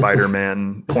all the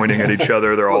Spider-Man pointing at each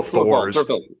other. They're all Thors.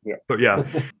 But yeah.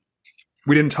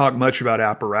 We didn't talk much about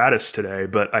apparatus today,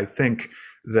 but I think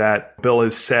that Bill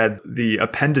has said the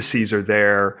appendices are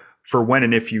there for when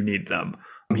and if you need them.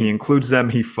 He includes them.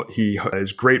 He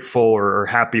is grateful or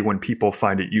happy when people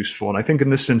find it useful. And I think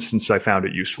in this instance, I found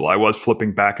it useful. I was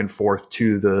flipping back and forth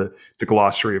to the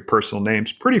glossary of personal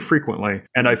names pretty frequently,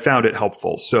 and I found it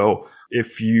helpful. So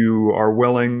if you are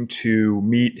willing to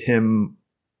meet him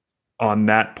on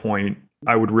that point,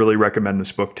 I would really recommend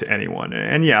this book to anyone.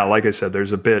 And yeah, like I said,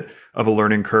 there's a bit of a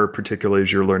learning curve, particularly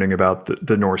as you're learning about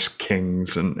the Norse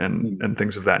kings and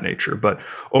things of that nature. But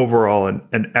overall,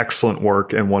 an excellent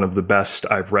work and one of the best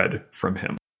I've read from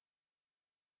him.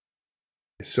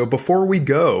 So before we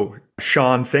go,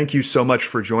 Sean, thank you so much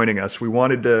for joining us. We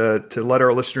wanted to let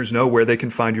our listeners know where they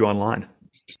can find you online.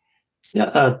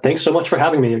 Yeah, thanks so much for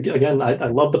having me. Again, I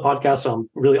love the podcast, so I'm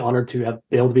really honored to have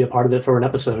been able to be a part of it for an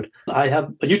episode. I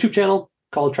have a YouTube channel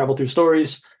called Travel Through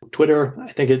Stories. Twitter,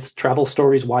 I think it's Travel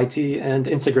Stories YT, and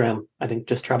Instagram, I think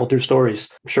just Travel Through Stories.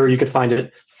 I'm sure you could find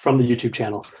it from the YouTube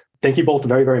channel. Thank you both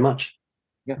very, very much.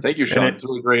 Yeah, thank you, Sean. It's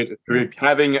really great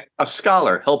having a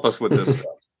scholar help us with this stuff.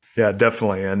 Yeah,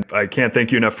 definitely. And I can't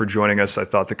thank you enough for joining us. I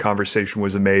thought the conversation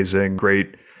was amazing.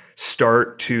 Great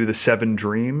start to the 7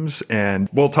 Dreams. And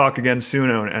we'll talk again soon.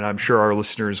 And I'm sure our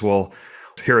listeners will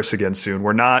hear us again soon.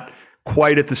 We're not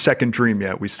quite at the second dream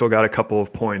yet. We still got a couple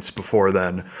of points before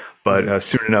then. But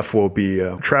soon enough, we'll be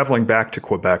traveling back to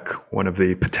Quebec, one of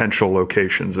the potential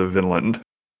locations of Vinland.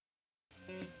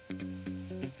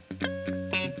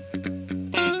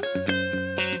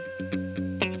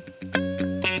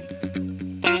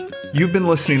 You've been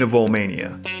listening to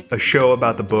Volmania, a show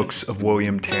about the books of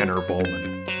William Tanner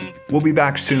Volman. We'll be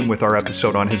back soon with our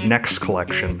episode on his next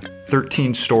collection,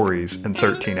 13 Stories and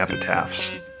 13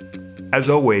 Epitaphs. As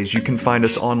always, you can find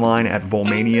us online at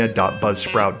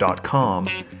volmania.buzzsprout.com,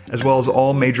 as well as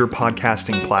all major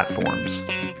podcasting platforms.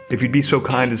 If you'd be so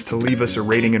kind as to leave us a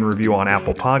rating and review on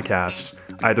Apple Podcasts,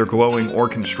 either glowing or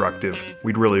constructive,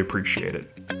 we'd really appreciate it.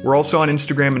 We're also on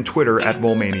Instagram and Twitter at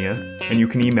Volmania, and you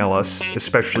can email us,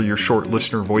 especially your short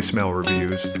listener voicemail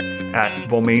reviews, at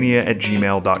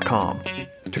volmania@gmail.com.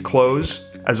 To close,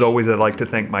 As always, I'd like to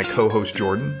thank my co-host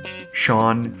Jordan,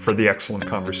 Sean for the excellent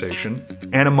conversation,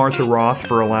 Anna Martha Roth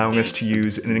for allowing us to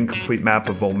use an incomplete map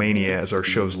of Volmania as our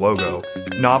show's logo,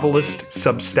 novelist,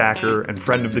 substacker, and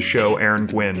friend of the show Aaron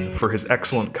Gwynn for his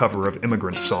excellent cover of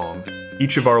Immigrant Song,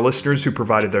 each of our listeners who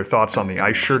provided their thoughts on the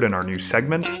ice shirt in our new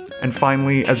segment, and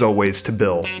finally, as always, to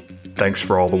Bill. Thanks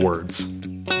for all the words.